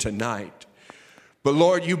being here tonight. But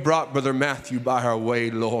Lord, you brought Brother Matthew by our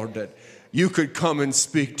way, Lord, that you could come and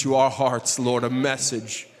speak to our hearts, Lord, a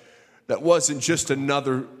message that wasn't just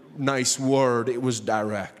another nice word, it was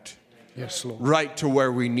direct. Yes, Lord. Right to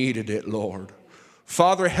where we needed it, Lord.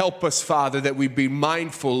 Father, help us, Father, that we be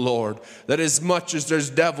mindful, Lord, that as much as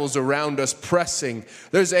there's devils around us pressing,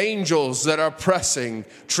 there's angels that are pressing,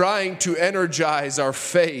 trying to energize our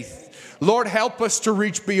faith. Lord, help us to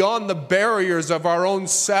reach beyond the barriers of our own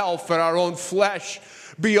self and our own flesh.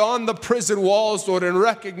 beyond the prison walls, Lord, and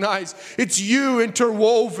recognize it's you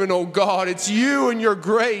interwoven, oh God. It's you and your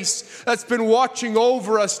grace that's been watching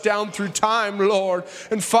over us down through time, Lord.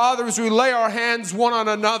 And Father, as we lay our hands one on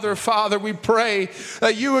another, Father, we pray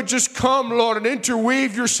that you would just come, Lord, and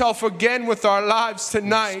interweave yourself again with our lives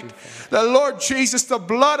tonight. That, Lord Jesus, the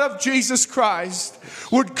blood of Jesus Christ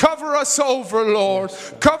would cover us over, Lord.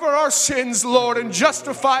 Cover our sins, Lord, and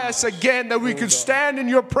justify us again, that we could stand in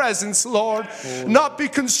your presence, Lord. Not be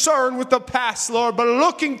concerned with the past, Lord, but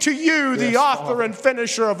looking to you, the author and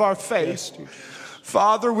finisher of our faith.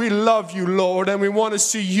 Father, we love you, Lord, and we want to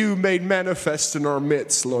see you made manifest in our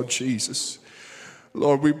midst, Lord Jesus.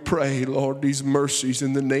 Lord, we pray, Lord, these mercies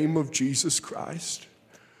in the name of Jesus Christ,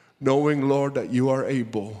 knowing, Lord, that you are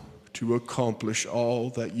able to accomplish all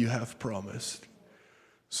that you have promised.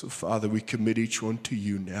 So, Father, we commit each one to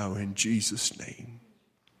you now in Jesus' name.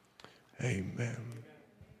 Amen.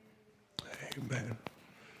 Amen.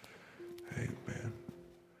 Amen.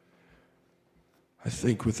 I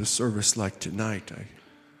think with a service like tonight,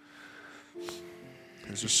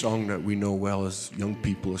 there's a song that we know well as young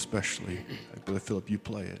people especially. Brother Philip, you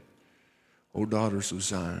play it. O daughters of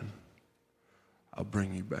Zion, I'll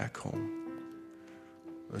bring you back home.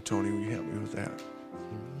 Tony, will you help me with that?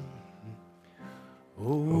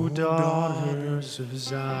 O daughters of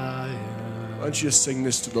Zion. Why don't you just sing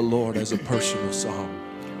this to the Lord as a personal song?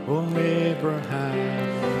 O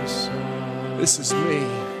Abraham's son. This is me.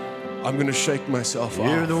 I'm going to shake myself off.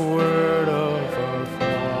 Hear the word of our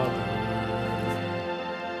Father.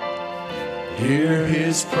 Hear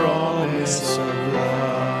his promise of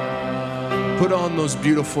love. Put on those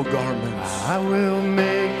beautiful garments. I will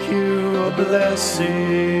make you a blessing.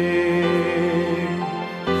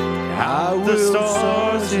 I will the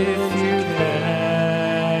stars if you can.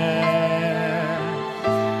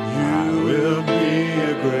 You will be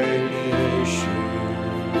a great nation.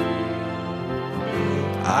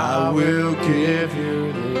 I will give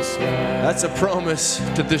you this land. That's a promise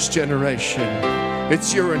to this generation.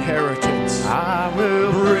 It's your inheritance. I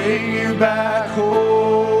will bring you back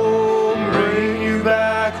home. Bring you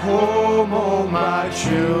back home, oh my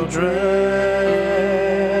children.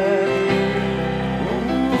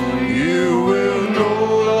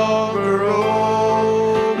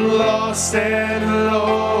 Stand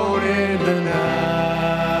alone in the night.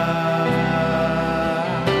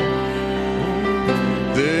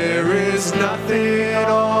 There is nothing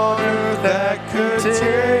on earth that could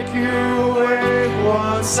take you away.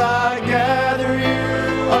 Once I gather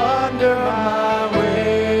you under my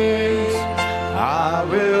wings, I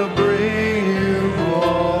will bring you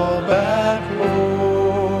all back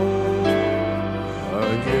home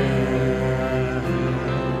again.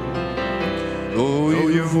 Oh,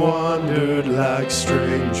 you've wandered like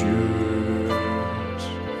strangers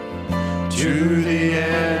to the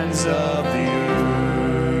ends of the earth.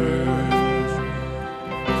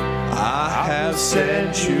 I have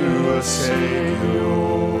sent you a Savior.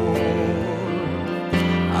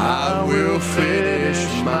 I will finish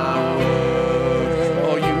my work.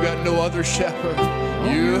 Oh, you got no other shepherd.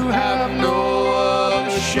 You have no other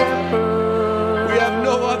shepherd. We have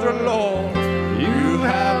no other Lord. You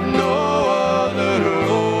have no other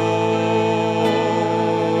Lord.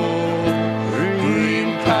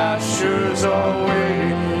 Green pastures are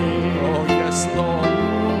waiting. Oh, yes, Lord.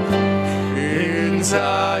 In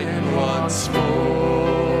Zion once more.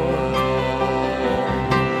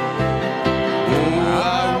 Oh,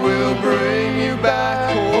 I will bring you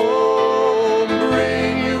back home.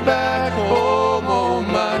 Bring you back home, oh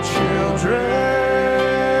my children.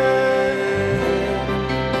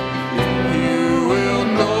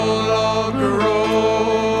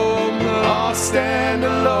 Stand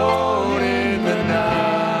alone in the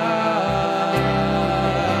night.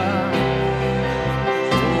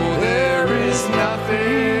 Oh, there is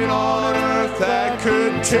nothing on earth that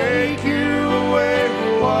could take you away.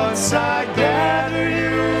 Once I gather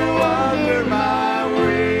you under my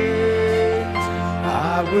wings,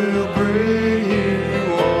 I will bring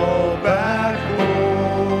you all back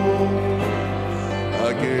home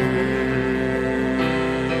again.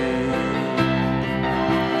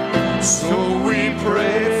 So we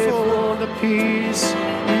pray for the peace.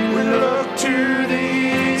 We look to the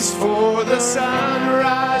east, for the sun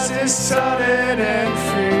rises sudden and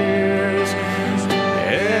fierce.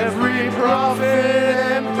 Every prophet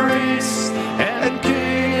and priest and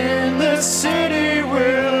king in the city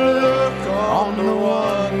will look on the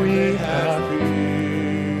one we have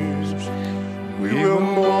pierced. We will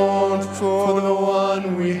mourn for the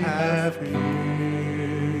one we have pierced.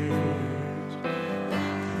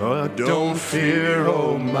 But don't fear,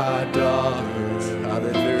 oh my daughters.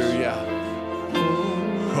 Hallelujah.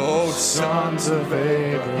 sons of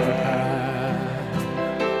Abraham.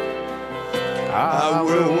 I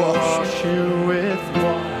will wash you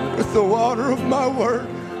with the water of my word.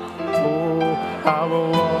 Oh, I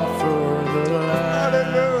will offer the Lamb.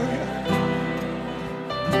 Hallelujah.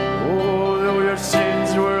 Oh, though your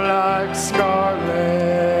sins were like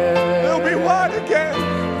scarlet, they'll be white again.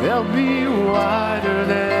 They'll be whiter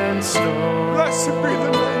than snow. Blessed be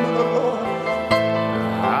the name of the Lord.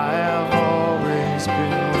 I have always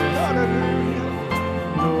been with you.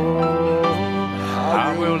 No,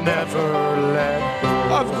 I will never let go.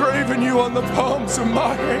 I've graven you on the palms of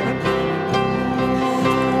my hand.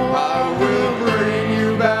 I will bring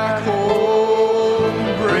you back home,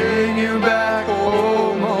 bring you back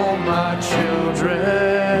home, oh my children.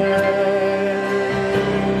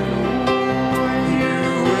 You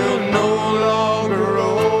will no longer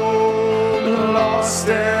roam, lost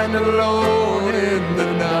and alone in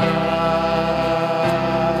the night.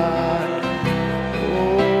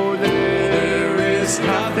 Oh, there is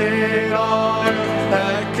nothing on earth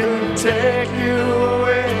that can take you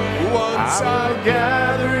away. Once I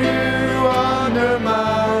gather you under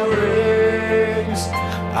my wings,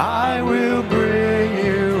 I will bring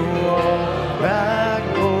you all back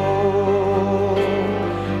home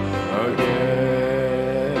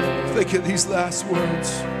again. Think of these last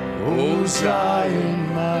words. Oh,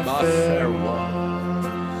 Zion, my fair one.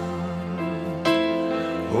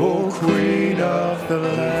 Oh, Queen of the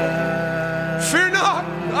land. Fear not,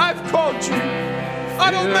 I've called you. I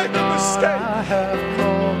don't make a mistake. I have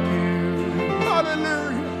called you.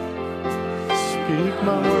 Hallelujah. Speak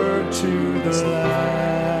my word to the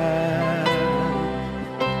land.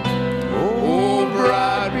 Oh,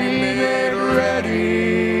 bride, be made ready,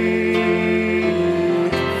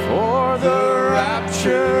 for the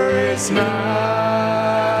rapture is nigh.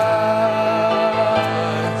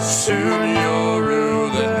 Soon you'll rule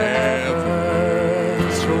the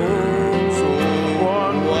heavens. Oh,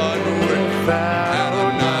 one with that.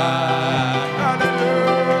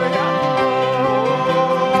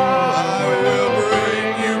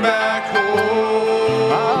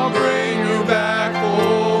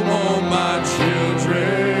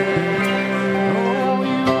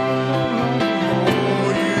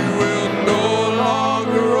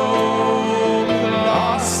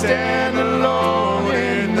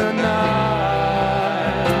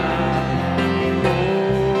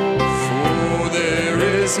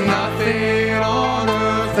 Nothing on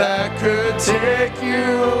earth that could take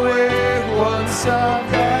you away. Once I've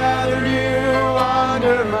gathered you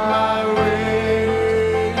under my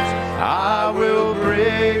wings, I will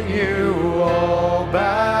bring you all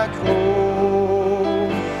back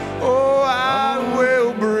home. Oh, I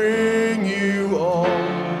will bring you all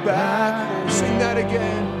back home. Sing that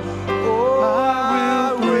again. Oh,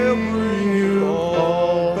 I will bring you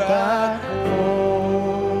all back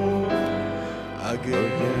home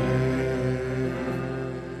again.